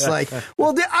I'm just like,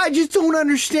 well, I just don't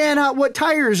understand what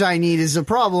tires I need is the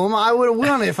problem. I would have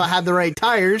won if I had the right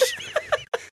tires.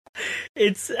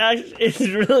 It's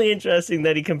really interesting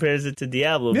that he compares it to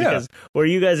Diablo Yeah. because where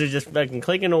you guys are just fucking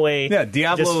clicking away. Yeah,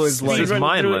 Diablo just is like... it's just run through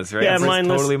mindless, it. right? Yeah, It's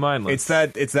mindless. totally mindless.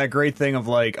 It's that great thing of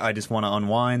like, I just want to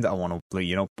unwind. I want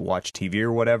to, watch TV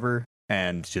or whatever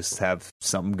and just have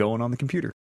something going on the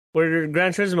computer. Where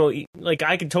Gran Turismo, like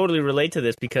I could totally relate to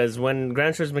this because when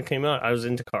Gran Turismo came out, I was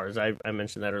into cars. I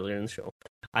mentioned that earlier in the show.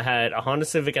 I had a Honda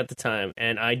Civic at the time,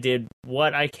 and I did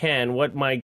what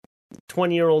my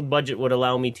 20-year-old budget would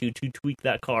allow me to tweak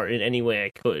that car in any way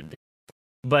I could.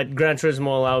 But Gran Turismo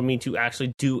allowed me to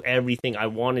actually do everything I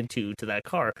wanted to that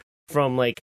car, from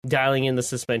like dialing in the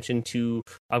suspension to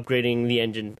upgrading the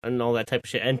engine and all that type of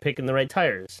shit, and picking the right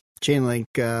tires. Chain link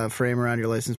frame around your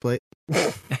license plate.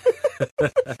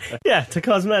 Yeah, to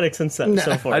cosmetics and so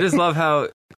forth. I just love how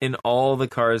in all the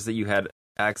cars that you had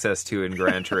access to in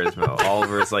Gran Turismo,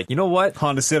 Oliver's like, you know what?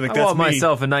 Honda Civic, I that's want me.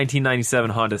 myself a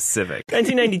 1997 Honda Civic.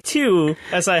 1992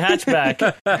 SI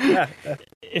hatchback,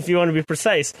 if you want to be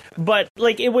precise. But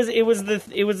like it was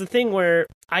the thing where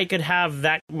I could have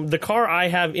the car I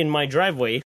have in my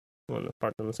driveway,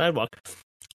 parked on the sidewalk.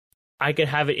 I could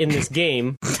have it in this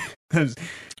game.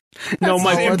 No, That's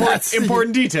my all-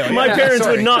 important detail. my Yeah, parents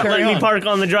sorry, would not carry let me on. park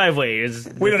on the driveway.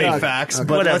 We don't thing. need facts, Okay.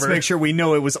 but let's Whatever. make sure we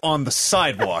know it was on the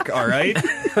sidewalk, all right?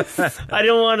 I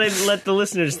don't want to let the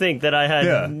listeners think that I had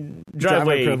Yeah.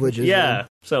 driveway Driver privileges, Yeah, yeah.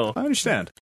 so I understand.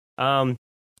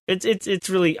 it's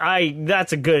really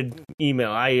that's a good email.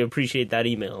 I appreciate that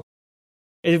email.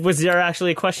 Was there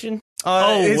actually a question?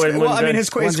 His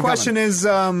when's it question is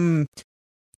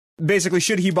basically,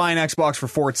 should he buy an Xbox for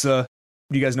Forza?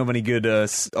 Do you guys know of any good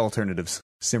alternatives?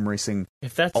 Sim racing.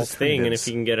 If that's his thing, and if Alternatives.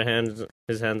 he can get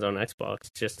his hands on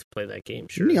Xbox just to play that game,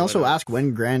 sure. Didn't he also why not? ask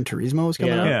when Gran Turismo was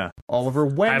coming Yeah. out? Yeah. Oliver, I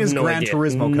when have is no Gran idea.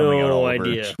 Turismo coming out, No Oliver?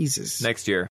 idea. Jesus. Next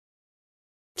year,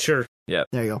 Sure. There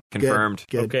you go. confirmed.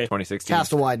 Good. Okay. 2016.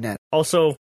 Cast a wide net.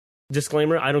 Also,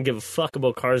 disclaimer: I don't give a fuck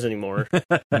about cars anymore.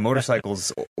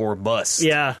 Motorcycles or bus.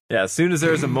 Yeah, Yeah, as soon as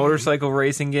there's a motorcycle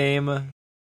racing game,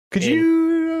 Could In-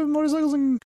 you have motorcycles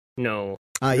in... no.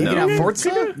 You No. can have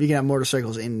Forza? You can have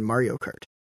motorcycles in Mario Kart.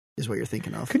 Is what you're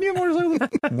thinking of. Couldn't you have motorcycles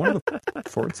in one of the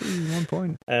Forzas at one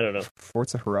point? I don't know.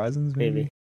 Forza Horizons, maybe? Maybe.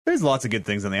 There's lots of good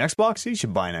things on the Xbox. You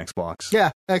should buy an Xbox.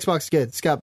 Yeah, Xbox is good. It's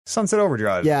got Sunset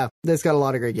Overdrive. it's got a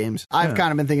lot of great games. I've Yeah.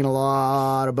 kind of been thinking a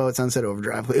lot about Sunset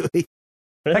Overdrive lately.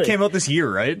 That Really? came out this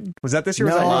year, right? Was that this year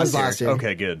or was No, that it was last year.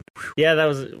 Okay, good. Yeah, that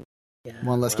was. Yeah,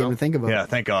 One less game well, to think about. Yeah,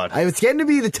 thank God. It's getting to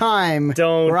be the time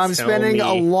Don't where I'm tell spending me.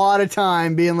 a lot of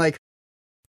time being like,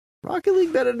 Rocket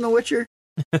League better than The Witcher?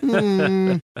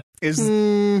 Hmm, Is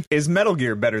hmm. is Metal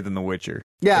Gear better than The Witcher?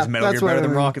 Yeah, Is Metal that's Gear better what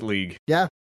than I mean. Rocket League? Yeah.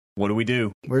 What do we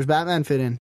do? Where's Batman fit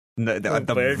in? At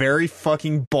the Where? very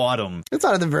fucking bottom. It's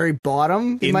not at the very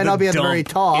bottom. It In might the not be at the very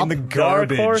dump, top. in the Dark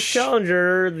garbage. Horse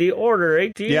Challenger, The Order,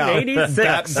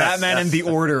 1886. Batman and the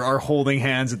Order are holding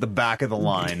hands at the back of the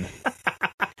line.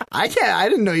 I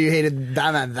didn't know you hated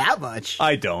Batman that much.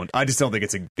 I don't. I just don't think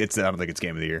it's. I don't think it's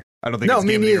Game of the Year. I don't think No, it's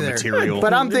me Game of the Year neither. material.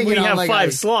 But I'm thinking we on have like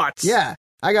 5 slots. Yeah,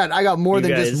 I got more You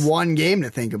than guys. just one game to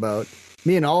think about.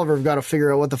 Me and Oliver have got to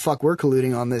figure out what the fuck we're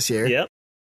colluding on this year. Yep.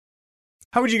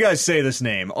 How would you guys say this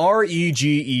name?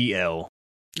 Regel.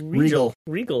 Regal.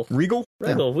 Regal. Regal?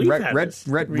 Regal. We've had this.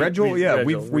 Regel? Yeah,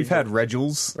 Regal. we've had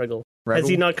Regels. Regal. Regal? Has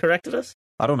he not corrected us?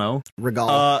 I don't know.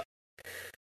 Regal.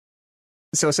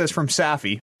 So it says from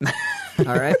Safi. All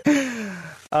right.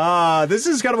 This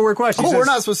is kind of a weird question. It Oh, says- we're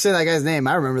not supposed to say that guy's name.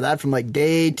 I remember that from like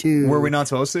day 2. Were we not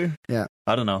supposed to? Yeah.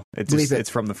 I don't know. It's Bleep just, it. it's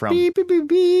from the from. Beep, beep, beep,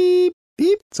 beep,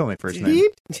 beep, It's only first name.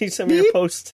 beep, He sent me a Beep.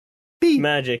 post beep.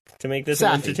 magic to make this Safi.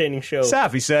 an entertaining show.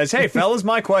 Safi says, "Hey fellas,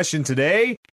 my question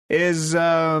today is,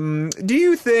 do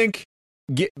you think?"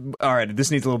 All right,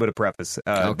 this needs a little bit of preface.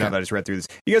 Okay. Now that I just read through this,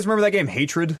 you guys remember that game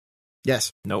Hatred?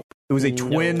 Yes. Nope. It was a No.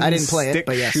 twin I didn't play it, stick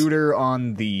but yes. shooter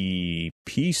on the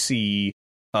PC,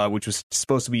 which was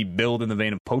supposed to be billed in the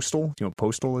vein of Postal. Do you know what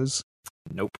Postal is?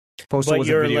 Nope. Postal But was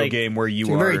a you're video like- game where you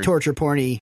It's are very torture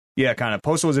porny. yeah, kind of.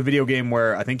 Postal was a video game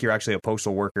where I think you're actually a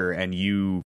postal worker and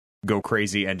you go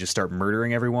crazy and just start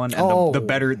murdering everyone. And Oh. the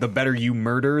better you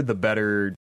murder, the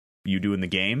better you do in the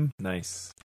game.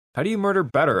 Nice. How do you murder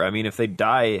better? I mean, if they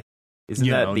die, isn't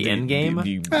You that know, the end game?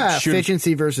 you shoot 'em-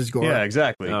 Efficiency versus gore. Yeah,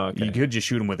 exactly. Oh, okay. You could just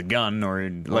shoot them with a gun, or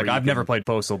like you I've could- never played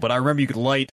Postal, but I remember you could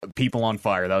light people on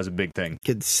fire. That was a big thing.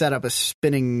 Could set up a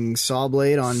spinning saw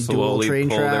blade on dual Slowly train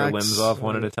pull tracks. their limbs off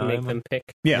one at a Make time. them pick.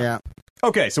 Yeah.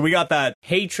 Okay, so we got that.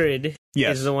 Hatred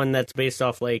Yes. is the one that's based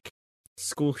off like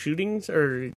school shootings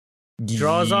or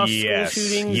draws off Yes. school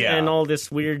shootings Yeah. and all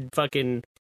this weird fucking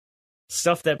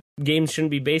stuff that games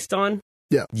shouldn't be based on.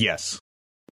 Yes.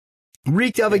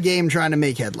 Reeked of a game trying to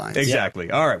make headlines.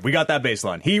 Exactly. All right, we got that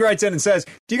baseline. He writes in and says,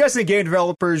 "Do you guys think game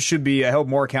developers should be held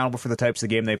more accountable for the types of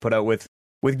game they put out with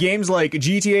games like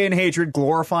GTA and Hatred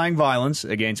glorifying violence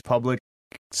against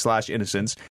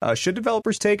public/innocents? Should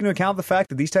developers take into account the fact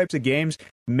that these types of games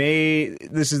may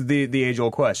this is the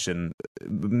age-old question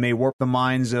may warp the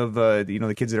minds of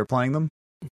the kids that are playing them?"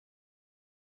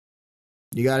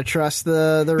 You got to trust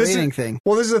the This is- rating thing.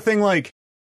 Well, this is the thing. Like,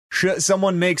 should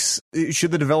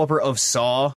the developer of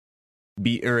Saw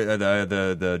be, or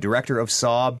the director of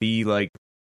Saw be like,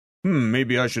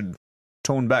 maybe I should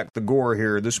tone back the gore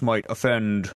here. This might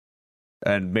offend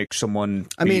and make someone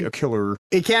be a killer.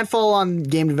 It can't fall on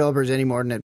game developers any more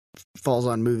than it falls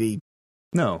on movie.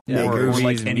 No, Yeah, or movies,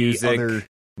 like any music, other.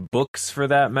 books for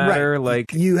that matter.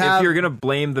 Like, You have- if you're gonna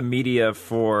blame the media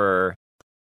for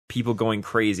people going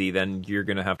crazy, then you're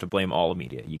gonna have to blame all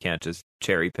media. You can't just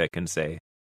cherry pick and say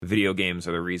video games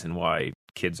are the reason why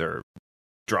kids are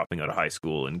dropping out of high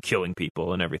school and killing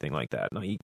people and everything like that. No,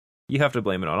 you have to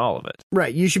blame it on all of it.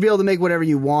 Right. You should be able to make whatever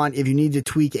you want. If you need to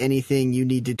tweak anything, you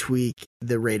need to tweak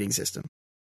the rating system.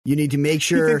 You need to make You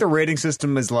sure. think the rating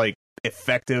system is like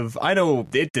effective? I know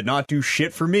it did not do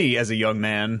shit for me as a young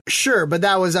man. Sure, but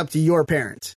that was up to your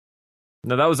parents.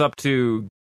 No, that was up to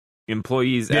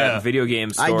employees Yeah. at video game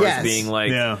I stores guess. being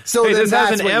like, Yeah. So hey, then this that's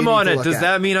has an what you M need on to it. look Does at.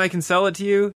 that mean I can sell it to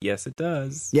you? Yes, it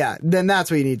does. Yeah, then that's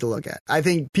what you need to look at. I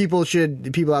think people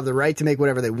have the right to make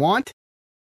whatever they want.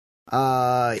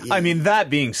 I mean, that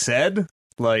being said,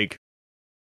 like,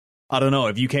 I don't know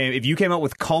if you came out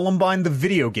with Columbine the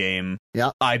video game.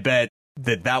 Yeah. I bet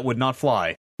that would not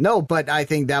fly. no, but I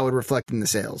think that would reflect in the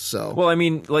sales. So Well, I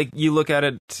mean, like, you look at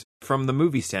it from the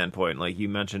movie standpoint. Like, you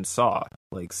mentioned Saw.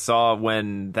 Like, Saw,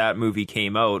 when that movie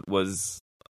came out, was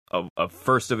a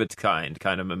first of its kind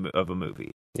of a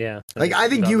movie. Yeah. Like, I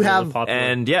think Got you really have- popular.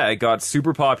 And, yeah, it got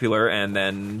super popular, and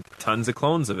then tons of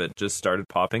clones of it just started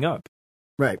popping up.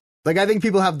 right, like I think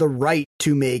people have the right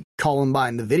to make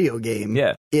Columbine the video game.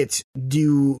 Yeah. It's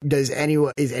is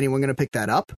anyone going to pick that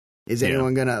up? Is Yeah.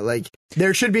 anyone going to like?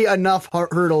 There should be enough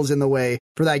hurdles in the way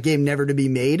for that game never to be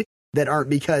made that aren't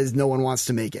because no one wants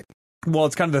to make it. Well,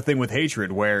 it's kind of the thing with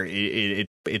Hatred where it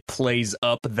plays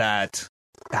up that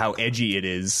how edgy it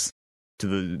is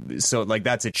so like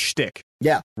that's its shtick.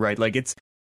 Yeah. Right. Like it's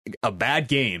a bad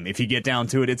game. If you get down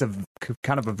to it, it's a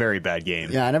kind of a very bad game.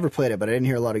 Yeah, I never played it, but I didn't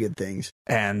hear a lot of good things.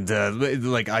 And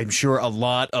like I'm sure a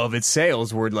lot of its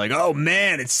sales were like, "Oh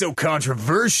man, it's so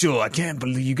controversial. I can't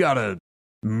believe you gotta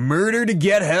murder to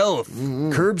get health.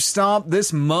 Mm-mm. Curb stomp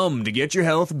this mum to get your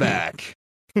health back."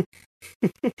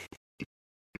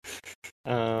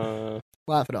 Uh,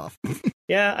 Laugh it off.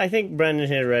 yeah, I think Brendan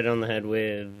hit it right on the head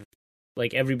with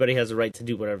like everybody has a right to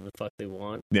do whatever the fuck they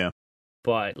want. Yeah.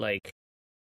 But like,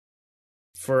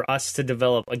 for us to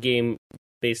develop a game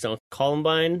based on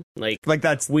Columbine, like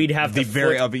that's we'd have the to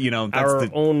very foot that's our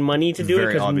the own money to do it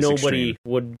very because obvious nobody extreme.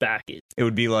 would back it. It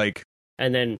would be like,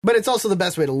 And then But it's also the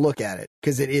best way to look at it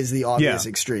because it is the obvious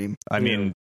extreme. I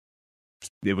mean,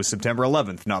 it was September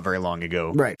 11th, not very long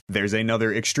ago. Right. There's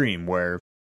another extreme where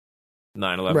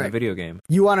 9/11 Right. video game.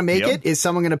 You want to make Yep. it? Is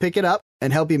someone going to pick it up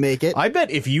and help you make it? I bet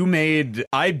if you made,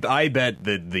 I bet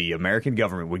that the American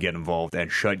government would get involved and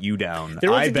shut you down.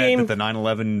 There was I a bet game- that the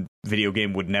 9/11 video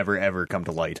game would never ever come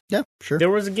to light. Yeah, sure. there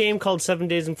was a game called 7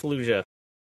 Days in Fallujah.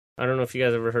 I don't know if you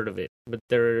guys ever heard of it, but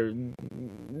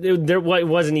it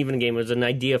wasn't even a game. It was an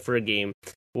idea for a game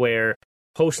where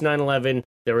post 9/11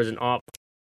 there was an op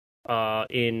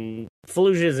in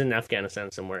Fallujah is in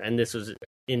Afghanistan somewhere, and this was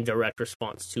in direct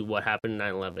response to what happened in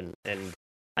 9/11. And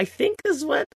I think this is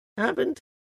what happened,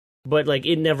 but like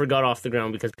it never got off the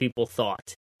ground because people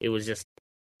thought it was just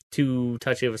too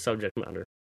touchy of a subject matter.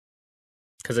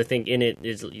 Because I think in it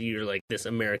is you're like this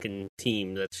American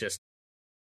team that's just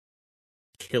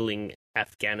killing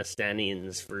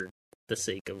Afghanistanians for the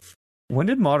sake of. When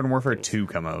did Modern Warfare 2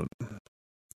 come out?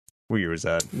 What year was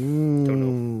that?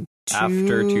 know.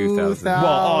 After 2000. Well,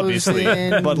 obviously,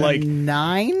 but, like-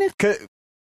 9?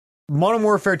 Modern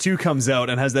Warfare 2 comes out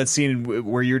and has that scene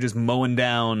where you're just mowing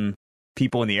down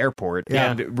people in the airport.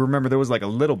 Yeah. And remember, there was like a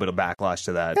little bit of backlash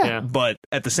to that. Yeah. But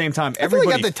at the same time, I feel like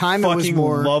everybody at the time it was fucking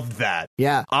more- loved that.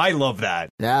 Yeah, I love that.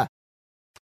 yeah.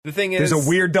 The thing is, There's a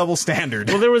weird double standard.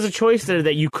 Well, there was a choice there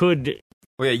that you could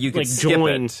well, yeah, you could like skip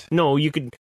join. it. No, you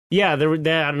could. Yeah, they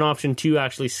had an option to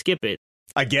actually skip it.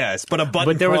 I guess. But a button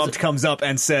But there was- prompt comes up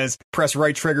and says, press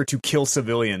right trigger to kill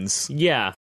civilians.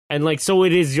 Yeah, and like so,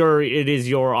 it is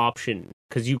your option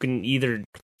because you can either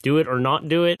do it or not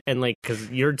do it, and like because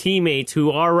your teammates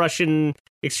who are Russian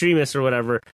extremists or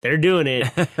whatever, they're doing it,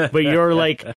 but you're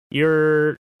like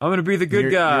you're I'm gonna be the good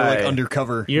You're guy. like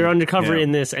undercover. You're undercover Yeah.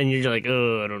 in this, and you're like,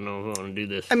 oh, I don't know if I want to do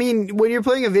this. I mean, when you're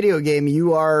playing a video game,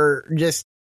 you are just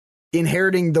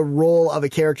inheriting the role of a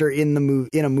character in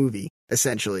a movie,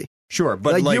 essentially. Sure,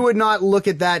 but like, you would not look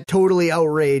at that totally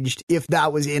outraged if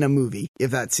that was in a movie,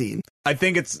 if that scene. I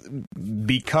think it's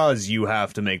because you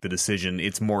have to make the decision.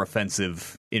 It's more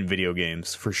offensive in video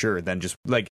games for sure than just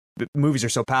like movies are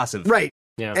so passive. Right.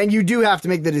 Yeah. And you do have to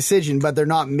make the decision, but they're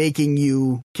not making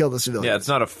you kill the civilians. Yeah, it's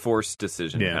not a forced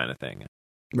decision Yeah. kind of thing.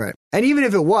 Right. And even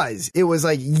if it was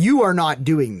like, you are not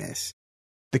doing this.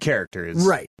 The character is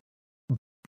Right.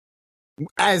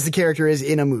 As the character is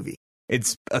in a movie.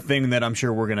 It's a thing that I'm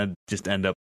sure we're gonna just end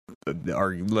up,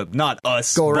 not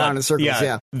us, Go around but, in circles,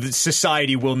 yeah. The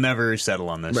society will never settle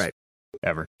on this, Right.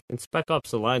 Ever. In Spec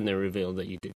Ops: The Line, they revealed that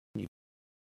you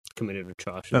committed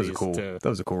atrocities That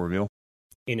was a cool reveal.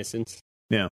 innocence.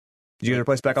 Did you ever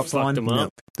play Spec Ops: The Fucked Line? them up.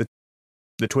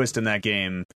 The twist in that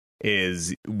game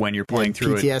is when you're playing Like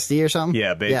through it. PTSD or something?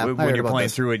 Yeah, Yeah, I when heard you're about playing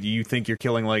this. through it, you think you're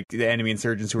killing like the enemy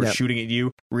insurgents who are Yep. shooting at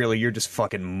you. Really, you're just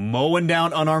fucking mowing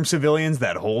down unarmed civilians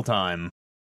that whole time.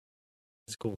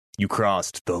 It's cool. You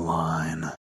crossed the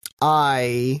line.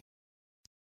 I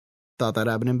thought that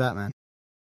happened in Batman.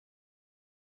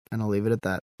 And I'll leave it at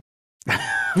that.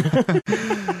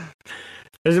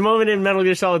 There's a moment in Metal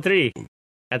Gear Solid 3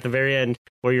 at the very end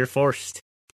where you're forced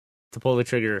to pull the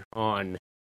trigger on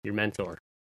your mentor.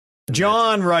 And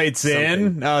John writes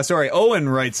in. Owen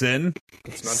writes in.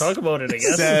 Let's not talk about it, I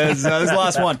guess. Says this is the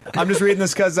last one. I'm just reading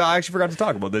this because I actually forgot to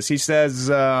talk about this. He says,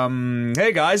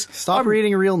 "Hey guys, Stop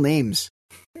reading real names.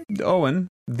 Owen,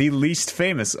 the least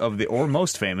famous of the or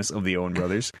most famous of the Owen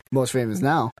brothers, Most famous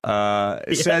now.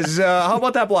 says, how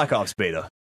about that Black Ops beta?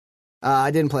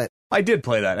 I didn't play it. I did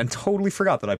play that and totally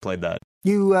forgot that I played that.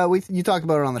 You talked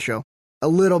about it on the show. A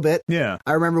little bit. Yeah,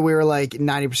 I remember we were like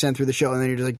 90% through the show, and then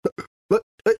you're just like, what?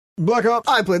 Black Ops.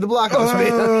 I played the Black Ops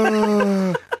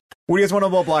beta. What do you guys want to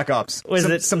know about Black Ops? Was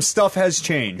it- some stuff has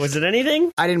changed. Was it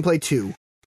anything? I didn't play 2.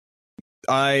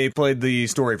 I played the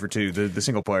story for 2, the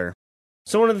single player.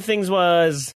 So one of the things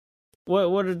was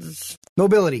what is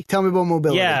Mobility. Tell me about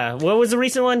mobility. yeah, what was the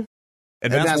recent one?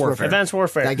 Advanced Warfare. Advanced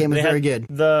Warfare. That game is They very had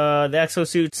good. The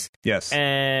exosuits, Yes.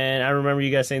 and I remember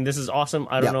you guys saying this is awesome.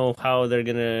 I don't know how they're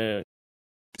gonna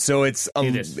So it's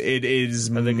Do this. it is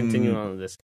how they continue on with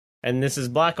this. And this is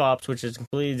Black Ops, which is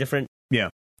completely different. Yeah.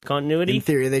 Continuity. In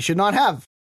theory, they should not have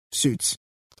suits.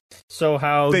 So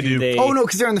how They do do. they? Oh, no,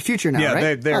 because they're in the future now, Yeah,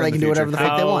 right? they're in they the can do whatever the future.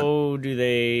 fuck they want. How do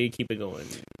they keep it going?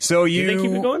 So Do they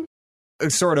keep it going?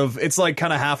 Sort of. It's like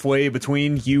kind of halfway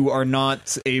between. You are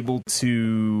not able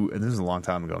to. And this is a long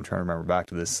time ago. I'm trying to remember back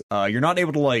to this. You're not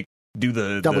able to like do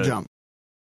the Double jump.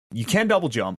 you can double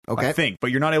jump, Okay. I think,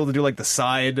 but you're not able to do like the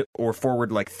side or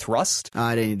forward like thrust.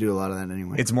 I didn't do a lot of that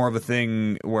anyway. It's more of a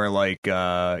thing where like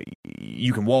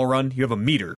you can wall run. You have a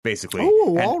meter basically. Oh,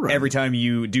 a wall And run. every time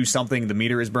you do something, the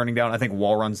meter is burning down. I think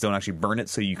wall runs don't actually burn it,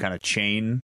 so you kind of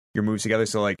chain your moves together.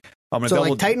 So like I'm gonna so double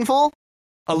like Titanfall?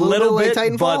 a little little bit bit,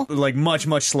 like Titanfall? but like much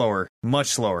slower, much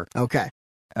slower. Okay.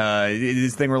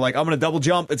 This thing where like I'm gonna double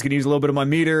jump, it's gonna use a little bit of my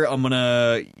meter. I'm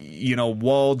gonna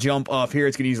wall jump off here,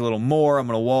 it's gonna use a little more. I'm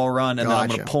gonna wall run, and then I'm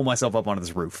gonna Gotcha. pull myself up onto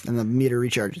this roof. And the meter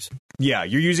recharges. Yeah,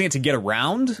 you're using it to get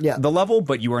around Yeah. the level,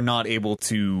 but you are not able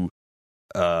to.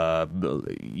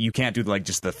 You can't do like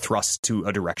just the thrust to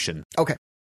a direction. Okay.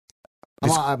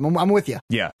 It's- I'm with you.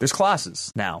 Yeah, there's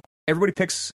classes now. Everybody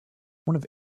picks one of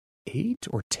 8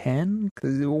 or 10,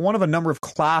 one of a number of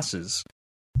classes,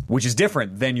 which is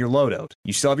different than your loadout.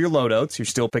 You still have your loadouts. You're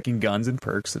still picking guns and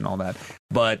perks and all that,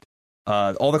 but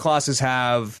all the classes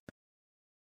have.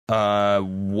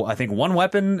 I think one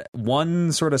weapon,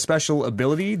 one sort of special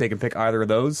ability. They can pick either of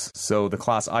those. So the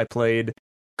class I played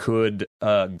could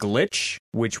glitch,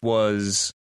 which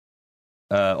was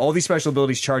all these special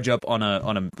abilities charge up on a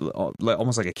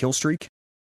almost like a kill streak,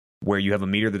 where you have a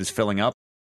meter that is filling up,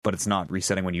 but it's not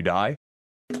resetting when you die.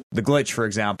 The glitch, for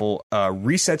example,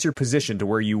 resets your position to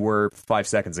where you were 5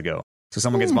 seconds ago. So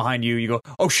someone gets behind you, you go,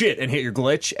 oh shit, and hit your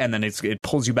glitch, and then it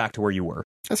pulls you back to where you were.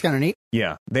 That's kind of neat.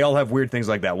 Yeah, they all have weird things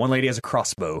like that. One lady has a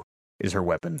crossbow, is her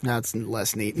weapon. That's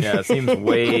less neat. Yeah, it seems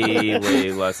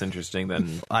way less interesting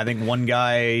than. I think one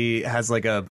guy has like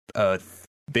a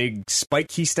big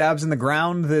spike he stabs in the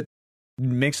ground that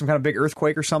makes some kind of big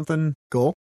earthquake or something.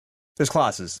 Cool. There's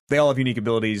classes. They all have unique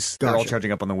abilities. They're all Gotcha.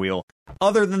 charging up on the wheel.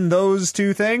 Other than those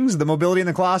two things, the mobility in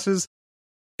the classes,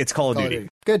 it's Call of Duty.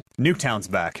 Good. Nuketown's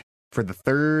back for the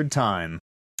 3rd time.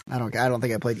 I don't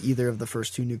think I played either of the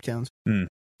first 2 Nuketowns.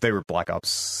 They were Black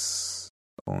Ops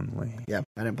only. Yeah,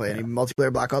 I didn't play any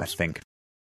multiplayer Black I Ops. think.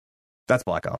 That's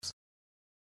Black Ops.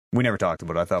 We never talked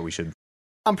about it. I thought we should.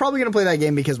 I'm probably going to play that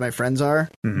game because my friends are,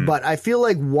 Mhm. but I feel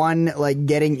like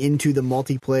getting into the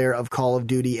multiplayer of Call of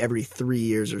Duty every 3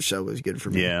 years or so is good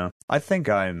for me. Yeah. I think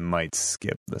I might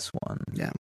skip this one. Yeah.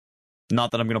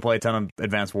 Not that I'm going to play a ton of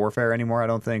Advanced Warfare anymore, I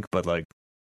don't think, but like,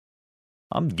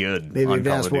 I'm good Maybe on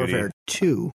Advanced Call of Duty. Warfare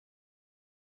 2.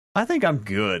 I think I'm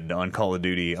good on Call of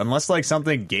Duty, unless like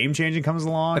something game changing comes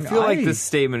along. I feel like this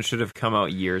statement should have come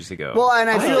out years ago. Well, and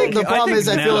I feel think- the problem is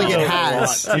I feel now- like it a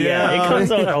has. lot. Yeah. It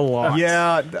comes out a lot.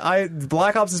 Yeah,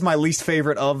 Black Ops is my least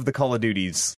favorite of the Call of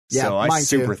Duties, Yeah, so I mine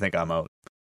super too. think I'm out.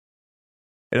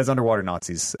 It has underwater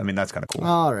Nazis. I mean, that's kind of cool.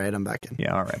 All right, I'm back in.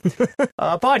 Yeah, all right.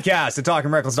 Podcast at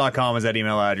talkingreckless.com is that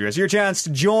email address. Your chance to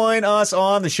join us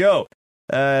on the show.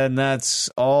 And that's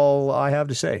all I have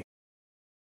to say.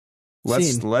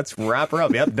 Scene. Let's wrap her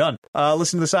up. Yep, done.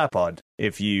 Listen to the Sat Pod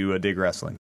if you dig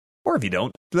wrestling. Or if you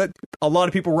don't. A lot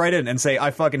of people write in and say, I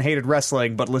fucking hated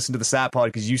wrestling, but listen to the Sat Pod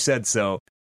because you said so.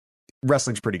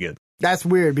 Wrestling's pretty good. That's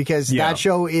weird because Yeah. that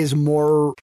show is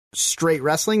more straight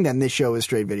wrestling than this show is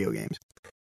straight video games.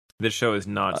 this show is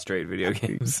not straight video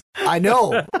games. I know,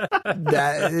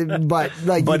 that, but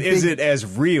like, But you is think it as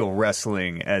real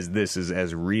wrestling as this is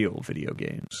as real video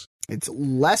games? it's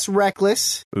less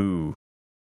reckless, Ooh.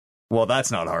 Well, that's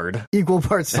not hard. equal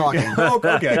parts talking. Oh,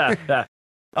 okay.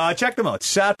 Check them out.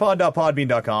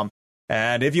 satpod.podbean.com.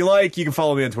 And if you like, you can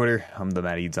follow me on Twitter. I'm the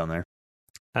Matt Eads on there.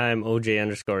 I'm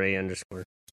OJ_A_.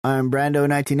 I'm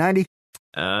Brando1990.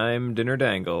 I'm Dinner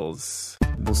Dangles.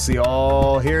 We'll see you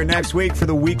all here next week for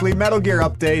the weekly Metal Gear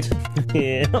update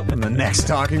Yeah. on the next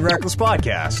Talking Reckless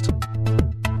podcast.